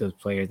 those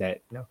players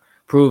that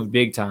proved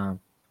big time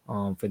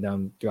for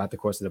them throughout the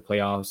course of the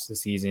playoffs, the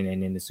season,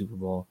 and in the Super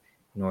Bowl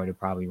in order to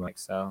probably rank.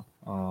 So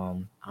I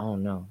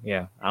don't know.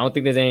 Yeah, I don't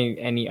think there's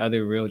any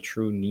other real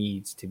true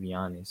needs, to be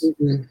honest.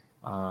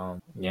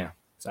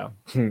 So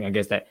I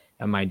guess that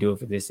might do it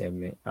for this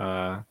segment.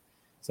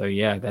 So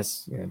yeah,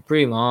 that's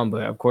pretty long,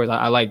 but of course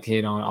I like to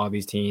hit on all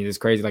these teams. It's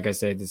crazy, like I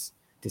said,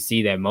 to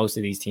see that most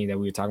of these teams that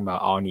we were talking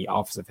about all need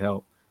offensive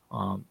help,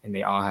 and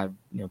they all have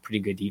pretty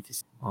good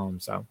defense.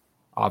 So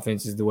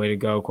offense is the way to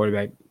go.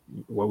 Quarterback,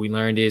 what we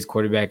learned is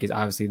quarterback is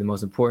obviously the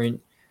most important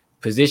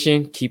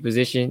position, key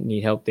position.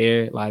 Need help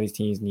there. A lot of these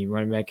teams need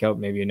running back help,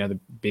 maybe another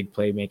big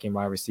playmaking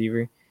wide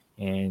receiver,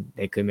 and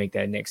they could make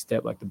that next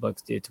step like the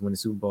Bucs did to win the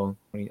Super Bowl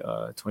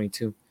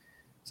 2022.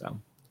 So,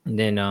 and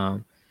then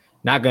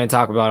not going to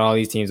talk about all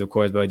these teams, of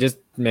course, but just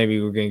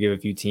maybe we're going to give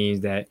a few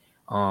teams that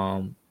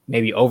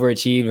maybe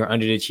overachieved or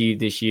underachieved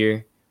this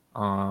year,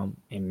 and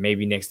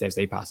maybe next steps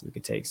they possibly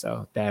could take.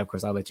 So that, of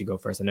course, I'll let you go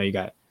first. I know you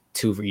got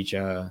two for each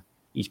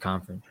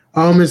conference.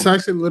 It's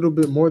actually a little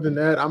bit more than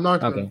that. I'm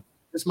not going to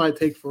this might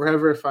take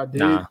forever if I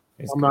did. I'm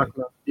not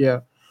going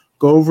to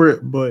go over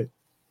it, but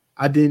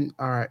I didn't.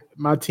 All right.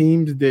 My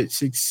teams that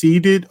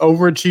succeeded,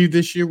 overachieved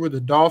this year were the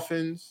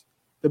Dolphins,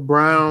 the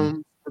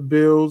Browns, the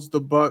Bills,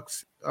 the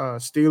Bucs,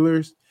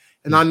 Steelers.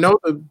 And I know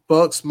the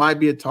Bucs might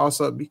be a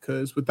toss-up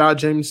because without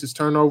Jameis's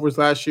turnovers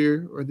last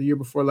year or the year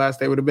before last,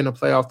 they would have been a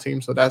playoff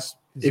team. So that's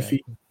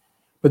iffy.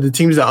 But the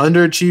teams that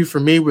underachieved for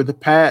me were the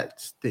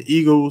Pats, the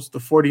Eagles, the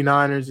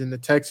 49ers, and the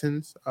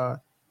Texans.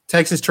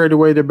 Texans traded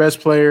away their best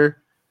player.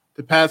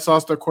 The Pats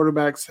lost their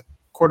quarterback,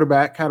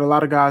 had a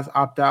lot of guys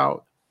opt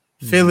out.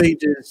 Philly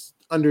just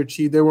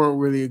underachieved. They weren't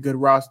really a good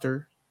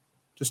roster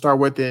to start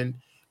with. And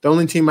the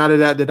only team out of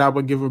that I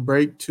would give a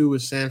break to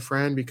was San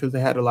Fran because they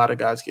had a lot of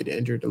guys get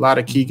injured. A lot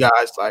of key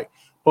guys, like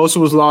Bosa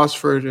was lost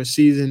for the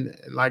season,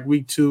 like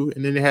week 2.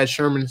 And then they had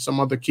Sherman and some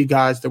other key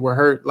guys that were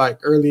hurt like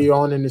early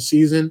on in the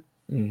season,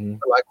 for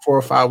like 4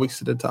 or 5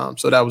 weeks at a time.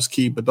 So that was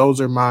key. But those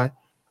are my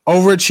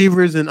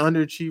overachievers and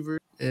underachievers.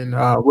 And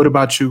what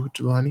about you,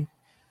 Jelani?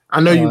 I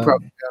know you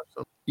probably have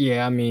some.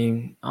 Yeah, I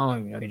mean, I don't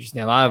even know.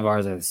 Interesting. A lot of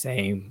ours are the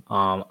same.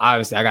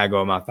 Obviously, I gotta go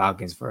with my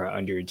Falcons for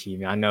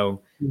underachieving. I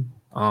know.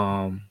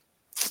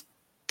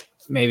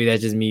 Maybe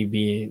that's just me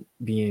being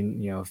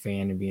a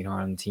fan and being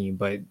hard on the team.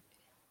 But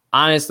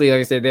honestly,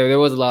 like I said, there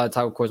was a lot of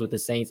talk, of course, with the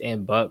Saints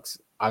and Bucs.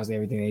 Obviously,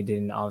 everything they did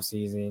in the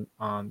offseason.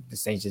 The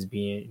Saints just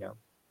being,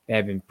 they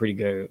have been pretty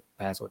good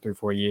past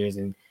 3-4 years,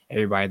 and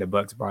everybody the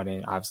Bucs brought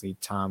in, obviously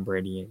Tom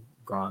Brady and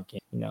Gronk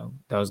and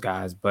those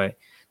guys. But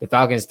the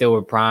Falcons still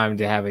were primed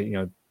to have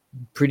a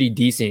pretty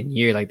decent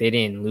year. Like they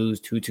didn't lose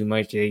too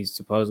much. They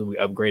supposedly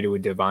upgraded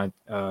with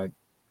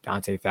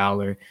Dante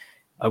Fowler.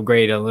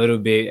 upgrade a little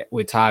bit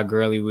with Todd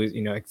Gurley. Was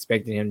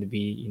expecting him to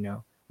be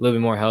a little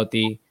bit more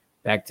healthy,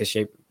 back to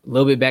shape, a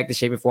little bit back to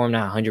shape and form.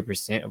 Not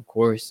 100%, of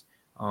course,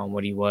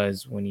 what he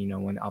was when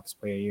when the Offensive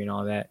Player of the Year and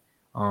all that.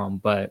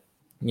 But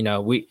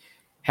we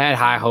had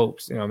high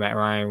hopes. Matt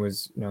Ryan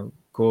was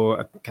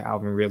cool.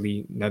 Calvin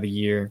Ridley another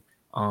year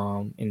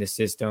in the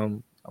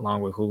system,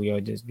 along with Julio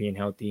just being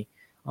healthy.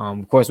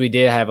 Of course, we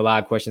did have a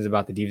lot of questions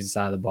about the defensive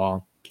side of the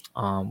ball,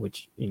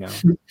 which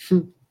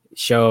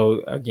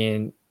show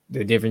again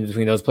the difference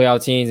between those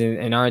playoff teams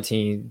and our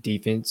team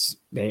defense.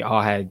 They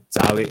all had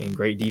solid and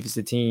great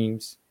defensive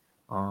teams,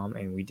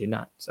 and we did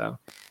not. So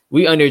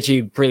we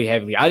underachieved pretty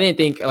heavily. I didn't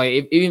think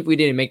even if we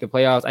didn't make the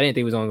playoffs, I didn't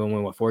think we was only going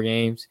to win 4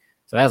 games.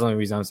 So that's the only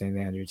reason I'm saying they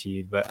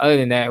underachieved. But other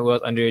than that, it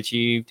was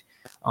underachieved.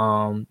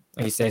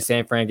 Like you said,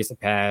 San Fran gets a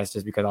pass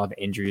just because of all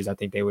the injuries. I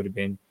think they would have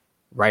been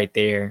right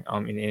there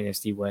in the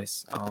NFC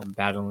West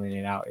battling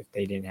it out if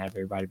they didn't have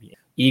everybody be.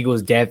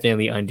 Eagles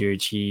definitely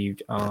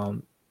underachieved.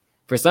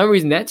 For some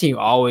reason, that team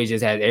always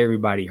just has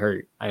everybody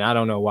hurt. And I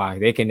don't know why.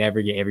 They can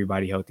never get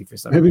everybody healthy for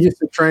some reason. Maybe it's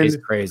the trainers.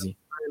 It's crazy.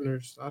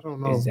 I don't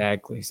know.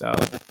 Exactly. So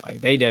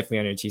they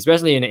definitely underachieved,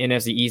 especially in the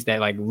NFC East that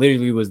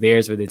literally was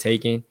theirs for the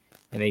taking.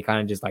 And they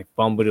kind of just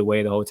fumbled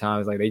away the whole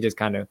time. It's they just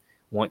kind of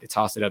want to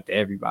toss it up to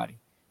everybody.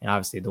 And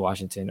obviously the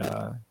Washington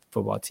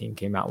football team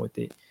came out with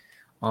it.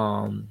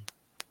 What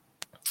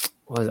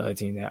was the other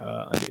team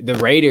that the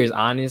Raiders,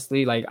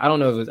 honestly, I don't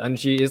know if it was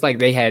underachieved. It's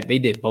they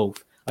did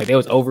both. They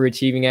was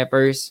overachieving at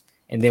first.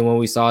 And then when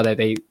we saw that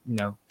they,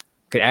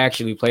 could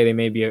actually play, they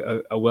may be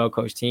a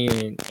well-coached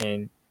team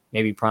and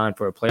maybe primed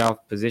for a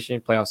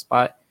playoff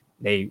spot,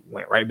 they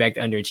went right back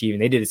to underachieving.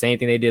 They did the same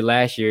thing they did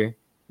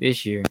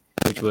this year,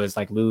 which was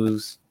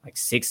lose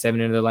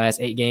 6-7 of the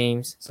last 8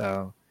 games.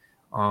 So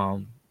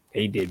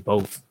they did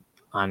both,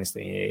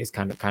 honestly. It's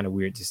kind of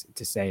weird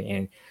to say.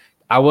 And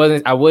I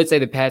would say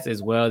the Pats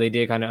as well. They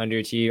did kind of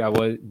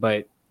underachieve.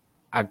 But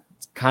I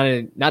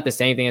kind of not the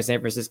same thing as San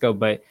Francisco,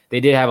 but they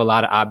did have a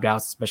lot of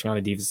opt-outs, especially on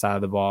the defensive side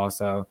of the ball.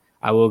 So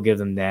I will give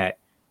them that.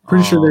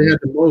 Pretty sure they had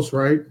the most,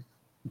 right?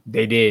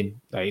 They did.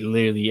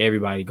 Literally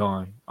everybody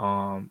gone.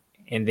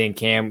 And then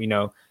Cam,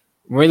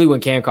 really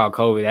when Cam caught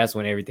COVID, that's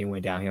when everything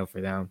went downhill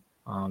for them.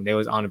 They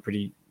was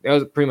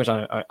pretty much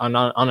on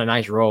a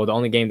nice roll. The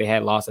only game they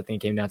had lost, I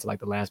think, came down to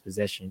the last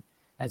possession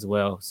as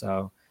well.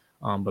 So,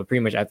 but pretty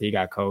much after he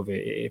got COVID,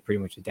 it pretty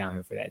much was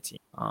downhill for that team.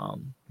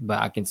 But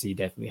I can see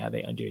definitely how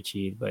they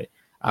underachieved. But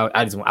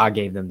I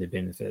gave them the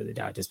benefit of the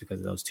doubt just because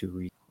of those 2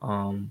 reasons.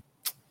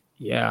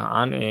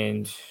 That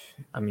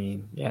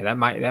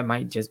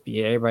might just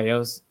be everybody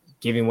else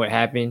given what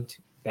happened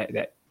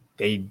that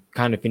they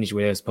kind of finished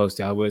where they were supposed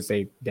to. I would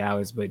say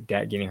Dallas, but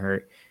Dak getting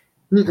hurt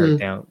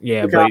down.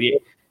 Yeah,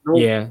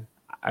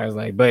 I was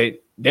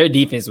but their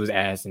defense was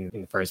ass in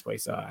the first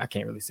place, so I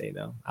can't really say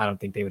though. I don't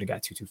think they would have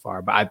got too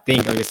far. But I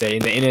think, like I said,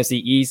 in the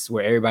NFC East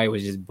where everybody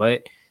was just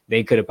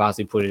they could have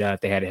possibly put it out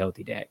if they had a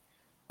healthy Dak.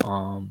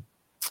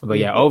 But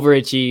yeah,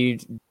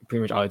 overachieved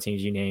pretty much all the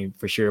teams you named.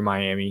 For sure,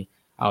 Miami.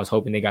 I was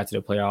hoping they got to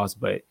the playoffs,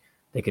 but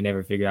they could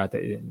never figure out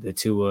the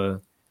Tua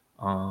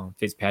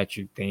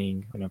Fitzpatrick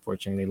thing. And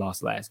unfortunately, they lost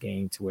the last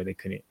game to where they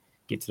couldn't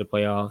get to the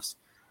playoffs.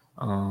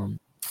 My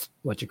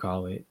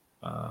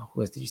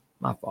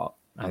fault.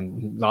 I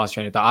lost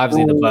train of thought.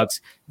 Obviously, the Bucks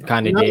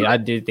kind of did. I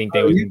did think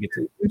they were going to get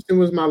to. Houston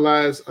was my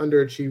last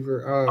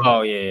underachiever.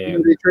 Yeah.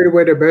 They traded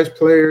away their best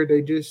player.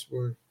 They just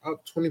were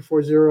up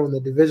 24-0 in the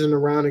divisional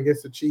round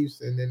against the Chiefs,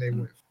 and then they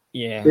went.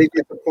 Yeah. Big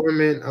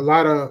disappointment. A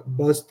lot of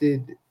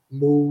busted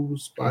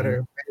moves by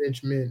their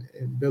management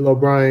and Bill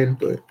O'Brien,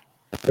 but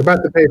they're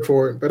about to pay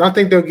for it. But I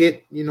think they'll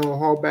get,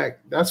 haul back.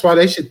 That's why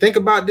they should think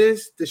about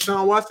this. The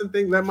Deshaun Watson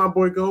thing, let my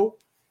boy go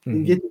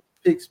and get the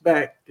picks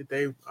back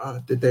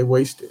that they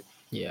wasted.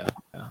 Yeah.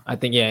 I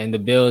think, and the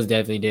Bills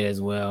definitely did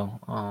as well.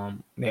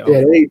 They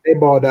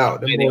balled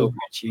out.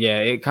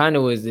 It kind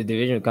of was the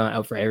division kind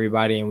of up for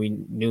everybody, and we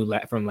knew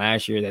from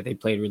last year that they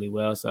played really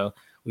well, so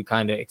we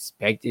kind of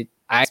expected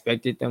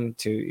them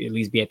to at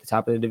least be at the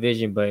top of the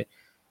division, but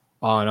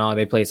all in all,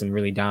 they played some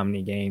really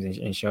dominant games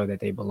and showed that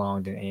they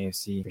belonged in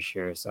AFC for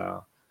sure.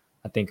 So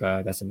I think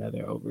that's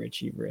another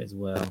overachiever as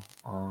well.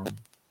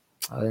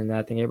 Other than that,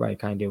 I think everybody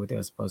kind of did what they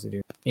were supposed to do.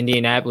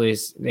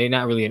 Indianapolis, they're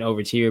not really an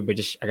overachiever, but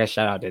just I got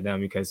shout out to them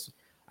because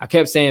I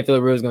kept saying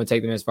Philip Rivers is going to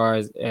take them as far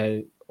as,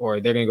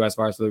 or they're going to go as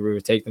far as Philip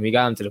Rivers take them. He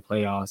got them to the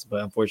playoffs,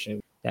 but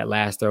unfortunately, that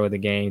last throw of the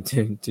game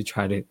to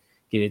try to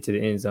get it to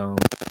the end zone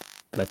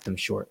left them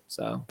short.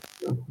 So,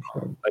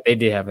 but they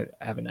did have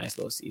a nice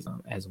little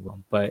season as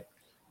well. But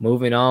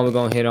moving on, we're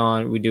gonna hit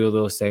on. We do a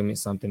little segment,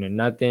 something or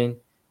nothing.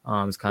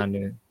 It's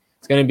gonna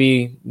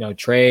be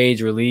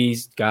trades,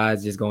 release,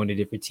 guys just going to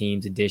different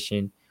teams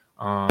edition.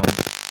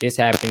 This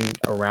happened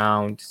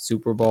around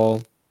Super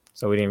Bowl,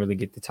 so we didn't really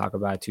get to talk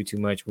about it too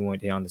much. We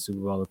went down the Super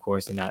Bowl, of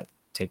course, and not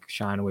take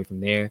shine away from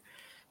there.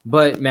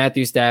 But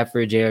Matthew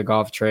Stafford, Jared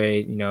Goff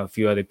trade, a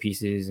few other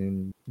pieces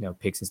and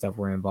picks and stuff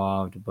were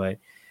involved. But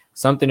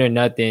something or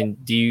nothing.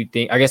 Do you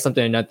think? I guess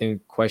something or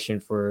nothing question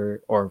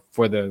for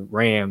the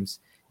Rams.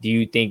 Do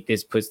you think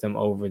this puts them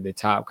over the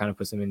top, kind of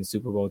puts them in the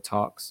Super Bowl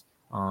talks?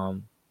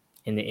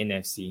 in the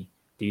NFC?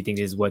 Do you think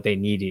this is what they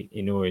needed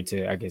in order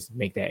to, I guess,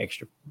 make that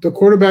extra? The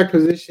quarterback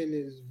position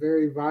is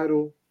very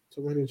vital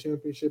to win a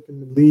championship in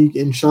the league.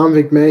 And Sean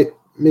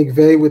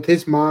McVay, with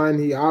his mind,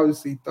 he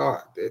obviously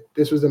thought that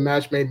this was a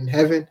match made in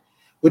heaven,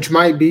 which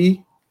might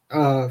be.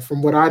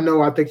 From what I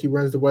know, I think he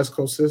runs the West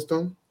Coast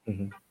system.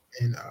 Mm-hmm.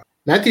 And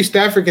Matthew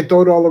Stafford can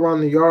throw it all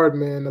around the yard,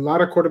 man. A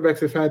lot of quarterbacks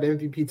have had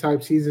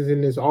MVP-type seasons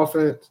in this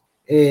offense.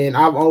 And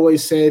I've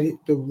always said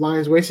the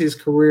Lions wasted his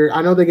career.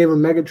 I know they gave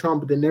him Megatron,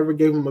 but they never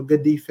gave him a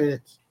good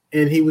defense.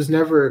 And he was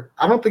never –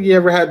 I don't think he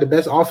ever had the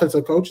best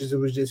offensive coaches. It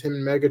was just him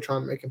and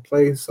Megatron making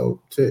plays.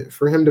 So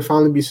for him to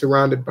finally be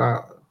surrounded by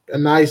a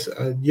nice,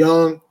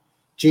 young,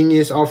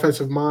 genius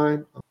offensive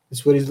mind,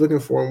 is what he's looking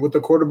for. And with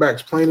the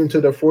quarterbacks playing into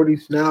their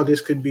 40s now,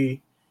 this could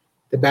be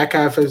the back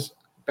half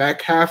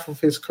of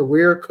his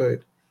career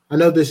could. I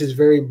know this is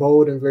very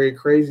bold and very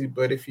crazy,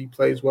 but if he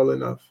plays well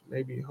enough,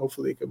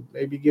 hopefully it could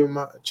maybe give him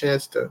a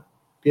chance to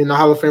be in the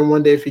Hall of Fame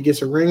one day if he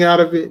gets a ring out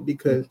of it,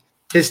 because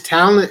his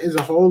talent as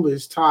a whole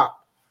is top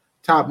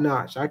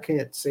notch. I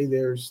can't say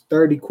there's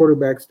 30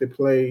 quarterbacks that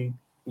played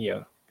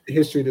the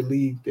history of the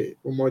league that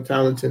were more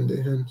talented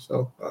than him.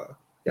 So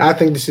I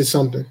think this is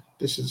something.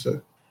 This is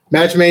a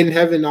match made in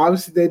heaven.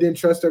 Obviously, they didn't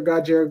trust their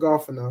guy Jared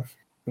Goff enough.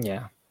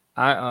 Yeah,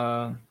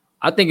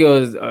 I think it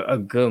was a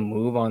good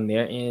move on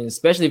their end,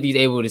 especially if he's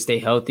able to stay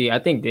healthy. I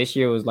think this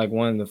year was like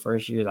one of the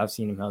first years I've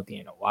seen him healthy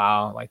in a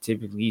while. Like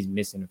typically he's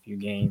missing a few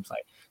games.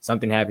 Like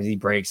something happens, he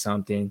breaks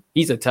something.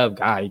 He's a tough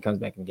guy. He comes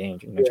back in the game,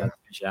 trying to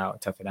fish it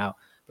out, tough it out.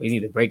 But he's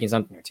either breaking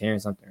something or tearing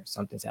something or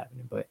something's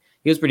happening. But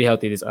he was pretty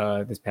healthy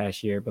this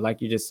past year. But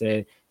like you just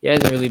said, he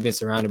hasn't really been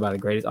surrounded by the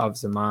greatest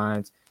offensive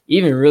minds,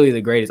 even really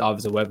the greatest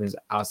offensive weapons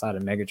outside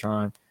of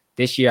Megatron.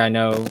 This year, I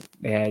know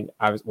they had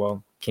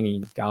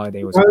Kenny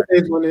Golladay was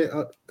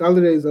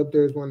Galladay's up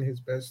there as one of his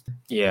best.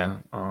 Yeah,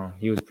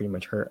 he was pretty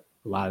much hurt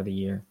a lot of the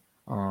year.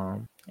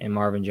 And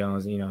Marvin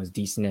Jones, is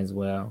decent as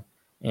well.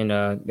 And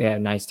they had a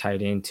nice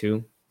tight end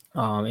too.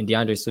 And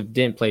DeAndre Swift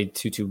didn't play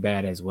too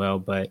bad as well.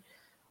 But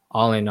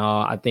all in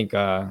all, I think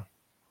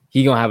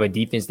he's gonna have a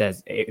defense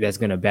that's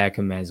gonna back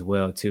him as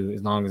well too.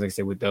 As long as, like I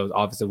said, with those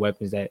offensive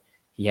weapons that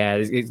he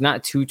has, it's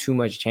not too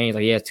much change.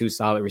 Like he has two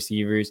solid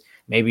receivers.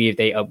 Maybe if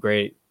they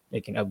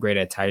can upgrade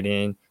at tight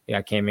end. They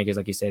got Cam Akers,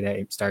 like you said,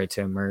 that started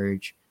to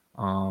emerge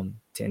to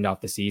end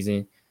off the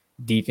season.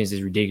 Defense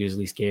is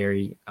ridiculously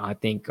scary. I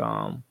think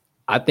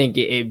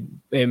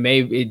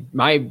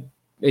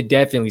it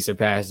definitely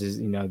surpasses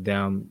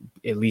them,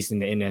 at least in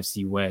the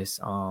NFC West.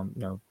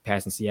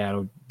 Passing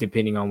Seattle,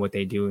 depending on what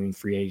they do in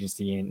free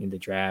agency and in the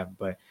draft.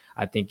 But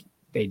I think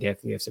they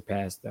definitely have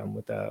surpassed them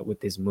with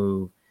this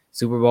move.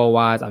 Super Bowl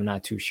wise, I'm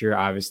not too sure.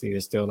 Obviously,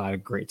 there's still a lot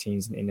of great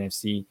teams in the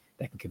NFC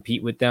that can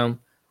compete with them.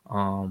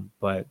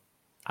 But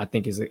I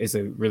think it's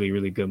a really,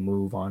 really good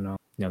move on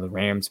the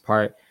Rams'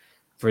 part.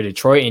 For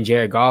Detroit and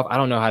Jared Goff, I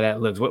don't know how that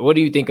looks. What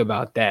do you think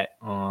about that?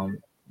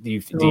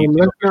 Let's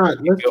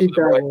keep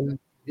that one.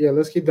 Yeah,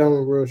 let's keep that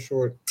one real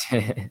short.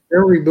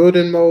 They're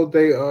rebuilding mode.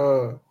 They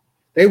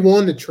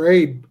won the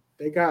trade.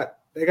 They got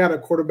a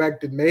quarterback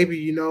that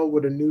maybe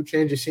with a new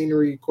change of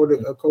scenery,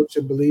 a coach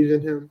that believes in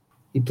him.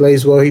 He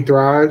plays well, he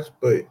thrives,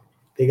 but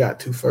they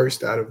got 2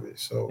 firsts out of it.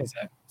 So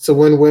it's a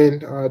win-win.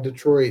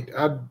 Detroit.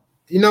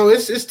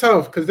 It's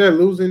tough because they're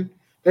losing.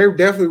 They're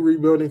definitely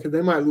rebuilding because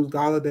they might lose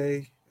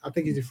Golladay. I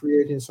think he's a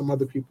free agent. Some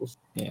other people.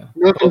 Yeah.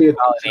 Golladay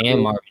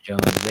and Marvin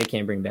Jones. If they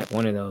can't bring back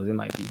one of those, it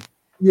might be.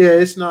 Yeah,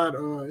 it's not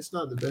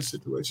the best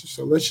situation.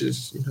 So let's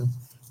just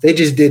they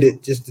just did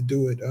it just to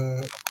do it.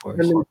 Of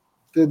course.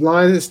 The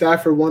Lions and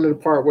Stafford wanted to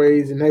part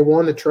ways, and they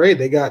won the trade.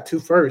 They got 2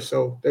 firsts,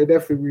 so they're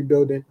definitely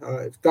rebuilding.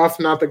 If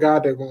Goff's not the guy,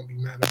 they won't be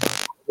mad at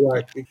him.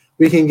 Like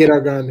we can get our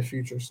guy in the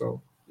future.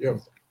 So yeah.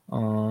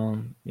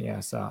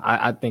 So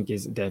I think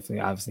it's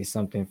definitely obviously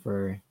something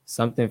for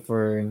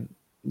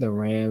the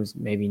Rams,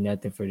 maybe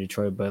nothing for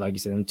Detroit, but like you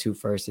said, them 2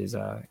 firsts is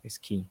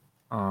key.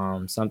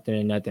 Something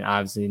and nothing.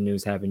 Obviously, the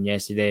news happened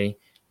yesterday.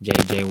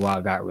 JJ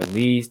Watt got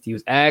released. He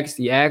asked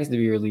to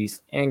be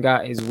released and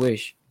got his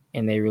wish,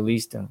 and they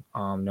released him.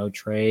 No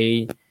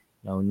trade,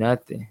 no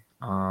nothing.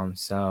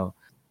 So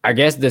I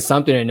guess the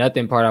something or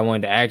nothing part I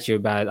wanted to ask you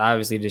about is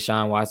obviously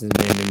Deshaun Watson's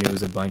been in the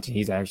news a bunch, and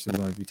he's actually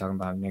going to be talking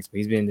about him next, but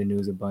he's been in the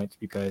news a bunch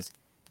because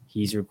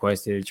he's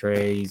requested a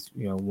trade. He's,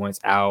 once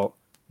out,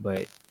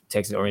 but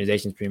Texas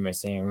organization's pretty much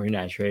saying we're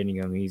not trading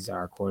him. He's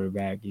our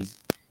quarterback.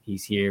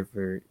 He's here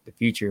for the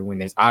future, when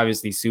there's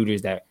obviously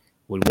suitors that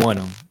would want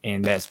him,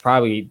 and that's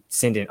probably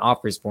sending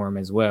offers for him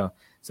as well.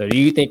 So do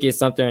you think it's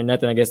something or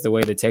nothing, I guess, the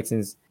way the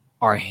Texans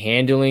are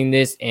handling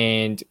this?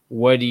 And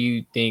what do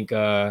you think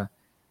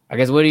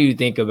what do you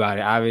think about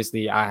it?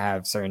 Obviously, I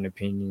have certain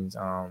opinions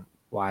on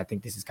why I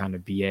think this is kind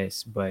of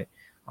BS, but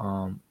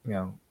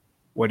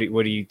what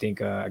do you think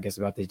about this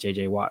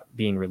JJ Watt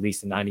being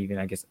released and not even,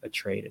 I guess, a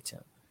trade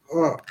attempt?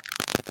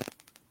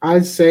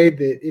 I'd say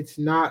that it's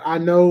not. I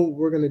know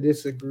we're going to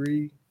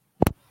disagree.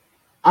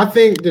 I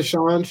think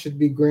Deshaun should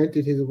be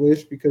granted his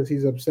wish because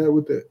he's upset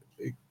with the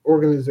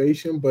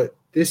organization, but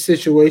this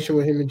situation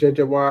with him and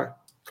JJ Watt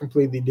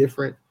completely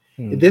different.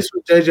 If this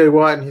was JJ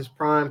Watt in his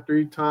prime,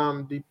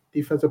 3-time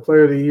Defensive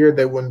Player of the Year,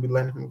 they wouldn't be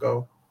letting him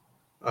go.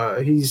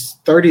 He's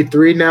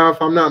 33 now,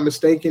 if I'm not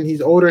mistaken.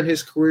 He's older in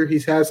his career.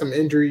 He's had some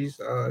injuries.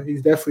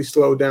 He's definitely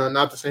slowed down.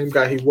 Not the same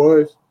guy he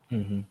was.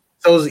 Mm-hmm.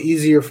 So it's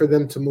easier for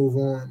them to move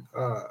on.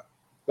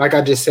 Like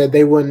I just said,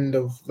 they wouldn't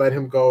have let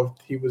him go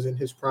if he was in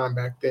his prime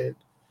back then.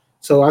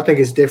 So I think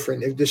it's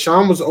different. If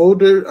Deshaun was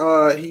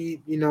older,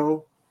 he,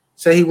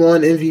 say he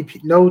won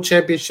MVP, no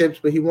championships,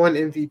 but he won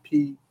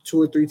MVP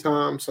 2 or 3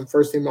 times, some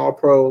first-team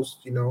All-Pros,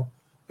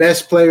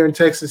 best player in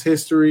Texas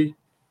history,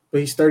 but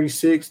he's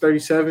 36,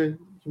 37.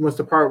 He wants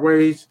to part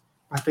ways.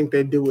 I think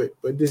they do it.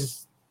 But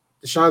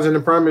Deshaun's in the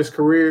prime of his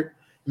career.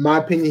 In my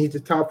opinion, he's a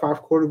top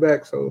 5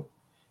 quarterback, so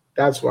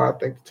that's why I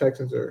think the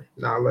Texans are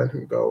not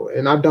letting him go.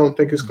 And I don't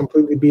think it's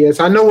completely BS.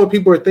 I know what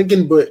people are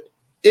thinking, but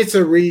it's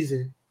a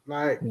reason.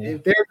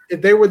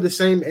 If they were the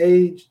same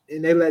age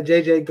and they let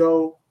JJ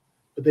go,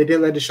 but they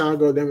didn't let Deshaun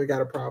go, then we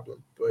got a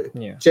problem. But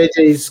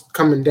JJ's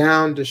coming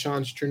down,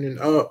 Deshaun's turning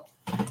up,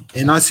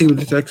 and I see what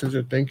the Texans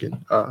are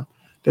thinking.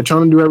 They're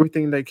trying to do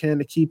everything they can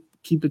to keep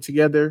it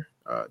together,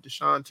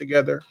 Deshaun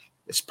together.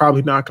 It's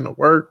probably not going to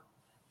work.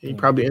 He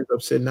probably ends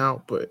up sitting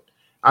out, but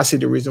I see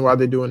the reason why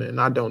they're doing it,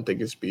 and I don't think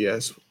it's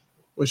BS.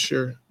 What's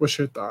your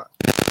thought?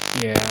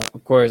 Yeah,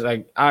 of course.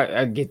 Like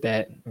I get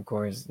that. Of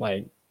course,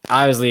 like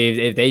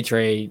obviously, if they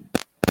trade,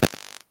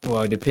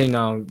 well, depending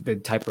on the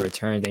type of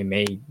return they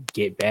may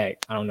get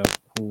back, I don't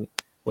know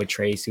what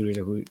trade suitors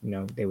or who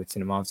they would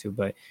send them off to,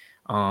 but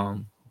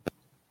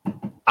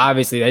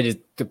obviously that just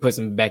puts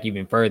them back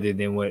even further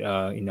than what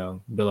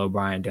Bill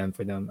O'Brien done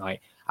for them.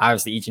 Like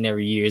obviously, each and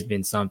every year has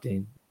been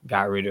something.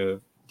 Got rid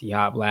of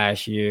D-Hop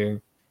last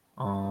year.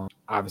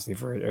 Obviously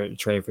for a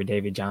trade for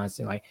David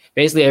Johnson, like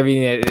basically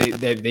everything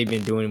that they've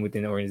been doing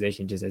within the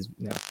organization just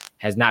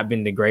has not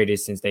been the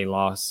greatest since they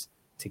lost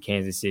to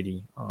Kansas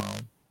City.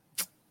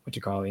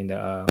 In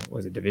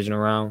the divisional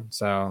round.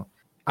 So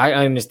I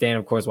understand,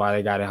 of course, why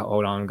they got to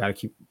hold on, got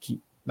to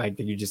keep like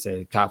you just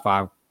said, top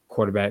 5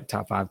 quarterback,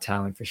 top 5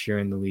 talent for sure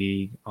in the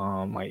league.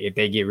 Like if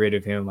they get rid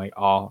of him,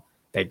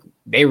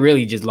 they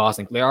really just lost.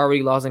 They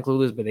already lost in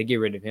Clueless, but they get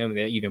rid of him,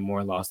 they're even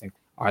more lost.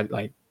 How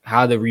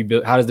does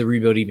the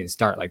rebuild even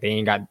start? Like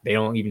they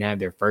don't even have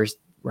their first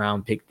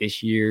round pick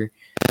this year.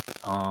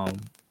 Who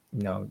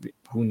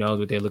knows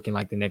what they're looking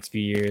like the next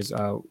few years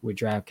with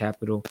draft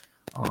capital.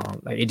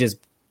 It just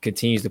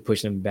continues to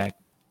push them back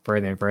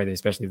further and further,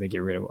 especially if they get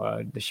rid of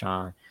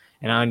Deshaun.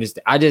 And I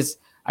understand.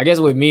 I guess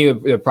with me,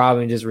 the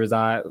problem just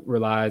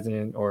resides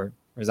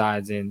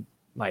in,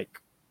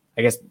 like,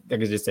 I guess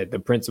like I just said, the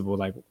principle,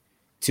 like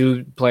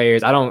 2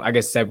 players. I don't, I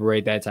guess,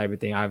 separate that type of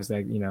thing.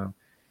 Obviously,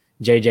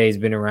 JJ's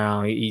been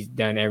around. He's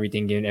done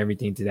everything, given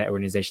everything to that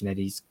organization that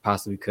he's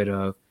possibly could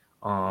have.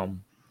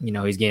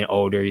 He's getting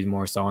older. He's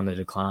more so on the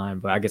decline.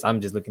 But I guess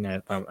I'm just looking at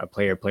it from a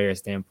player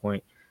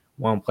standpoint.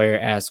 One player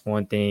asks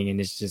one thing, and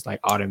it's just like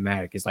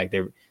automatic. It's like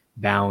they're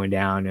bowing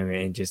down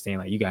and just saying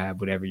like, you gotta have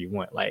whatever you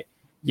want. Like,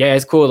 yeah,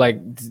 it's cool.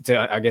 Like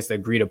to, I guess,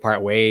 agree to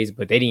part ways,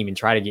 but they didn't even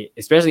try to get,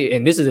 especially.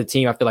 And this is a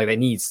team. I feel like they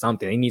need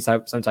something. They need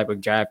some type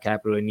of draft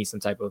capital. They need some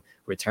type of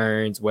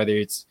returns, whether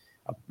it's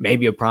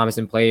maybe a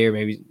promising player,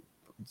 maybe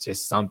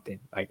just something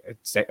like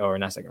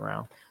not second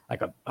round,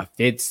 like a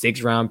 5th,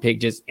 6th round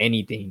pick, just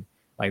anything.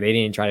 Like they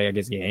didn't try to, I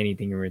guess, get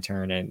anything in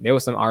return. And there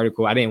was some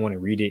article, I didn't want to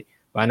read it,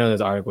 but I know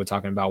there's an article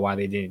talking about why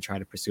they didn't try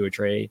to pursue a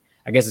trade.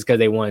 I guess it's because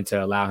they wanted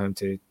to allow him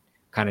to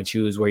kind of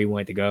choose where he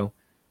wanted to go,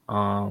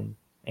 and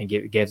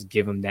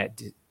give him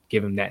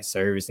that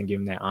service and give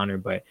him that honor.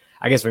 But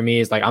I guess for me,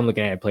 it's like I'm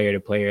looking at player to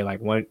player. Like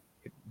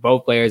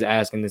both players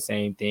asking the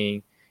same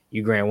thing.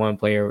 You grant one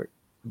player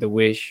the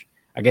wish.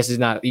 I guess it's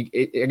not. I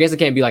guess it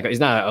can't be like it's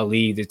not a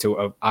league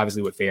to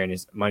obviously with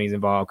fairness. Money's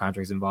involved,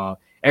 contracts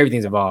involved,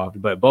 everything's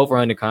involved. But both are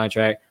under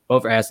contract.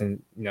 Both are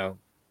asking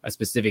a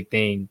specific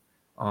thing,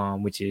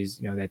 which is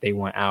that they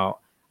want out.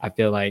 I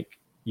feel like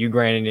you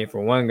granted it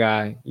for one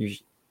guy, you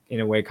in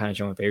a way kind of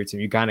showing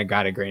favoritism. You kind of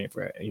got to grant it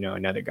for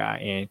another guy,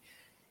 and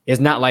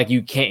it's not like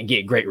you can't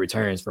get great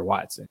returns for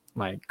Watson.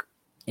 Like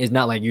it's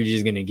not like you're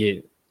just gonna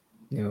get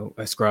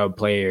a scrub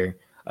player,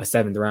 a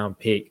 7th round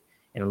pick,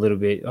 and a little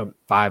bit of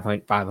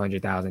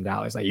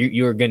 $500,000. Like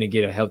you're going to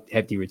get a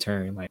hefty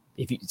return. Like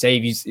if you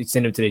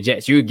send him to the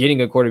Jets, you're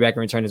getting a quarterback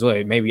in return as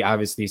well. Maybe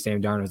obviously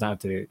Sam Darnold's not up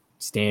to the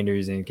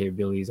standards and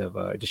capabilities of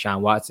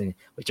Deshaun Watson,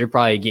 but you're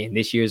probably getting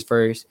this year's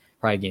first,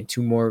 probably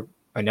getting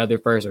another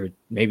first, or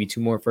maybe 2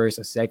 more first,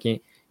 a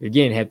second. You're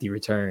getting hefty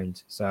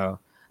returns. So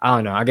I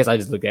don't know. I guess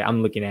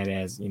I'm looking at it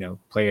as,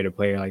 player to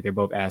player. Like they're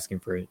both asking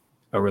for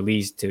a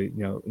release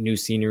to, new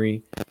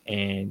scenery,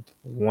 and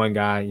one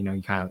guy,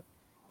 you kind of,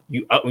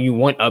 you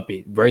want up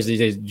it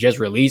versus just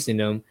releasing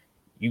them.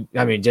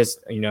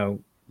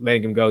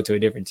 Letting them go to a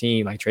different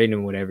team, like trading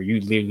them, whatever.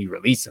 You literally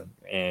release them,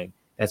 and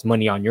that's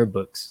money on your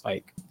books.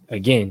 Like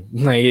again,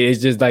 like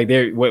it's just like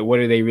what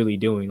are they really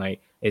doing?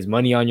 Like it's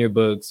money on your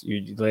books.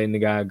 You're letting the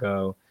guy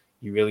go.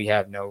 You really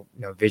have no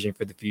vision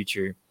for the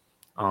future.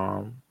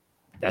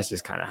 That's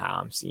just kind of how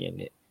I'm seeing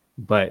it.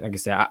 But like I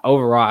said,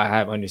 overall, I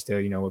have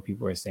understood what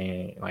people are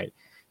saying. Like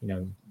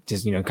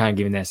just, you know, kind of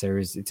giving that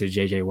service to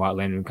JJ Watt,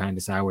 letting him kind of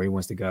decide where he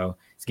wants to go.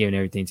 He's giving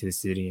everything to the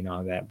city and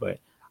all that. But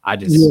I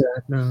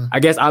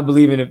guess I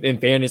believe in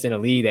fairness in a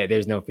league that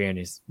there's no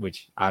fairness,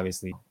 which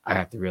obviously I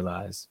have to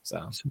realize.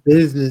 So it's a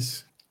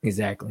business.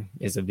 Exactly.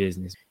 It's a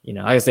business. You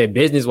know, like I said,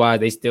 business wise,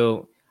 they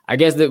still, I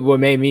guess that what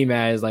made me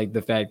mad is like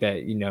the fact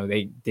that, you know,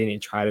 they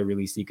didn't try to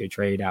really seek a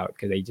trade out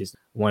because they just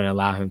want to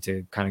allow him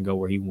to kind of go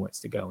where he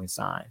wants to go and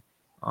sign.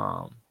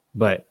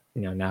 But,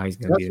 you know, now he's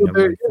going to be the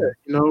number one.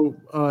 You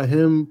know,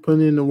 him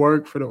putting in the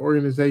work for the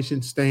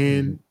organization,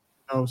 staying, you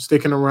know,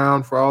 sticking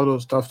around for all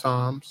those tough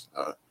times.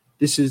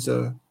 This is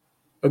a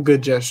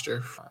good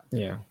gesture.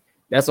 Yeah.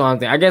 That's what I'm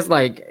thinking. I guess,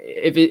 like,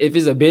 if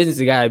it's a business,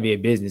 it got to be a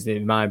business,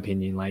 in my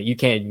opinion. Like, you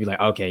can't be like,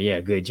 okay,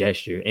 yeah, good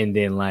gesture. And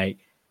then, like,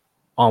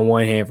 on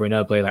one hand for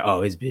another player, like,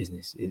 oh, it's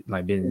business. It's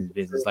like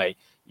business. Like,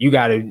 you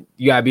gotta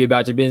be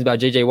about your business, about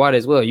JJ Watt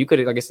as well. You could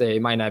have, like I said,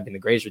 it might not have been the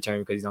greatest return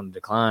because he's on the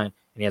decline and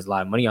he has a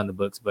lot of money on the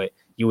books, but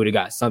you would have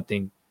got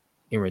something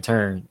in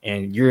return.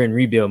 And you're in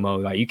rebuild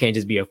mode. Like, you can't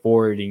just be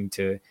affording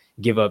to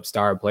give up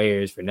star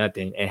players for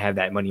nothing and have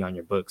that money on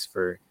your books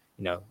for,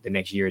 you know, the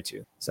next year or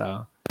two.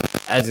 So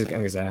that's just,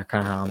 like I said,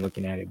 kind of how I'm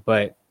looking at it.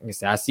 But like I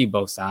said, I see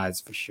both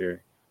sides for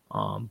sure.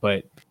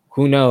 But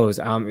who knows?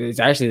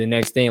 It's actually the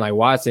next thing. Like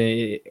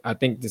Watson, I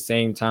think the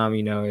same time,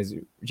 you know, as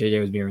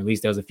JJ was being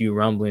released, there was a few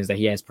rumblings that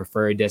he has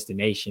preferred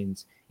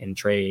destinations and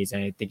trades.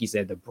 And I think he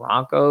said the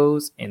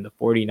Broncos and the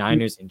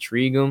 49ers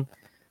intrigue him.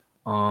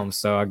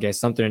 So I guess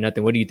something or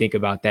nothing. What do you think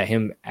about that?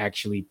 Him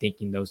actually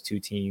thinking those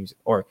two teams,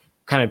 or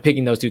kind of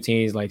picking those two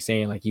teams, like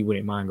saying like he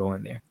wouldn't mind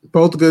going there.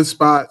 Both good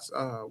spots.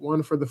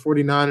 One for the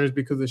 49ers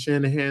because of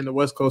Shanahan, the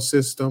West Coast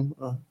system.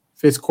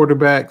 Fits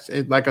quarterbacks.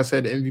 And like I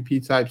said, the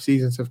MVP type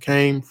seasons have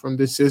came from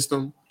this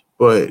system.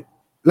 But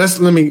let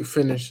me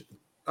finish.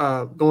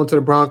 Going to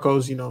the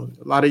Broncos, you know,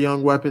 a lot of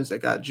young weapons. They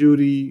got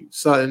Judy,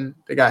 Sutton.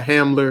 They got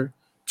Hamler,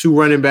 2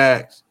 running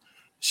backs.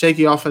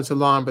 Shaky offensive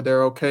line, but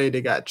they're okay.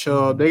 They got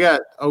Chubb. They got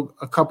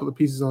a couple of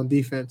pieces on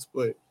defense.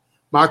 But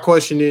my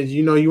question is,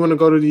 you know, you want to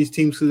go to these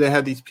teams because they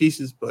have these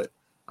pieces, but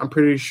I'm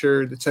pretty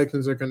sure the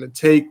Texans are going to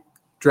take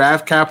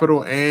draft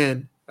capital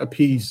and a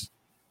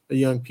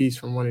young piece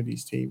from one of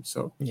these teams.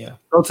 So yeah,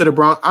 go to the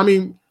Broncos. I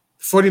mean,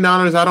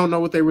 49ers, I don't know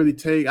what they really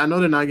take. I know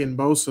they're not getting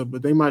Bosa,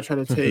 but they might try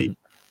to take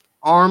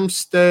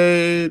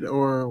Armstead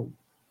or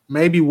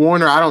maybe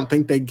Warner. I don't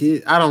think they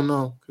get. I don't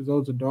know because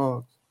those are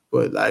dogs.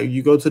 But like,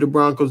 you go to the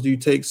Broncos, do you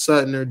take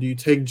Sutton or do you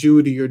take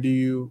Judy or do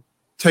you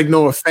take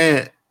Noah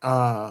Fant?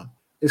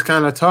 It's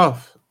kind of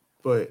tough,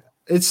 but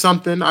it's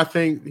something. I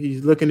think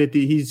he's looking at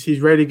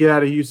he's ready to get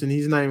out of Houston.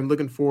 He's not even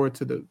looking forward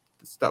to the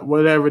stuff,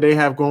 whatever they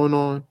have going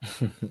on.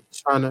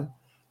 Trying to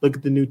look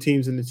at the new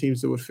teams and the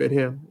teams that would fit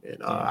him.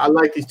 And I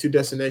like these two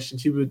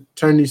destinations. He would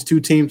turn these two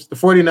teams. The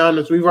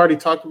 49ers, we've already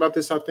talked about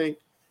this, I think,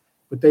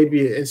 but they'd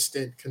be an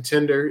instant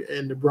contender,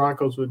 and the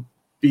Broncos would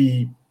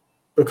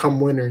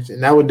become winners.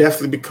 And that would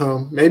definitely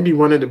become maybe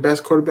one of the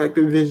best quarterback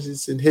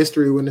divisions in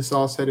history when it's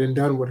all said and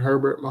done with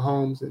Herbert,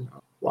 Mahomes, and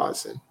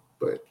Watson.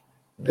 But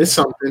it's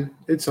something.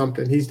 It's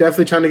something. He's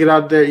definitely trying to get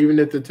out there, even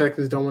if the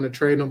Texans don't want to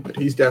trade him. But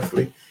he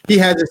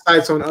has his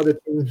sights on other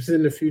teams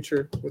in the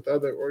future with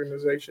other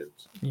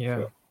organizations. Yeah,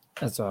 so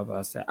that's what I was about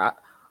to say.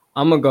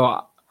 I'm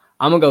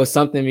gonna go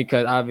something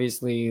because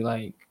obviously,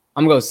 like,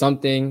 I'm gonna go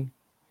something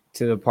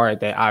to the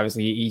part that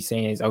obviously he's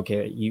saying is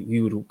okay.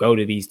 You would go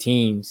to these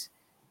teams,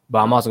 but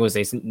I'm also gonna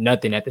say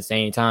nothing at the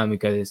same time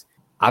because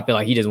I feel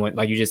like he just went,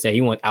 like you just said,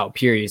 he went out.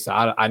 Period. So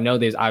I know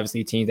there's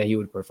obviously teams that he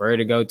would prefer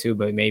to go to,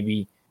 but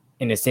maybe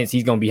in a sense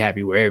he's gonna be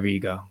happy wherever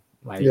you go.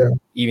 Like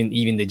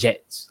even the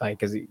Jets, like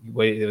because it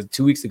was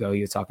 2 weeks ago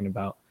he was talking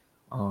about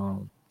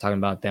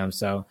them.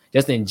 So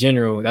just in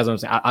general, that's what I'm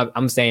saying.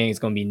 I'm saying it's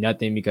gonna be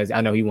nothing because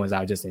I know he wants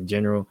out just in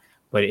general.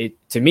 But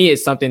to me,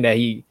 it's something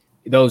that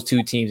those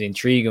two teams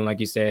intrigue him. Like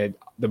you said,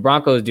 the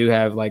Broncos do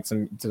have like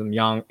some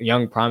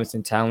young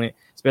promising talent,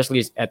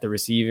 especially at the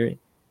receiver,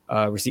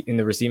 in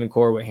the receiving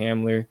core with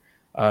Hamler,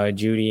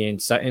 Judy,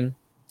 and Sutton.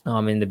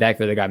 In the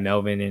backfield they got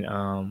Melvin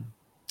and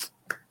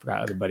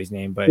forgot other buddy's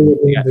name, but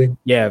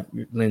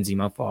Lindsey,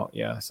 my fault.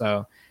 Yeah,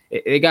 so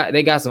they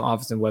got some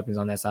offensive weapons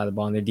on that side of the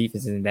ball, and their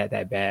defense isn't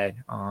that bad.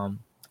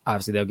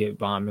 Obviously they'll get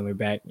Von Miller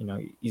back. You know,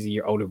 he's a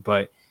year older,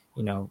 but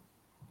you know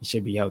he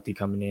should be healthy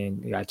coming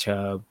in. They got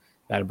Chubb,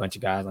 got a bunch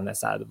of guys on that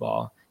side of the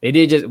ball. They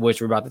did just,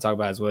 which we're about to talk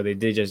about as well. They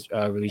did just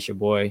release your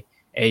boy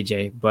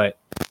AJ, but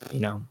you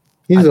know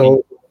he's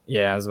old.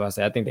 Yeah, I was about to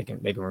say I think they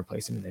can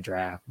replace him in the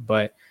draft,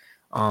 but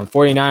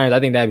 49ers, I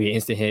think that'd be an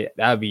instant hit.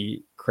 That'd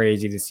be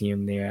crazy to see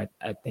him there.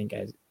 I think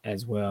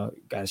as well.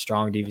 Got a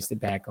strong defense to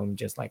back him,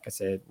 just like I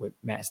said with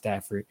Matt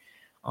Stafford.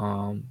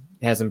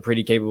 Has some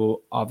pretty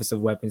capable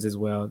offensive weapons as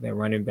well. They're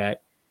running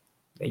back.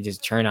 They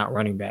just churn out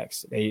running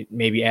backs. They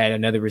maybe add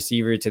another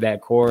receiver to that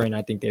core, and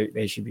I think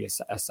they should be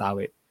a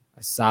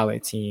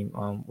solid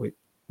team with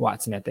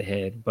Watson at the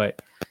head.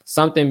 But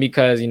something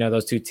because, you know,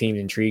 those two teams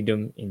intrigued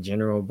him in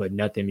general, but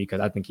nothing because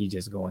I think he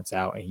just going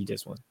out and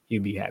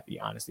he'd be happy,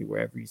 honestly,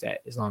 wherever he's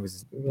at, as long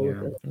as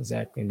it's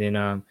exactly. And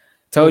then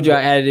told you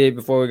I added it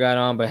before we got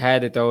on, but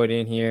had to throw it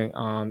in here.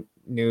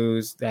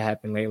 news that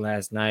happened late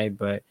last night,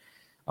 but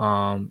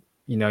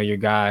your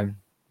guy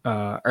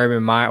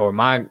Urban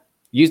Meyer,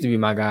 used to be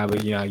my guy,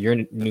 but you're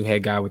a new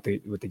head guy with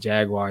the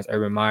Jaguars.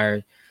 Urban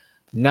Meyer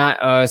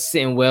not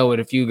sitting well with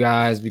a few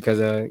guys because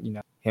of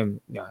him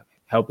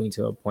helping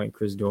to appoint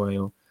Chris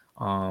Doyle,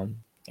 and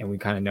we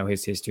kind of know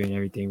his history and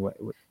everything what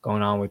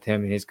going on with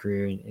him in his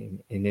career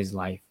and in his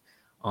life.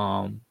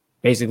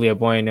 Basically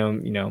appointing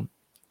him,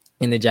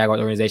 in the Jaguars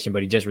organization,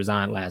 but he just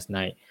resigned last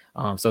night.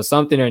 So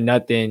something or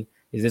nothing.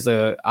 Is this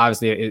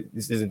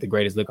this isn't the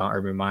greatest look on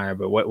Urban Meyer,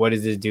 but what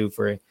does this do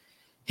for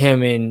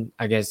him in,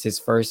 I guess, his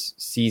first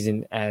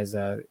season as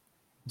a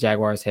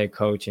Jaguars head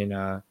coach?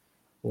 And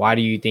why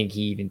do you think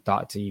he even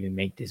thought to even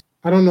make this?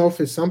 I don't know if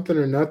it's something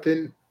or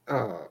nothing.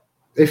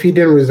 If he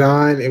didn't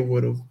resign, it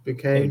would have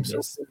became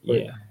something.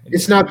 Yeah,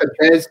 it's not the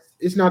best.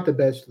 It's not the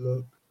best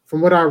look.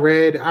 From what I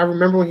read, I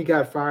remember when he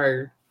got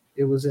fired.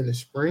 It was in the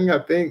spring, I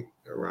think,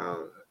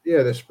 around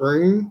the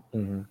spring,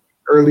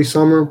 early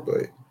summer,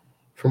 but.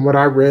 From what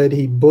I read,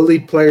 he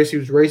bullied players. He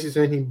was racist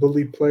and he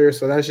bullied players.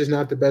 So that's just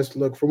not the best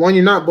look. For one,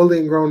 you're not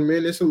bullying grown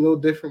men. It's a little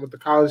different with the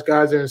college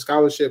guys. They're in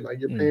scholarship.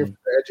 Like, you're paying for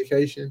their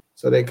education.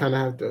 So they kind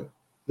of have to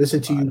listen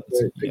to you.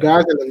 The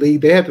guys in the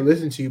league, they have to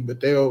listen to you, but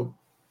they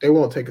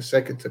won't take a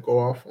second to go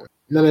off on.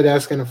 None of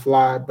that's going to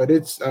fly. But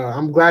it's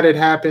I'm glad it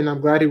happened. I'm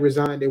glad he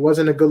resigned. It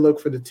wasn't a good look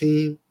for the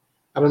team.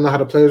 I don't know how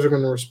the players are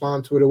going to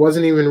respond to it. It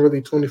wasn't even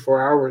really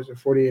 24 hours or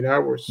 48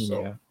 hours.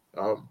 So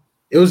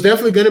it was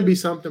definitely going to be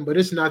something, but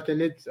it's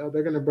nothing. It's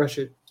they're going to brush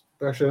it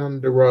under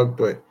the rug.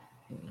 But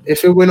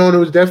if it went on, it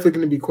was definitely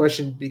going to be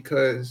questioned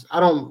because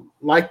I don't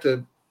like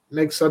to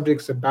make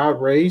subjects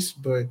about race,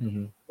 but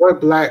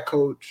what black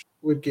coach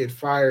would get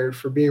fired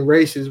for being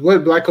racist?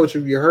 What black coach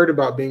have you heard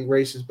about being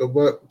racist, but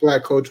what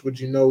black coach would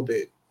you know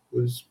that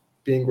was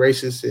being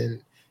racist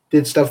and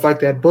did stuff like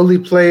that? Bully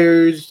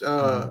players.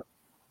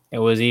 It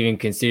was even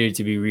considered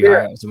to be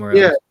rehired somewhere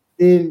else.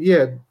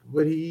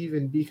 Would he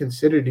even be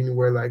considered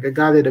anywhere? Like a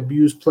guy that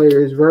abused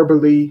players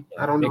verbally?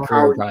 I don't know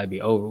how. Would probably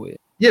be over with.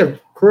 Yeah,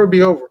 career would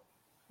be over.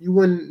 You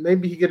wouldn't.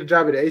 Maybe he get a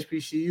job at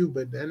HBCU,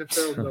 but the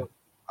NFL,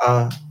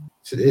 no.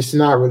 It's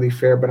not really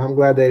fair. But I'm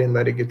glad they didn't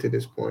let it get to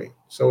this point.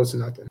 So it's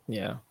nothing.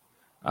 Yeah,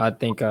 I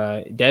think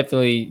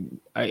definitely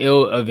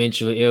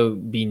it'll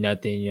be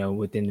nothing.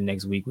 Within the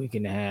next week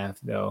and a half,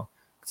 though.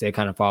 Because they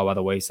kind of fall by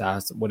the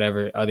wayside. So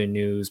whatever other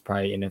news,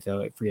 probably NFL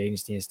like free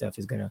agency and stuff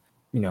is gonna.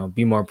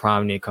 Be more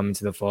prominent coming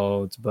to the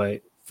folds.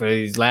 But for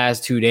these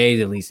last 2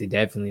 days, at least, it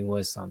definitely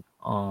was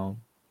something.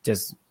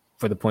 Just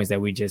for the points that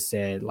we just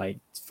said, like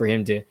for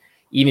him to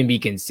even be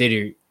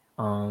considered,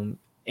 in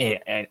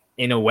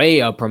a way,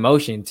 a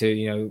promotion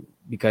to,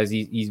 because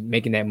he's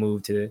making that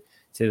move to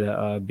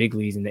the big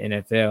leagues in the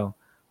NFL.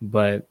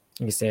 But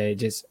like I said,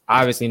 just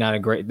obviously not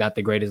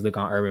the greatest look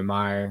on Urban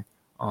Meyer.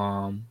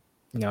 And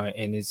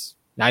it's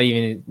not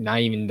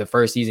even the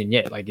first season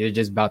yet. Like, it's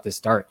just about to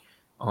start.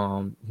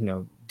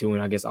 Doing,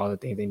 I guess, all the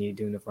things they need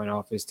to do in the front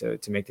office to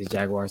make this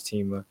Jaguars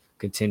team a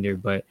contender.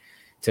 But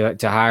to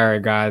hire a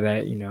guy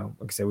that,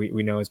 like I said,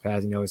 we know his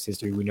past, we know his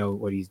history, we know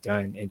what he's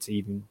done,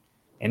 and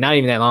not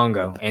even that long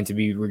ago, and to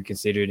be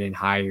reconsidered and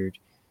hired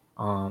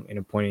and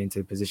appointed into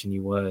the position he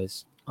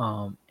was,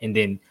 and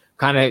then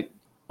kind of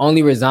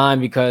only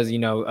resigned because,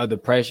 of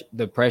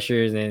the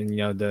pressures and,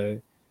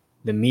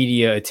 the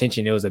media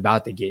attention it was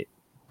about to get.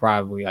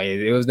 Probably, like,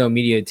 there was no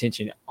media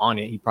attention on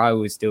it, he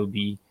probably would still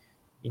be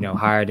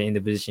hired in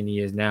the position he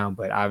is now.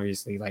 But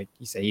obviously, like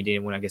you said, he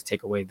didn't want to, I guess,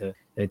 take away the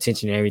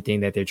attention and everything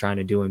that they're trying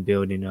to do and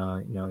build in,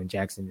 in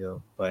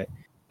Jacksonville. But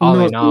all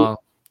in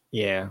all,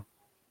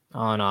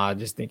 I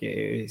just think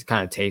it's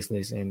kind of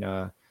tasteless and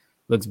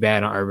looks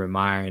bad on Urban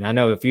Meyer. And I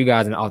know a few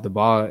guys in the Off the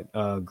Ball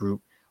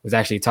group was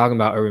actually talking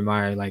about Urban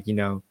Meyer, like,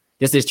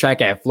 just this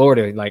track at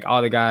Florida, like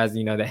all the guys,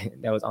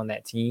 that was on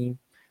that team,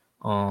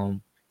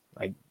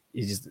 like,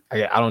 it's just,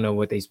 I don't know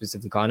what they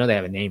specifically call. I know they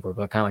have a name for it,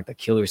 but kind of like the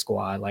killer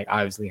squad. Like,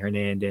 obviously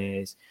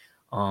Hernandez.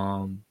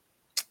 The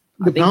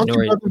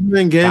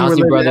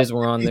Bouncy Brothers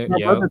were on there. My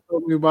brother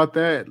told me about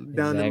that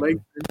down in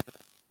Lakeland.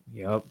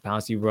 Yep,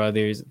 Bouncy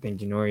Brothers. I think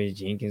Janoris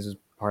Jenkins was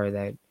part of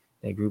that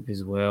group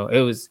as well.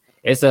 It was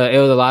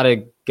a lot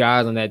of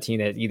guys on that team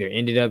that either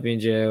ended up in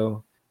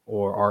jail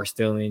or are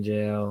still in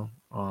jail.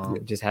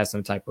 Just has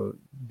some type of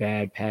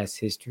bad past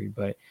history.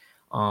 But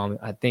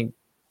I think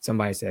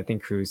somebody said, I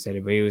think Cruz said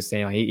it, but he was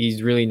saying, like,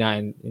 he's really not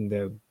in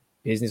the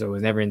business, or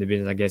was never in the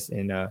business, I guess,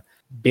 in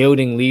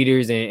building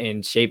leaders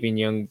and shaping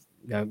young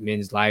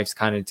men's lives,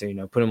 kind of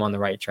to, put them on the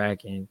right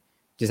track and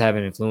just have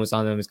an influence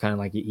on them. It's kind of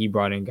like he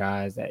brought in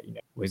guys that,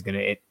 was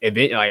going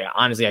to, like,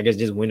 honestly, I guess,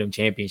 just win them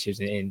championships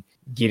and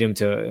get them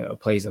to a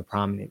place of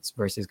prominence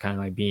versus kind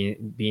of like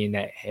being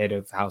that head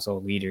of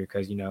household leader.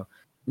 Because,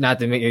 not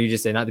to make, you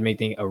just said, not to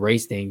make a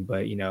race thing,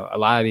 but, a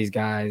lot of these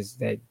guys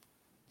that,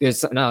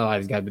 there's not a lot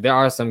of these guys, but there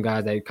are some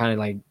guys that kind of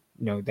like,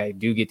 that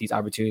do get these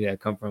opportunities that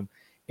come from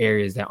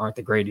areas that aren't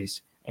the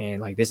greatest.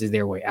 And like, this is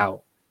their way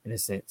out in a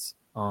sense.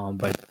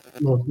 But,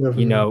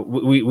 we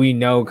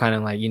know kind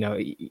of like,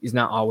 it's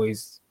not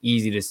always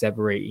easy to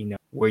separate,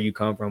 where you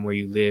come from, where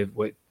you live,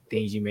 what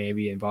things you may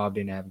be involved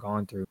in have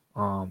gone through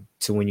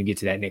to when you get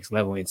to that next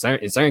level. In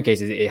certain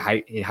cases, it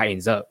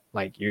heightens up.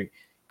 Like you're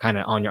kind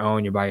of on your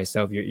own, you're by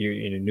yourself, you're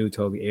in a new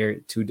totally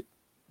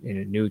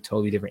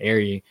different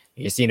area. And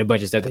you're seeing a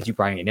bunch of stuff that you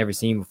probably ain't never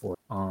seen before.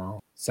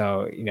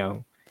 So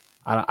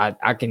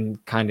I can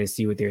kind of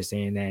see what they're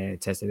saying that and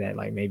attest to that.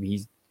 Like maybe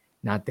he's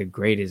not the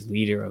greatest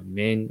leader of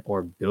men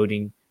or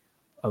building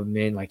of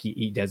men. Like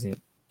he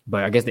doesn't.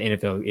 But I guess the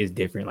NFL is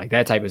different. Like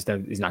that type of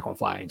stuff is not going to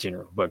fly in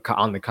general. But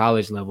on the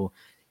college level,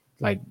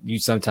 like you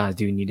sometimes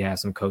do need to have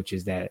some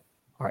coaches that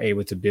are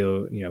able to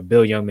build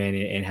young men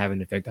and have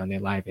an effect on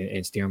their life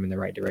and steer them in the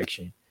right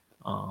direction.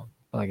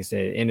 Like I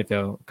said,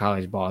 NFL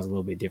college ball is a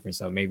little bit different.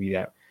 So maybe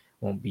that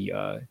won't be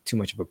too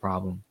much of a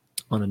problem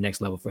on the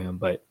next level for him.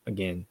 But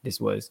again,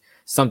 this was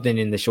something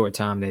in the short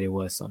time that it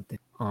was something.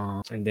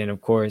 And then, of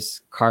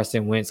course,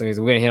 Carson Wentz. So we're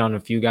going to hit on a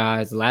few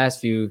guys. The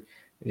last few,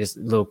 just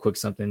a little quick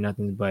something,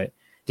 nothing, but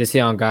just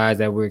hit on guys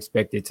that we're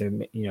expected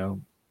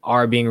to,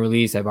 are being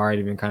released, have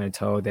already been kind of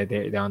told that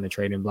they're on the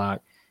trading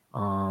block,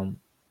 or,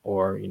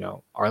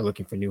 are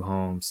looking for new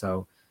homes.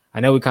 So I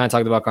know we kind of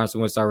talked about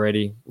Carson Wentz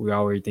already. We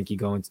already think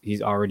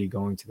he's already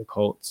going to the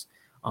Colts.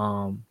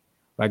 But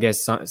I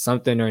guess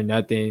something or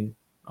nothing.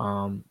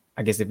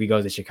 I guess if he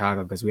goes to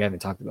Chicago, because we haven't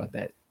talked about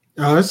that.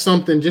 It's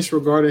something just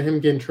regarding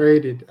him getting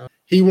traded.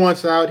 He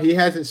wants out. He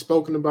hasn't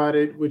spoken about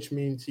it, which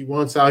means he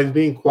wants out. He's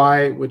being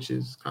quiet, which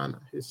is kind of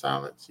his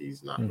silence.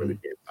 He's not really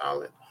being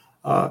silent.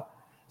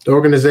 The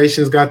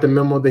organization's got the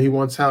memo that he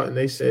wants out, and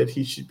they said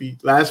he should be.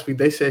 Last week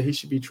they said he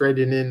should be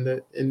traded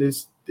in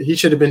this. He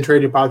should have been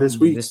traded by this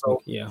week.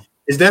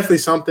 It's definitely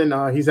something.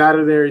 He's out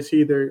of there. It's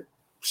either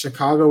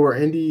Chicago or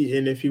Indy,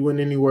 and if he went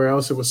anywhere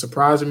else, it would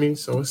surprise me.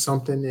 So it's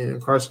something, and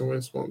Carson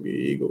Wentz won't be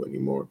an Eagle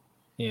anymore.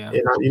 Yeah,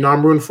 and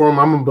I'm rooting for him.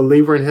 I'm a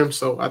believer in him,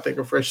 so I think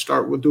a fresh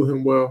start will do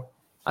him well.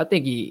 I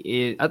think he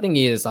is. I think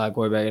he is a solid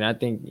quarterback, and I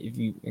think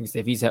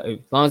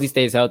as long as he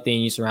stays healthy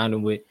and you surround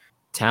him with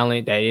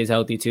talent that is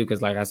healthy too,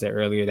 because like I said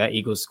earlier, that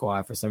Eagles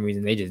squad for some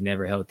reason they just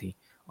never healthy.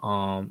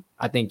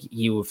 I think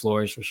he will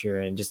flourish for sure,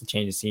 and just a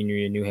change of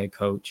scenery, a new head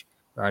coach.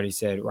 I already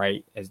said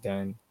Wright has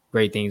done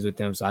great things with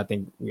them, so I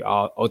think we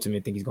all ultimately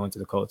think he's going to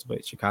the Colts,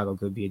 but Chicago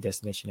could be a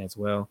destination as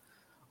well.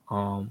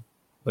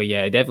 But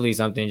yeah, definitely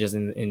something just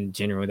in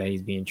general that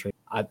he's being traded.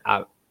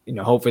 I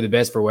hope for the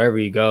best for wherever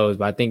he goes,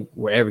 but I think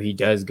wherever he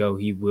does go,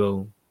 he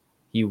will,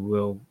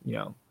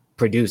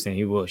 produce and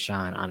he will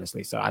shine,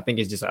 honestly. So I think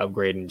it's just an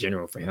upgrade in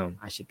general for him.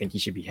 I should think he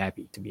should be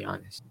happy, to be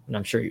honest. And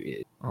I'm sure he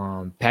is.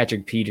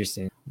 Patrick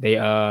Peterson, they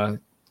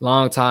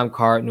longtime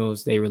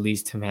Cardinals, they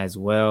released him as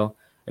well.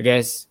 I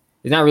guess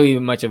it's not really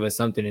much of a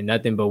something and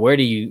nothing, but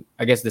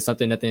the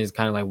something nothing is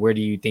kind of like, where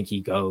do you think he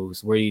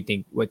goes? What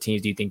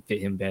teams do you think fit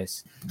him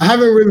best? I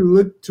haven't really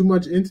looked too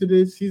much into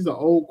this. He's an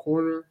old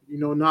corner,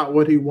 not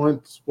what he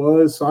once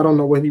was. So I don't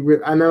know what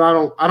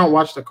I don't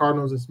watch the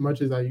Cardinals as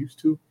much as I used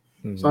to.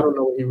 Mm-hmm. So I don't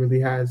know what he really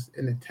has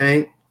in the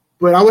tank.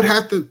 But I would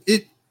have to,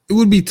 it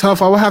would be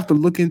tough. I would have to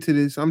look into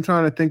this. I'm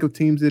trying to think of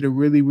teams that are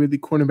really, really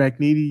cornerback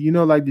needy.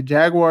 Like the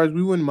Jaguars,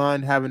 we wouldn't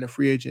mind having a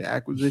free agent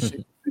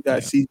acquisition. We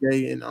got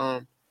CJ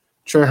and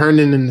Trey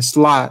Herndon in the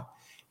slot,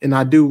 and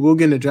we'll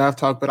get into draft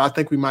talk, but I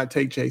think we might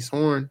take Jace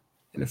Horn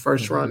in the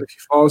first round if he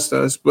falls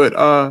to us. But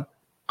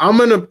I'm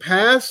going to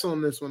pass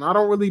on this one. I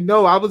don't really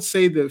know. I would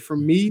say that for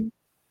me,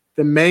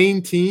 the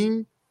main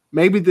team,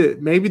 maybe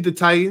the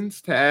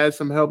Titans to add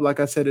some help. Like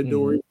I said,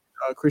 Adoree,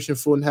 Christian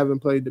Fulton haven't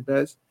played the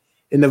best.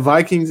 And the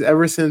Vikings,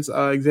 ever since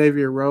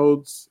Xavier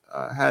Rhodes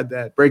had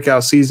that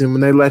breakout season,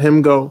 when they let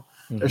him go,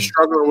 they're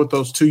struggling with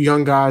those two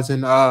young guys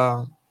and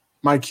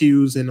Mike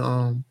Hughes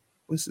and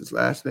what's his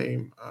last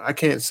name? I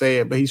can't say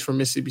it, but he's from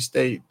Mississippi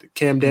State.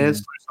 Cam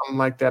Dantzler or something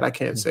like that. I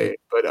can't say it.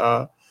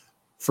 But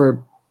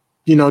for,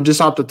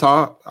 just off the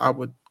top, I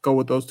would go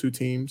with those two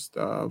teams,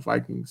 the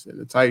Vikings and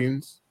the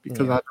Titans,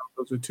 because I know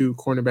those are two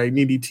cornerback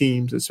needy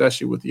teams,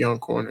 especially with young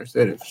corners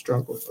that have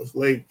struggled of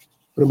late.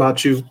 What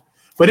about you?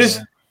 But it's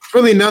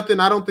really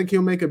nothing. I don't think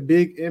he'll make a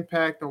big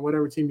impact on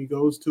whatever team he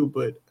goes to,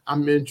 but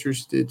I'm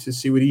interested to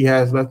see what he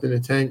has left in the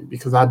tank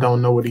because I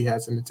don't know what he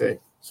has in the tank.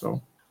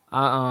 So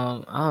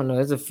I don't know.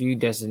 There's a few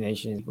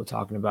destinations we're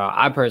talking about.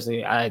 I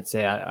personally, I'd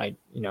say I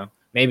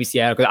maybe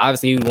Seattle, because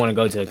obviously you want to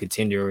go to a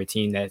contender or a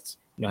team that's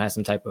has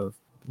some type of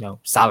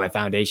solid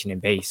foundation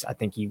and base. I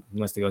think he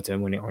wants to go to a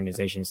winning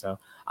organization. So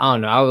I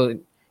don't know.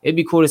 It'd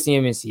be cool to see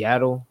him in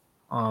Seattle.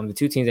 The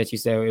two teams that you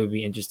said, it would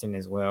be interesting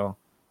as well.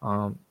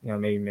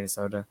 Maybe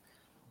Minnesota.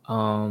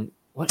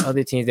 What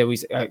other teams that we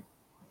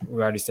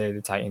already said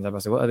the Titans. I'm about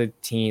to say, what other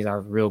teams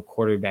are real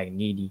quarterback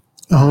needy?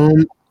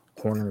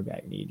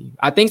 Cornerback needy.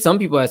 I think some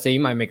people say you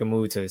might make a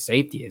move to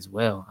safety as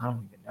well. I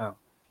don't even know.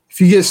 If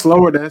you get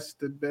slower, that's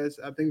the best.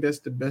 I think that's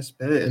the best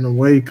bet in a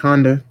way,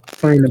 kind of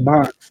playing the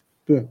box.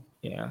 Good.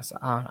 Yeah. So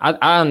I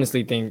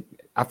honestly think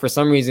for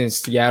some reason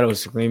Seattle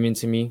is screaming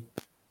to me.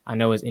 I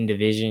know it's in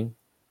division,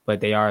 but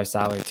they are a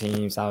solid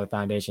team, solid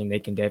foundation. They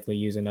can definitely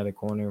use another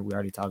corner. We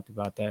already talked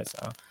about that.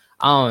 So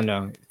I don't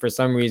know. For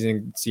some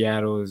reason,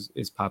 Seattle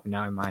is popping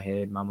out in my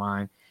head, my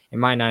mind. It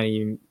might not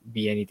even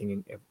be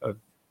anything of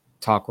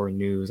talk or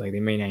news. Like, they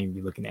may not even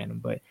be looking at him,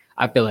 but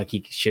I feel like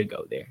he should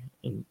go there,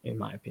 in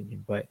my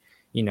opinion. But,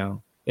 you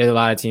know, there's a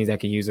lot of teams that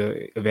could use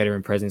a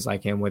veteran presence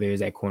like him, whether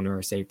it's at corner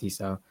or safety.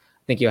 So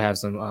I think you'll have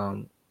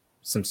some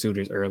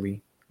suitors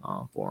early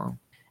for him.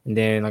 And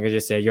then, like I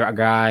just said, your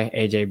guy,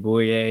 AJ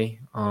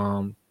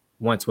Bouye,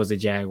 once was a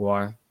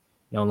Jaguar,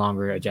 no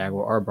longer a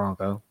Jaguar or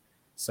Bronco.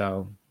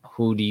 So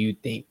who do you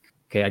think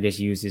could, I guess,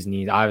 use his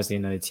needs? Obviously,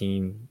 another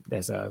team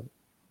that's a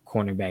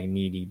cornerback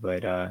needy.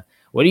 But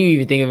what do you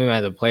even think of him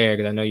as a player?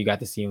 Because I know you got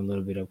to see him a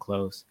little bit up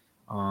close.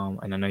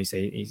 And I know you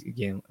say he's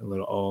getting a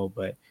little old,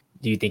 but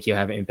do you think he'll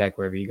have an impact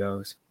wherever he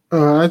goes?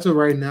 As of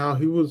right now,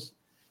 he was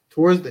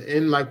towards the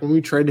end. Like, when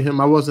we traded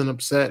him, I wasn't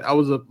upset. I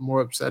was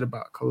more upset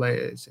about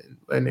Calais and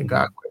letting it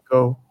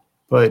go.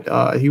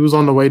 But he was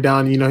on the way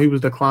down. You know, he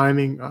was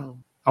declining.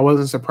 I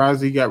wasn't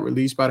surprised he got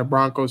released by the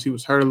Broncos. He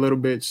was hurt a little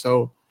bit.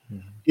 So,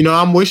 you know,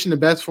 I'm wishing the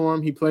best for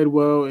him. He played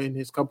well in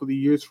his couple of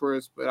years for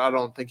us, but I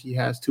don't think he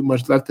has too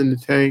much left in the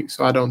tank.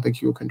 So I don't think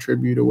he will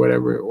contribute to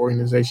whatever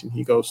organization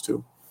he goes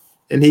to.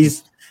 And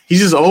he's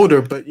just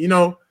older. But, you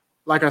know,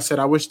 like I said,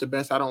 I wish the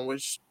best. I don't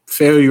wish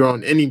failure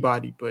on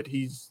anybody, but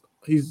he's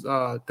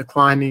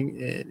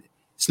declining, and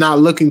it's not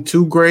looking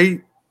too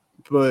great.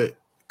 But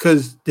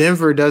because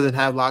Denver doesn't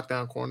have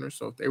lockdown corners,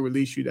 so if they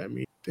release you, that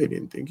means they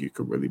didn't think you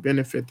could really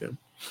benefit them.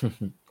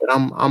 But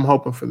I'm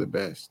hoping for the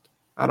best.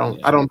 I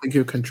don't think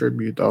he'll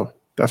contribute though.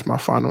 That's my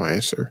final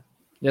answer.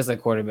 Just a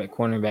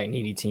cornerback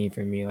needy team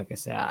for me. Like I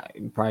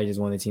said, probably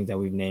just one of the teams that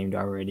we've named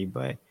already.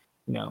 But,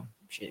 you know,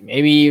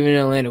 maybe even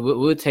Atlanta,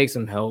 we'll take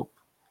some help.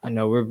 I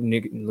know we're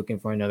looking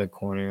for another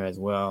corner as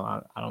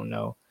well. I don't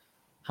know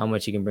how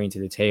much he can bring to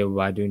the table,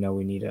 but I do know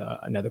we need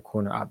another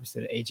corner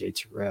opposite of AJ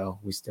Terrell.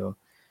 We still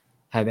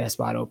have that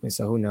spot open,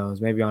 so who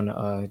knows? Maybe on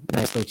a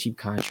nice little cheap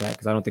contract,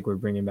 because I don't think we're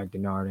bringing back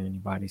Denard or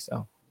anybody.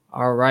 So,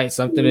 all right,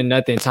 something to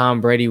nothing.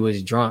 Tom Brady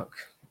was drunk.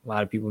 A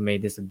lot of people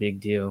made this a big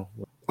deal.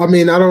 I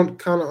mean, I don't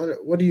kind of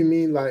 – what do you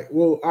mean? Like,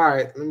 well, all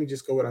right, let me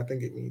just go what I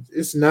think it means.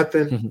 It's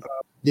nothing.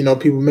 You know,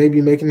 people may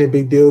be making a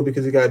big deal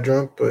because he got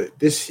drunk, but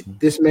this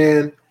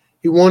man –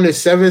 he won his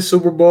 7th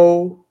Super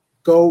Bowl,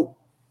 GOAT,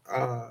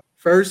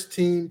 first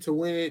team to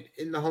win it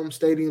in the home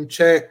stadium,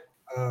 check.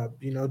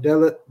 You know,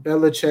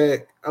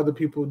 Belichick, other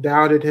people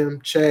doubted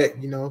him,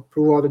 check. You know,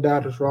 prove all the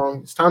doubters wrong.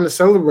 It's time to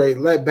celebrate,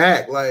 let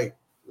back. Like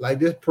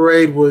this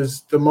parade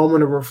was the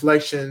moment of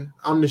reflection.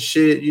 I'm the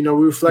shit. You know,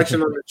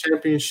 reflection on the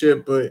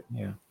championship, but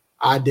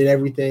I did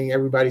everything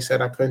everybody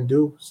said I couldn't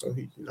do. So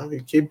he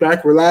kicked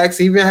back, relaxed.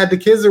 He even had the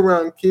kids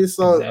around. Kids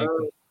saw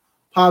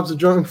Pops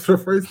drunk for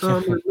the first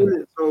time in a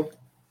minute. So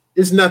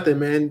it's nothing,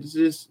 man. It's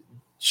just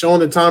showing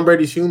that Tom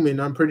Brady's human.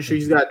 I'm pretty sure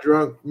he's got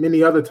drunk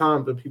many other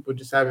times, but people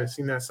just haven't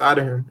seen that side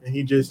of him. And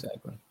he just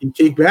he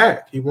kicked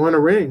back. He won a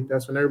ring.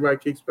 That's when everybody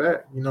kicks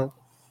back. You know,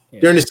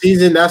 during the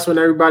season, that's when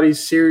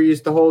everybody's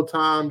serious the whole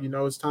time. You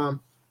know, it's time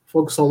to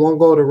focus on one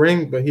goal to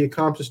ring, but he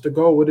accomplished the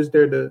goal. What is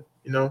there to,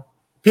 you know?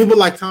 People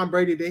like Tom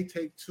Brady, they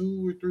take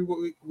 2 or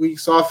 3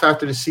 weeks off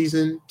after the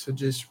season to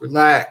just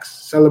relax,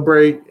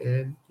 celebrate,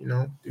 and, you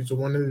know, these are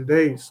one of the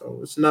days. So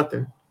it's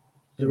nothing.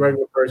 He's a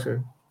regular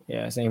person.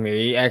 Yeah, same here.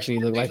 He actually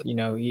looked like, you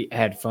know, he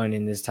had fun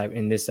in this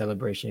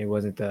celebration. It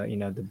wasn't the, you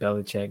know, the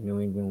Belichick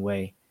New England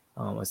way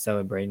of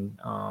celebrating.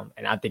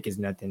 And I think it's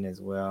nothing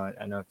as well.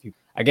 I know if you,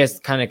 I guess,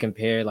 kind of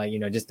compare, like, you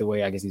know, just the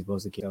way I guess he's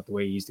supposed to carry, the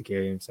way he used to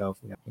carry himself,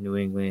 you know, in New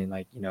England,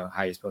 like, you know,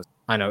 how you're supposed to,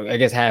 I know, I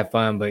guess have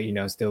fun, but, you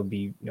know, still be,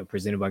 you know,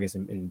 presentable, I guess,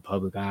 in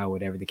public eye,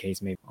 whatever the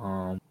case may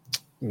be.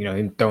 You know,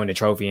 him throwing the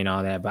trophy and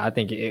all that, but I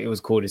think it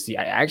was cool to see.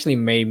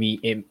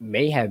 It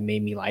may have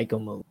made me like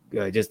him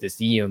just to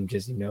see him,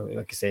 just, you know,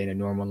 like I said, in a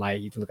normal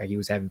light. He looked like he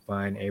was having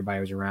fun. Everybody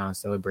was around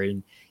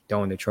celebrating,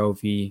 throwing the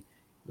trophy.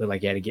 Looked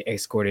like he had to get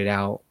escorted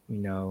out, you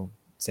know,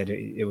 said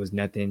it was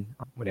nothing,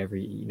 whatever,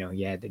 you know,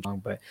 he had the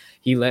drunk, but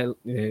he let,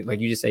 like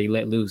you just say, he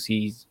let loose.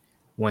 He's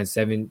won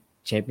 7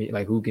 champion.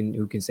 Like, who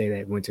can say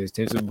that? Went to his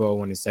 10th Super Bowl,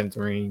 won his 7th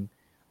ring,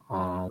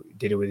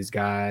 did it with his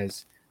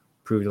guys.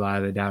 Proved a lot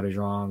of the doubters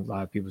wrong. A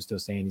lot of people still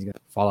saying he's going to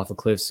fall off a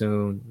cliff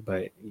soon,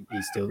 but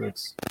he still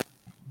looks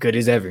good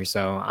as ever.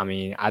 So, I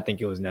mean, I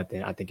think it was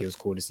nothing. I think it was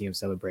cool to see him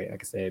celebrate.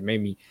 Like I said,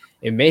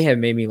 it may have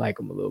made me like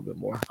him a little bit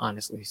more,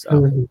 honestly.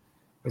 So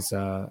it's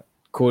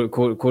cool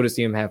to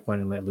see him have fun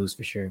and let loose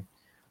for sure.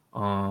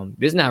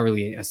 This is not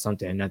really a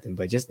something or nothing,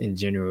 but just in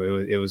general,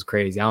 it was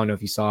crazy. I don't know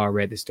if you saw or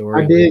read the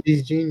story. I did.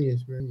 He's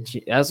genius, man.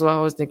 That's what I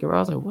was thinking. I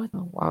was like, what?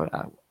 Why would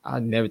I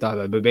never thought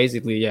about it. But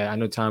basically, yeah, I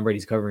know Tom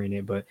Brady's covering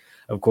it, but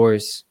of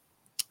course,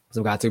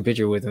 some guy took a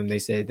picture with him. They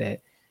said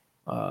that,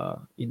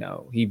 you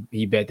know,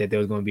 he bet that there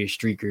was going to be a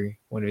streaker.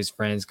 One of his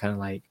friends kind of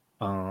like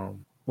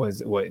was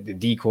the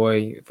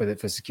decoy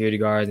for security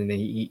guards, and then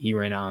he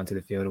ran out onto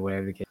the field or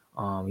whatever the case.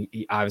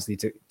 He obviously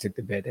took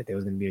the bet that there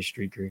was going to be a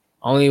streaker.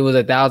 Only it was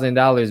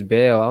 $1,000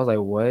 bail. I was like,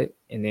 what?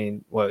 And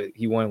then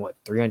he won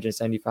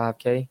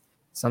 $375K,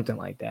 something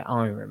like that. I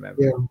don't even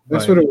remember. Yeah,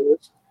 that's what it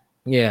was.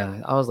 Yeah,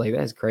 I was like,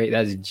 that's great.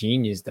 That's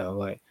genius, though.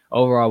 Like,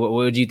 overall,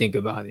 what did you think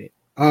about it?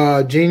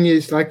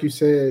 Genius, like you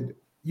said.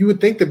 you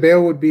would think the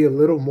bail would be a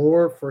little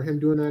more for him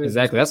doing that.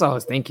 Exactly. That's all I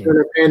was thinking. During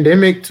the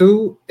pandemic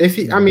too. If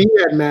he, I mean,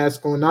 he had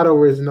mask on, not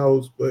over his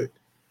nose, but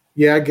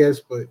yeah, I guess.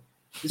 But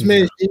this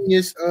man's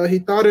genius. He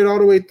thought it all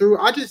the way through.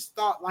 I just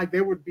thought like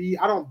there would be.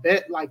 I don't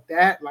bet like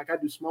that. Like I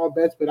do small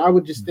bets, but I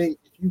would just think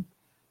if you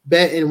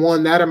bet and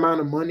won that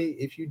amount of money,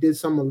 if you did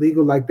something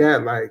illegal like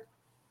that, like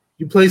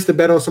you placed the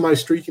bet on somebody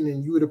streaking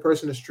and you were the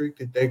person to streak,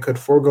 that they could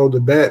forego the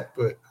bet.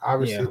 But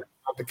obviously that's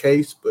not the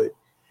case. But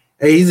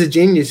hey, he's a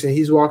genius and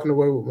he's walking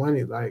away with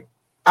money. Like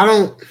I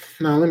don't.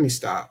 No, let me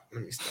stop.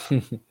 I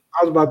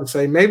was about to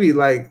say maybe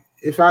like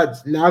if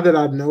now that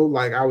I know,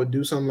 like I would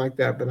do something like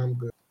that, but I'm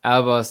good. I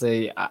was about to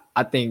say,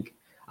 I think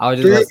I was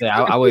just about to say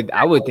I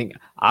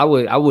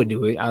would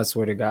do it. I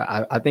swear to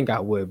God, I think I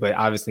would, but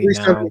obviously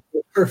now,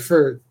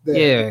 prefer that.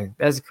 Yeah,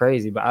 that's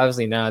crazy. But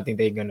obviously now I think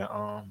they're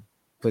gonna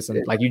put some,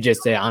 like you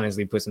just said,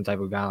 honestly, put some type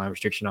of guideline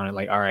restriction on it.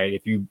 Like, all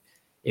right,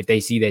 if they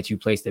see that you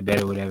placed a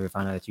bet or whatever,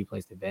 find out that you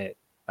placed a bet.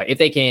 Like if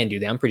they can do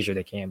that, I'm pretty sure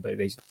they can. But if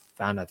they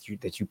found out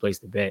that you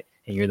placed the bet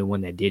and you're the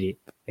one that did it,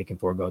 they can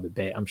forego the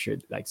bet. I'm sure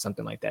like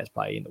something like that's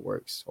probably in the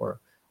works or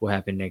will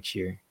happen next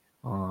year.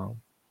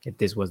 If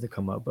this was to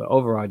come up, but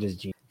overall,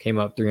 just came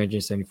up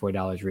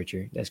 $374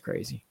 richer. That's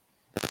crazy.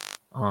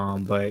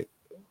 But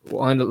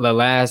one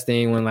last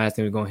thing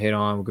we're gonna hit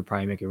on. We could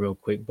probably make it real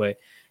quick, but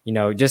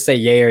just say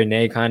yay or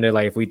nay, kind of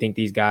like if we think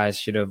these guys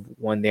should have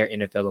won their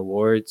NFL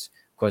awards.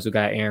 Of course, we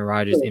got Aaron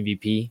Rodgers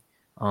MVP,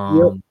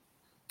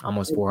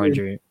 almost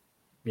 400,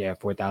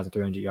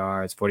 4,300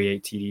 yards,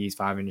 48 TDs,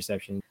 5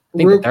 interceptions. I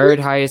think the third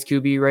highest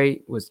QB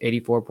rate was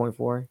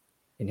 84.4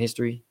 in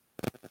history.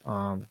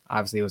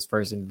 Obviously it was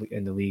first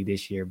in the league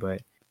this year,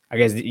 but I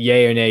guess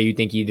yay or nay, you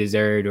think he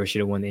deserved or should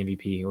have won the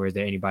MVP, or is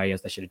there anybody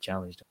else that should have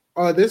challenged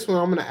him? This one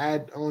I'm going to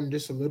add on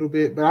just a little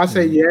bit, but I'll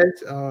say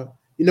yes.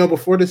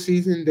 Before the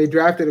season, they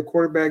drafted a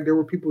quarterback. There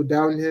were people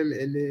doubting him,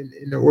 and then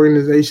in the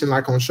organization,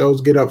 like on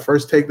shows Get Up,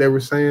 First Take, they were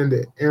saying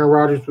that Aaron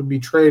Rodgers would be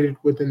traded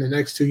within the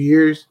next 2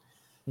 years.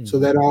 So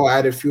that all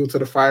added fuel to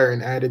the fire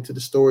and added to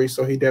the story.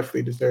 So he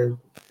definitely deserved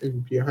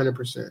MVP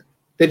 100%.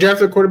 They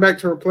drafted a quarterback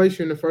to replace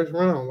you in the first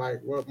round.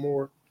 Like, what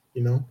more,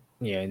 Yeah,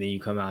 and then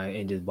you come out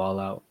and just ball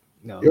out.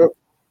 Yep.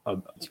 I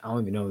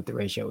don't even know what the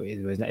ratio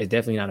is, but it's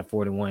definitely not a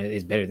 4-1.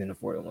 It's better than a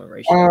 4-1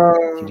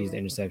 ratio. To these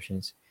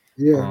interceptions.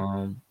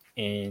 Yeah.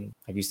 And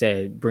like you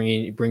said,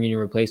 bringing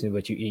your replacement,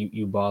 but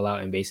you ball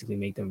out and basically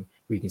make them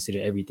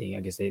reconsider everything. I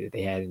guess they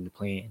had in the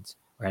plans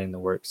or had in the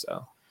work.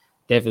 So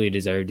definitely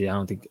deserved it. I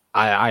don't think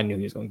I knew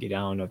he was going to get it. I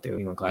don't know if they were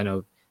going to. I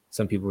know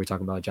some people were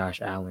talking about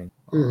Josh Allen,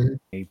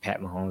 maybe Pat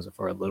Mahomes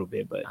for a little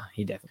bit, but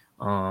he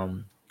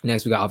definitely.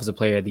 Next, we got Offensive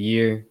Player of the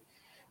Year,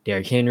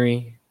 Derrick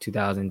Henry,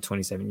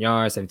 2,027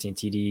 yards, 17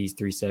 TDs,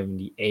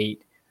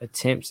 378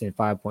 attempts, and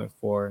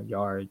 5.4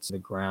 yards to the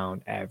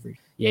ground average.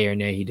 Yay or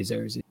nay, he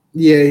deserves it.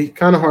 Yeah,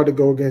 kind of hard to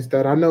go against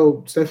that. I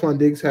know Stephon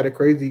Diggs had a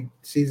crazy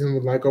season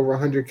with like over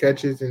 100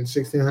 catches and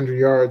 1,600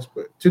 yards,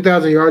 but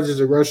 2,000 yards as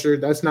a rusher,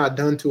 that's not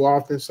done too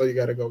often, so you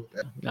got to go with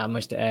that. Not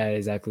much to add,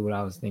 exactly what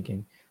I was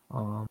thinking.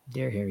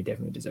 Derrick Henry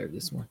definitely deserved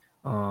this one.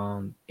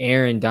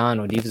 Aaron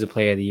Donald, Defensive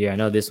Player of the Year. I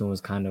know this one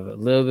was kind of a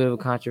little bit of a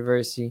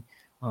controversy,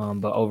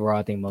 but overall,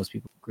 I think most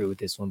people agree with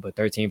this one. But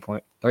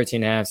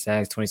 13.5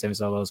 sacks, 27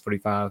 solos,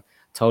 45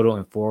 total,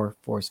 and 4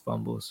 forced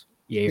fumbles.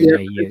 Yay or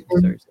nay, he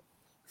deserves it.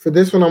 For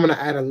this one, I'm going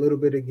to add a little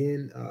bit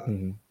again.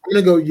 I'm going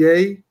to go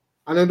yay.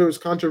 I know there was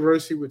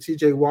controversy with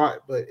TJ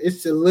Watt, but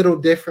it's a little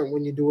different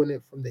when you're doing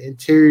it from the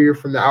interior,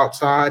 from the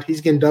outside. He's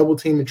getting double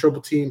team and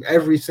triple team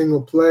every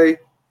single play.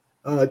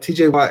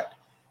 TJ Watt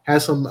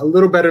has a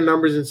little better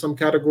numbers in some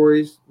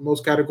categories,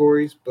 most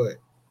categories, but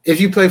if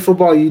you play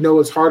football,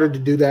 it's harder to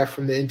do that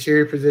from the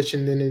interior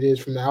position than it is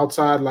from the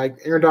outside. Like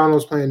Aaron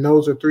Donald's playing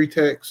nose or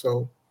 3-tech,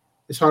 so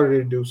it's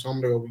harder to do. So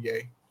I'm gonna go with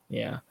yay.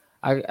 Yeah,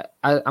 I'm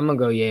gonna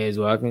go yay as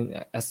well.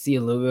 I see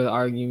a little bit of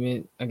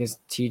argument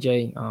against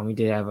TJ. We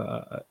did have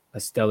a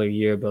stellar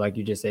year, but like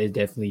you just said, it's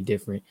definitely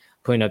different.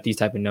 Putting up these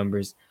type of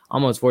numbers,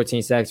 almost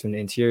 14 sacks from the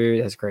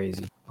interior, that's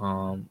crazy.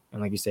 And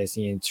like you said,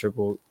 seeing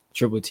triple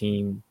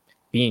team,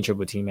 being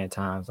triple team at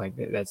times, like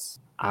that's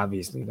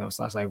obviously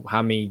so it's like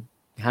how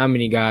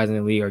many guys in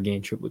the league are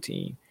getting triple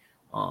team.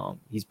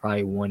 He's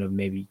probably one of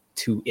maybe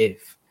 2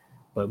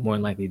 but more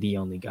than likely the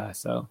only guy.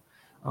 So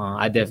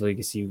I definitely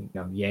can see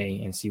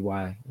yay and see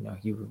why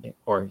he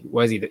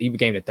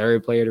became the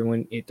third player to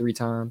win it 3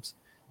 times.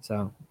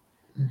 So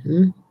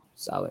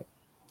solid.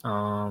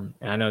 And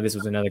I know this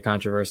was another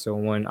controversial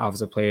one.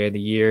 Offensive Player of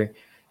the Year,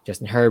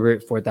 Justin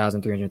Herbert,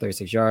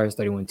 4,336 yards,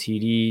 31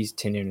 TDs,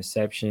 10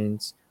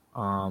 interceptions.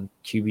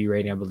 QB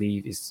rating, I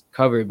believe, is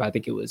covered, but I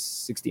think it was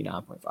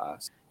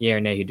 69.5. Yeah or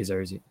nay, he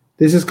deserves it.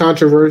 This is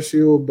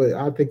controversial, but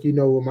I think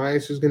what my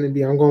answer is going to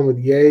be. I'm going with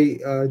yay.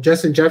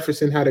 Justin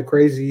Jefferson had a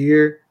crazy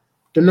year.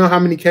 Don't know how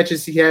many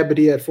catches he had, but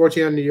he had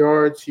 1,400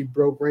 yards. He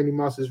broke Randy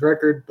Moss's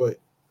record, but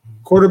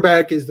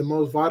quarterback is the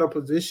most vital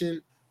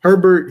position.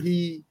 Herbert,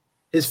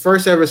 his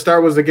first ever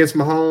start was against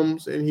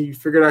Mahomes, and he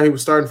figured out he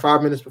was starting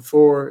 5 minutes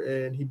before,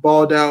 and he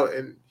balled out,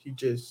 and he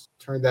just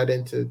turned that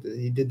into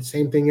he did the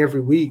same thing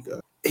every week.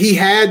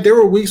 there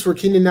were weeks where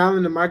Keenan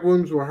Allen and Mike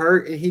Williams were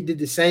hurt, and he did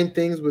the same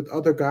things with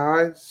other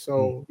guys.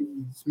 So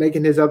he's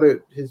making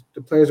the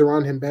players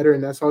around him better,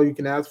 and that's all you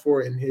can ask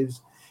for. And his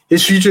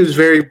future is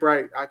very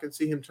bright. I can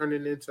see him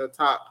turning into a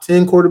top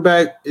 10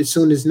 quarterback as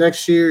soon as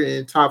next year,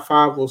 and top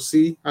 5. We'll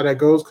see how that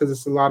goes because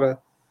it's a lot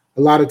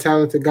of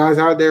talented guys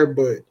out there.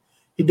 But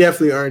he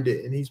definitely earned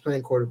it, and he's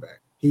playing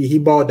quarterback. He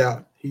balled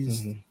out.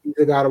 He's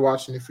a guy to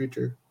watch in the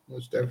future.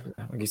 Most definitely.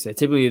 Like you said,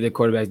 typically the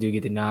quarterbacks do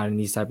get the nod in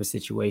these type of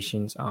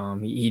situations.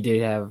 He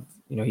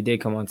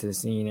did come onto the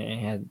scene and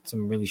had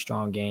some really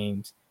strong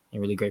games and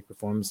really great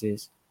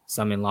performances.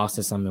 Some in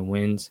losses, some in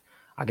wins.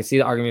 I can see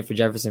the argument for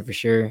Jefferson for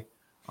sure.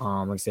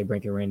 Like I said,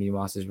 Brankin Randy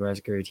lost his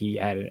record. He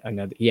had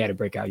a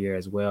breakout year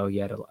as well. He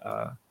had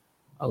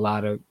a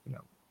lot of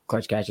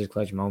clutch catches,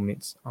 clutch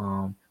moments.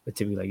 But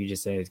typically, like you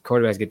just said,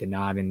 quarterbacks get the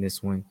nod in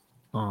this one.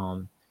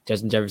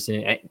 Justin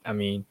Jefferson, I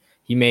mean,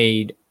 he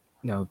made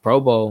Pro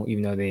Bowl,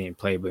 even though they didn't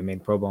play, but he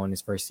made Pro Bowl in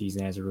his first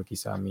season as a rookie.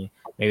 So, I mean,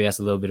 maybe that's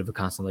a little bit of a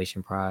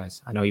consolation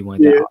prize. I know he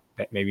won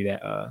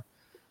that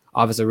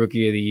Offensive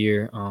Rookie of the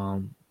Year,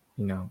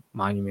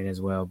 monument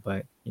as well.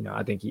 But,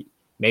 I think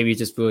maybe it's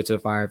just fuel to the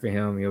fire for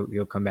him.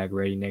 He'll come back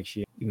ready next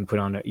year. Even put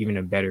on even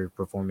a better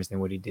performance than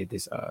what he did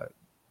this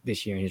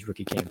year in his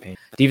rookie campaign.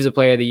 Defensive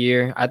Player of the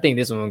Year. I think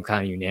this one was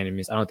kind of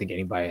unanimous. I don't think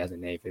anybody has a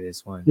name for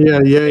this one. Yeah,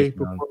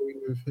 before we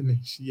even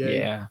finish.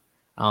 Yeah.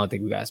 I don't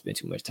think we gotta spend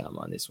too much time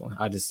on this one.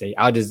 I'll just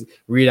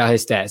read out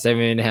his stats: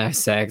 7.5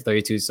 sacks,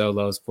 32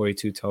 solos,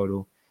 42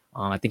 total.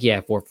 I think he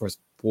had four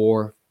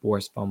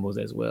forced fumbles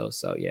as well.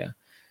 So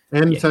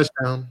and a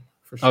touchdown.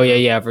 For sure. Oh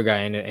yeah, I forgot.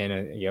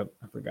 I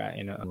forgot.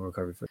 And a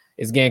recovery for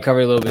it's getting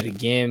covered a little bit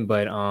again,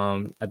 but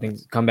I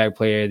think comeback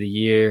player of the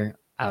year,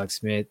 Alex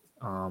Smith.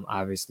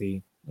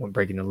 Obviously, went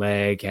breaking the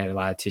leg, had a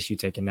lot of tissue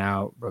taken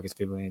out, broke his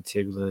fibula and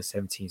tibia,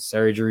 17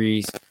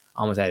 surgeries,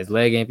 almost had his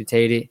leg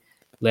amputated.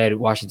 Led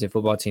Washington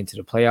football team to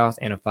the playoffs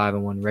and a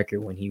 5-1 record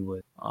when he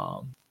was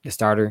the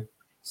starter.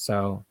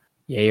 So,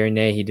 yay or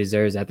nay, he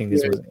deserves. I think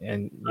this was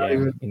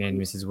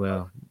unanimous as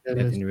well.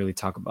 Nothing to really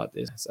talk about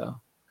this. So,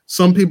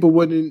 some people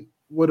would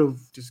have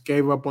just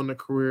gave up on the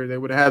career. They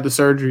would have had the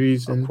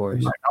surgeries and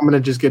like, I'm gonna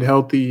just get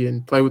healthy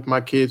and play with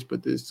my kids.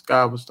 But this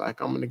guy was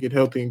like, I'm gonna get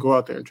healthy and go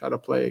out there and try to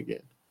play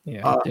again.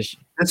 Yeah,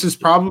 this is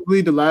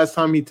probably the last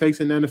time he takes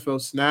an NFL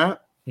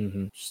snap.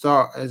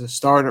 Start as a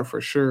starter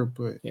for sure.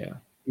 But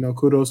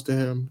kudos to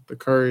him. The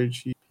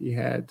courage he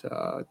had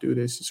to do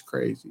this is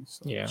crazy.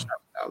 So, shout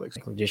out Alex.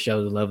 Just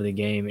shows the love of the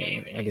game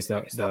and I guess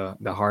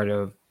the heart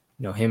of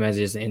him as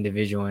just an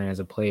individual and as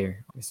a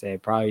player. Like I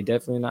said, probably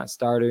definitely not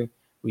starter.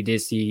 We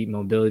did see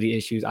mobility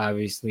issues.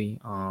 Obviously,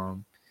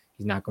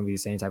 he's not going to be the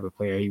same type of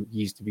player he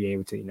used to be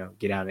able to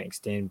get out and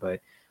extend, but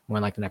more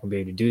likely not going to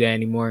be able to do that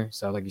anymore.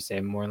 So, like you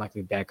said, more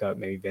likely back up,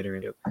 maybe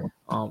veteran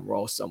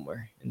role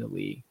somewhere in the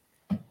league.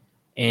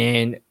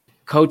 And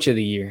Coach of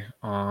the Year,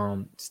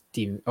 Kevin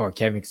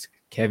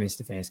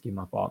Stefanski,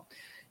 my fault.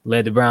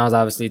 Led the Browns,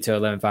 obviously, to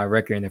 11-5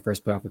 record in their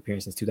first playoff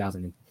appearance since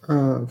 2000.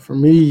 For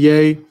me,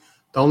 yay.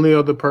 The only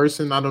other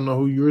person, I don't know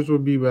who yours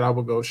would be, but I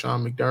would go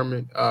Sean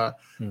McDermott.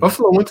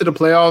 Buffalo went to the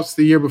playoffs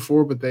the year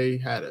before, but they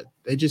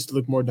just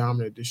looked more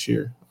dominant this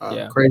year.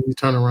 Crazy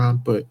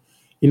turnaround. But,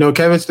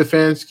 Kevin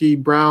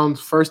Stefanski, Browns,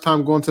 first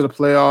time going to the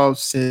playoffs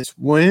since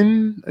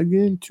when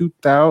again?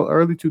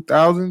 Early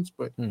 2000s.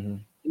 But,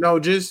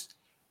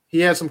 he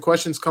had some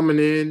questions coming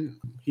in.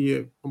 He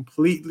had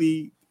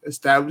completely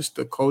established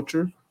the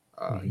culture.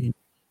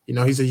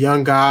 He's a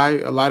young guy.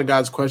 A lot of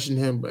guys question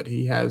him, but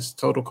he has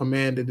total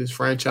command of this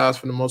franchise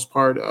for the most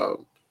part.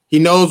 He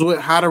knows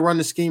how to run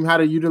the scheme, how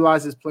to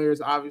utilize his players,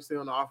 obviously,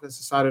 on the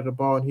offensive side of the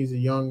ball, and he's a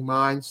young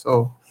mind.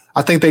 So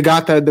I think they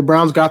got that. The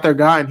Browns got their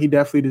guy, and he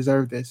definitely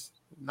deserved this.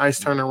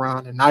 Nice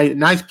turnaround and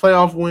nice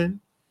playoff win.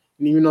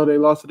 And even though they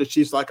lost to the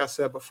Chiefs, like I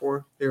said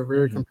before, they were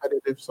very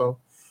competitive. So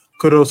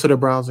kudos to the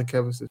Browns and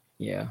Kevin.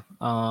 Yeah.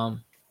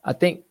 I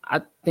think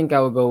I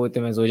would go with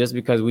them as well, just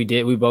because we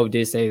both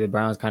did say the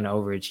Browns kind of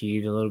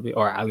overachieved a little bit,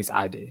 or at least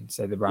I did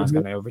say the Browns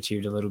kind of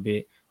overachieved a little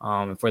bit.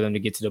 And for them to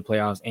get to the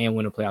playoffs and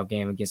win a playoff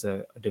game against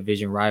a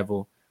division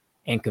rival,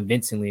 and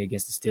convincingly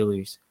against the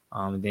Steelers,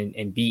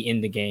 and be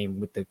in the game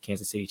with the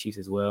Kansas City Chiefs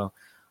as well.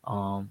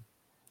 I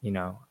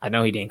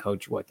know he didn't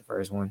coach the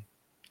first one,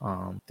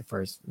 the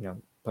first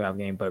playoff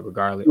game, but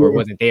regardless, or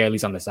wasn't there at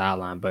least on the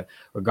sideline. But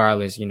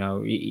regardless,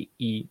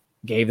 he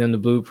gave them the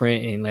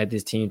blueprint and led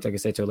this team, like I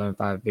said, to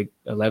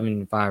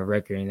 11-5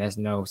 record, and that's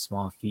no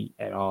small feat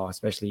at all,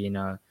 especially in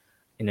a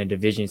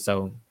division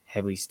so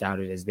heavily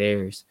stouted as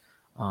theirs.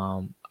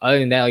 Other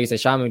than that, like I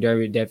said, Sean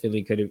McDermott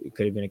definitely could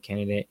have been a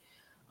candidate.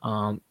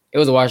 It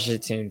was a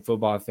Washington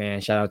football fan.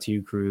 Shout out to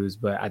you, Cruz.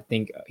 But I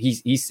think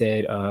he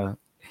said,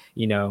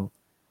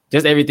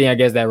 just everything I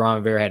guess that Ron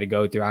Rivera had to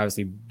go through.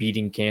 Obviously,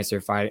 beating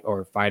cancer,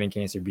 fighting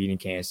cancer, beating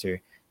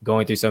cancer.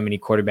 Going through so many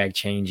quarterback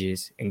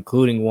changes,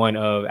 including one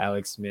of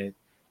Alex Smith,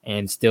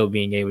 and still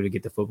being able to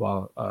get the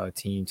football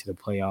team to the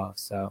playoffs.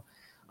 So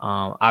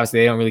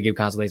obviously they don't really give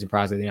consolation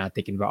prize. They're not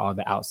thinking about all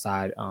the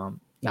outside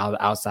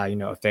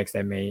effects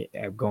that may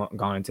have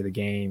gone into the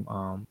game.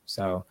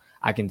 So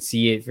I can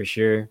see it for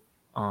sure.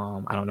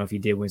 I don't know if he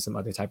did win some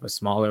other type of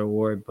smaller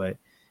award, but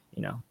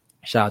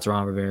shout out to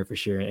Ron Rivera for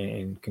sure,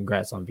 and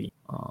congrats on being.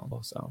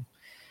 So,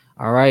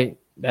 all right,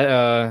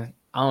 that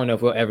I don't know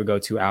if we'll ever go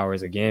 2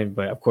 hours again,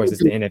 but of course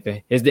it's the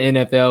NFL. It's the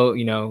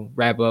NFL,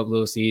 wrap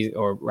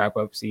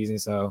up season.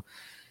 So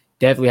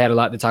definitely had a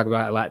lot to talk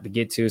about, a lot to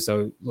get to.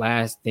 So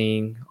last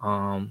thing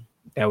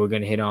that we're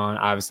gonna hit on.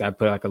 Obviously, I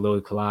put like a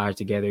little collage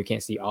together. You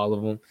can't see all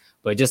of them,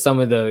 but just some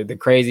of the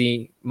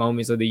crazy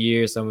moments of the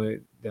year, some of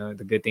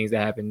the good things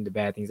that happened, the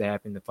bad things that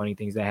happened, the funny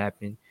things that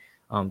happened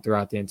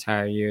throughout the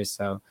entire year.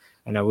 So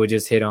I know we'll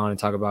just hit on and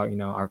talk about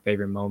our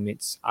favorite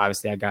moments.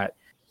 Obviously, I got.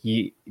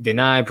 He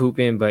denied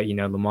pooping, but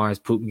Lamar's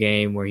poop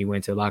game where he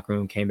went to the locker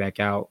room, came back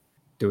out,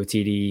 threw a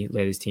TD,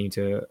 led his team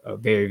to a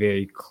very,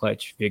 very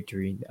clutch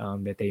victory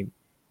that they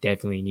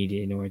definitely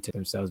needed in order to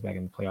themselves back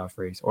in the playoff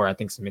race, or I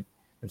think submit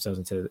themselves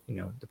into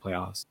the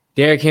playoffs.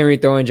 Derrick Henry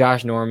throwing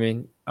Josh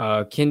Norman,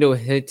 Kendall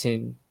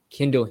Hinton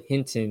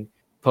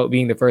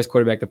being the first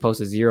quarterback to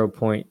post a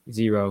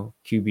 0.0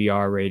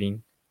 QBR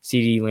rating.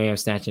 CeeDee Lamb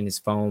snatching his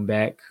phone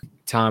back.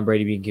 Tom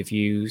Brady being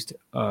confused,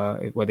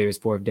 whether it was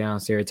fourth down.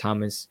 Sarah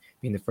Thomas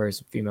being the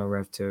first female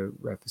ref to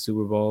ref the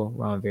Super Bowl.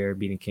 Ron Rivera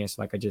beating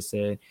cancer, like I just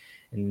said.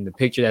 And the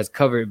picture that's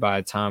covered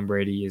by Tom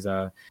Brady is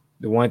the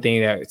one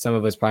thing that some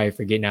of us probably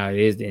forget now. It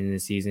is the end of the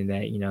season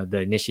that the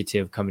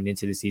initiative coming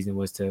into the season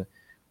was to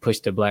push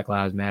the Black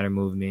Lives Matter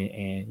movement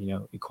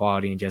and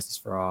equality and justice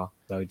for all.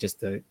 So just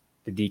the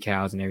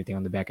decals and everything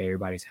on the back of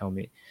everybody's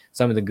helmet.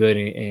 Some of the good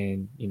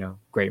and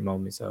great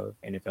moments of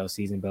NFL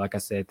season. But like I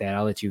said, that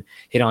I'll let you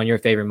hit on your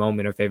favorite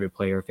moment or favorite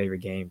player or favorite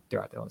game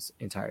throughout the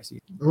entire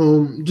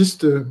season.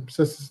 Since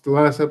it's the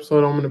last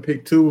episode, I'm going to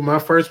pick two. My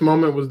first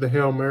moment was the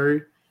Hail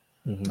Mary.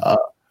 Mm-hmm.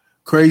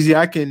 Crazy.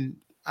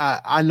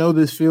 I know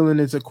this feeling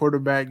as a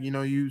quarterback.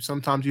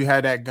 Sometimes you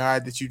had that guy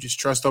that you just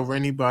trust over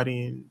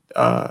anybody. And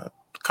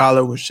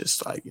Kyler was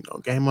just like,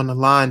 game on the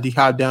line,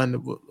 D-Hop down.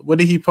 What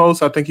did he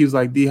post? I think he was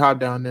like D-Hop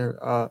down there.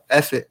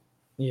 F it.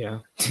 Yeah.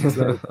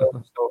 So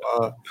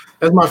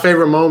that's my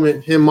favorite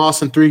moment. Him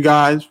mossing three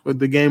guys with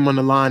the game on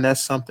the line.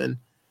 That's something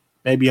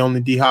maybe only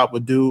D-Hop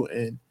would do.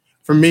 And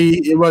for me,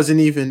 it was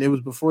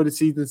before the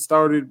season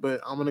started,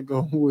 but I'm going to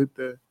go with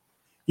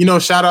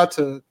shout out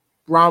to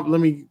Rob. Let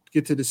me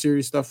get to the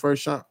serious stuff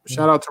first. Shout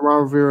out to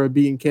Ron Rivera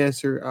beating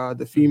cancer,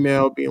 the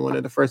female being one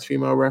of the first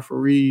female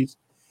referees.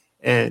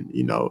 And,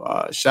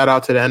 shout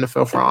out to the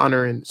NFL for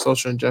honoring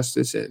social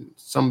injustice and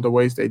some of the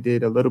ways they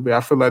did a little bit.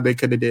 I feel like they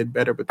could have did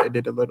better, but they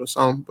did a little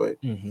something. But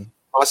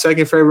my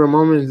second favorite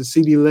moment is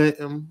the CeeDee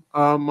Lamb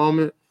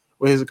moment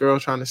with his girl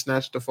trying to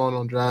snatch the phone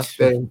on draft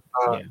day.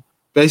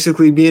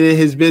 Basically being in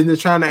his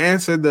business, trying to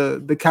answer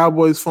the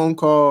Cowboys phone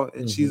call,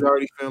 and she's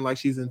already feeling like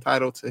she's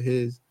entitled to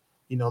his,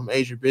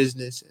 major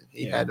business. And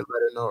he had to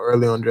let her know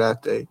early on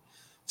draft day.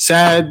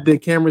 Sad the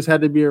cameras had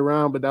to be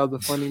around, but that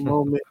was a funny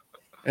moment.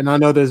 And I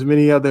know there's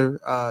many other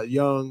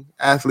young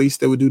athletes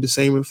that would do the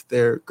same with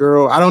their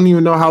girl. I don't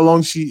even know how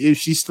long if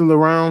she's still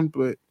around,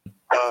 but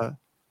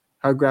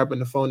her grabbing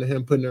the phone to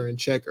him, putting her in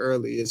check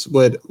early is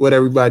what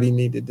everybody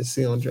needed to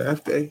see on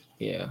draft day.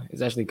 Yeah,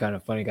 it's actually kind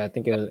of funny. I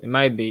think it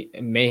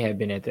may have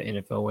been at the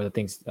NFL where I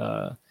think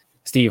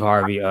Steve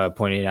Harvey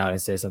pointed out and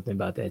said something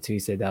about that too. He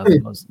said that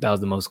was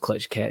the most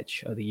clutch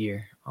catch of the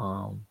year.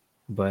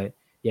 But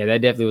yeah,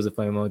 that definitely was a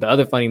funny moment. The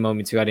other funny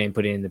moment too, I didn't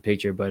put it in the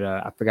picture, but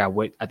I forgot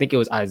I think it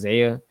was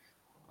Isaiah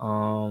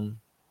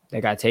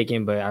that got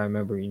taken, but I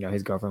remember,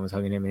 his girlfriend was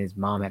hugging him and his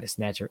mom had to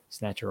snatch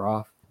her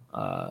off.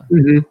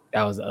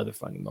 That was the other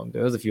funny moment.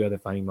 There was a few other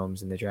funny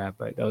moments in the draft,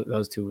 but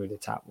those two were the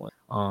top ones.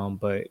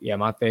 But yeah,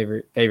 my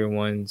favorite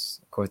ones,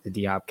 of course, the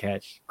D-Hop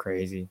catch,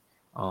 crazy.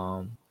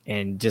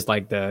 And just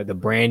like the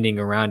branding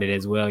around it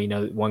as well.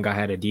 One guy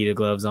had Adidas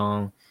gloves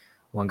on,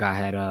 one guy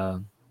had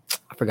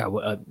I forgot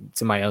what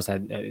somebody else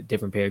had a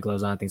different pair of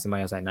gloves on. I think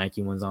somebody else had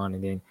Nike ones on,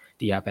 and then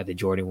D-Hop had the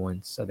Jordan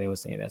ones. So they were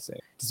saying that's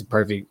just a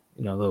perfect,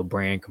 little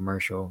brand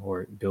commercial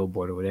or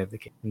billboard or whatever.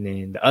 And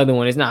then the other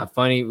one, it's not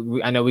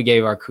funny. I know we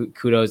gave our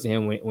kudos to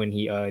him when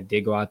he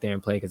did go out there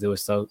and play because it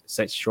was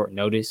such short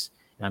notice.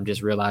 And I'm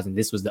just realizing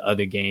this was the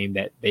other game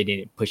that they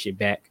didn't push it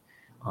back,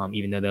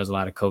 even though there was a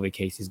lot of COVID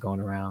cases going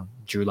around.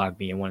 Drew Lock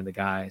being one of the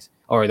guys,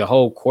 or the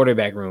whole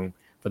quarterback room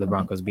for the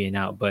Broncos being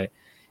out, but.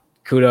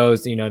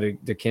 Kudos,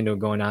 to Kendall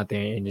going out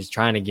there and just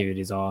trying to give it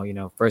his all.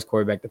 First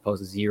quarterback to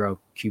post a 0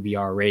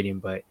 QBR rating,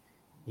 but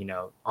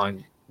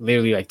on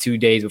literally like 2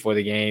 days before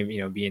the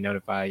game, being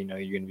notified, you're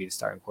going to be the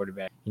starting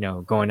quarterback.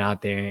 Going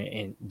out there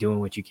and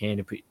doing what you can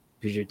to put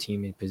your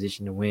team in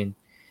position to win.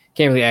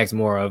 Can't really ask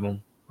more of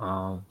them.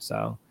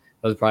 So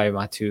those are probably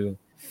my two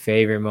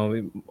favorite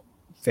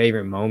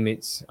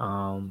moments.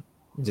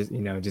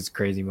 Just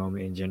crazy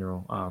moment in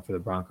general for the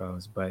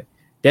Broncos, but.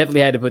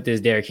 Definitely had to put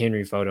this Derrick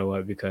Henry photo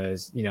up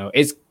because,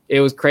 it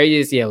was crazy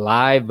to see it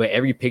live, but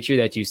every picture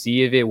that you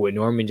see of it with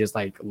Norman just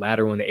like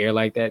lateral in the air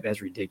like that,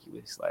 that's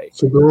ridiculous. Like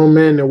it's a grown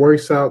man that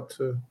works out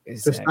to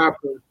stop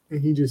him,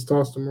 and he just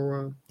tossed him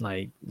around.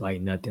 Like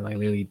nothing, like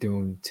literally threw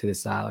him to the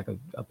side like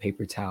a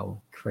paper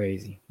towel.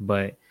 Crazy.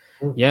 But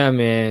yeah,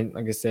 man,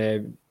 like I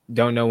said,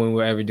 don't know when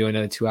we'll ever do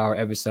another 2-hour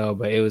episode,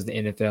 but it was the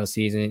NFL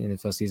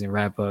season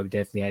wrap up.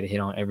 Definitely had to hit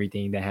on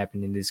everything that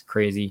happened in this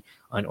crazy,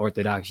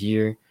 unorthodox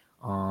year.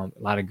 A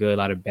lot of good, a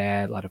lot of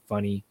bad, a lot of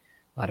funny,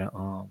 a lot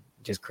of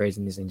just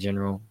craziness in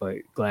general. But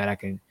glad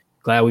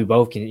we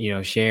both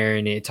can, share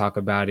in it, talk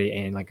about it.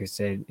 And like I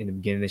said in the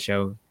beginning of the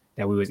show,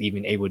 that we was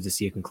even able to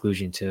see a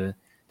conclusion to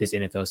this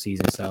NFL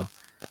season. So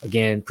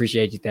again,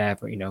 appreciate you, Thad,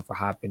 for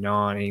hopping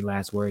on. Any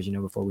last words,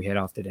 before we head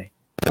off today?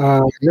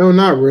 No,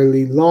 not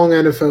really. Long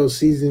NFL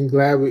season.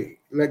 Glad we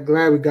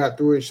got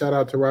through it. Shout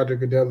out to Roger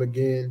Goodell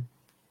again.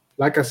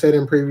 Like I said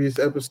in previous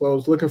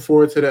episodes, looking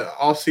forward to the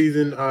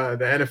offseason,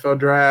 the NFL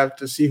draft,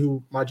 to see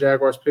who my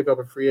Jaguars pick up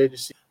in free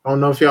agency. I don't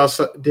know if y'all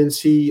didn't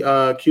see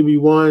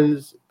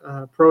QB1's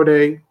pro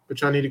day, but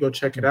y'all need to go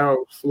check it out.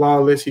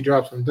 Flawless. He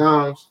dropped some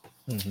dimes.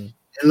 Mm-hmm.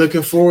 And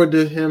looking forward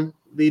to him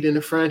leading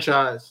the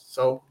franchise.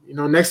 So,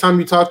 next time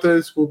you talk to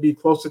us, we'll be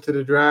closer to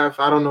the draft.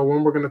 I don't know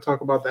when we're going to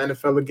talk about the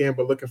NFL again,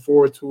 but looking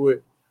forward to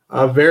it.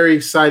 Very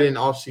exciting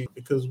offseason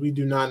because we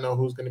do not know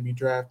who's going to be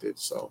drafted.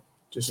 So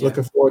just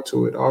looking forward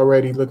to it.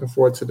 Already looking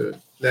forward to the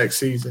next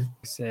season.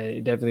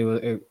 It definitely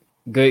was a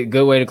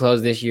good way to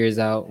close this year's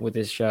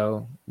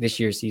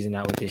season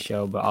out with this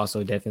show, but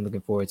also definitely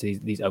looking forward to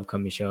these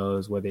upcoming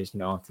shows, whether it's,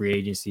 on free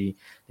agency,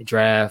 the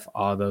draft,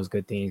 all those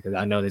good things, because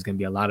I know there's going to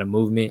be a lot of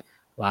movement,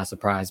 a lot of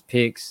surprise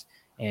picks.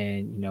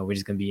 And, we're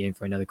just going to be in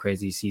for another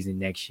crazy season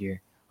next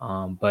year.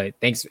 But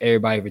thanks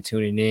everybody for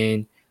tuning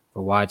in,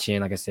 for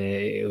watching. Like I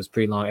said, it was a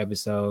pretty long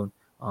episode.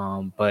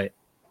 But,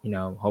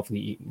 hopefully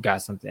you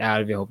got something out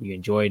of it. Hope you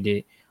enjoyed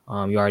it.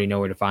 You already know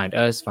where to find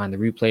us. Find the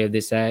replay of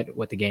this at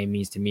What the Game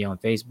Means to Me on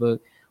Facebook,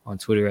 on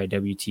Twitter at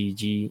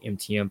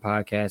WTGMTM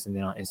Podcast, and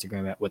then on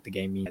Instagram at What the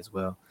Game Means as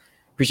well.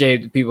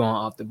 Appreciate the people on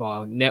Off the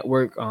Ball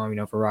Network,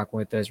 for rocking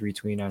with us,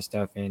 retweeting our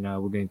stuff. And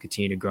we're going to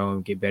continue to grow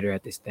and get better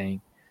at this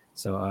thing.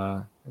 So,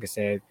 like I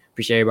said,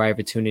 appreciate everybody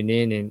for tuning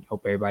in and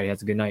hope everybody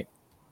has a good night.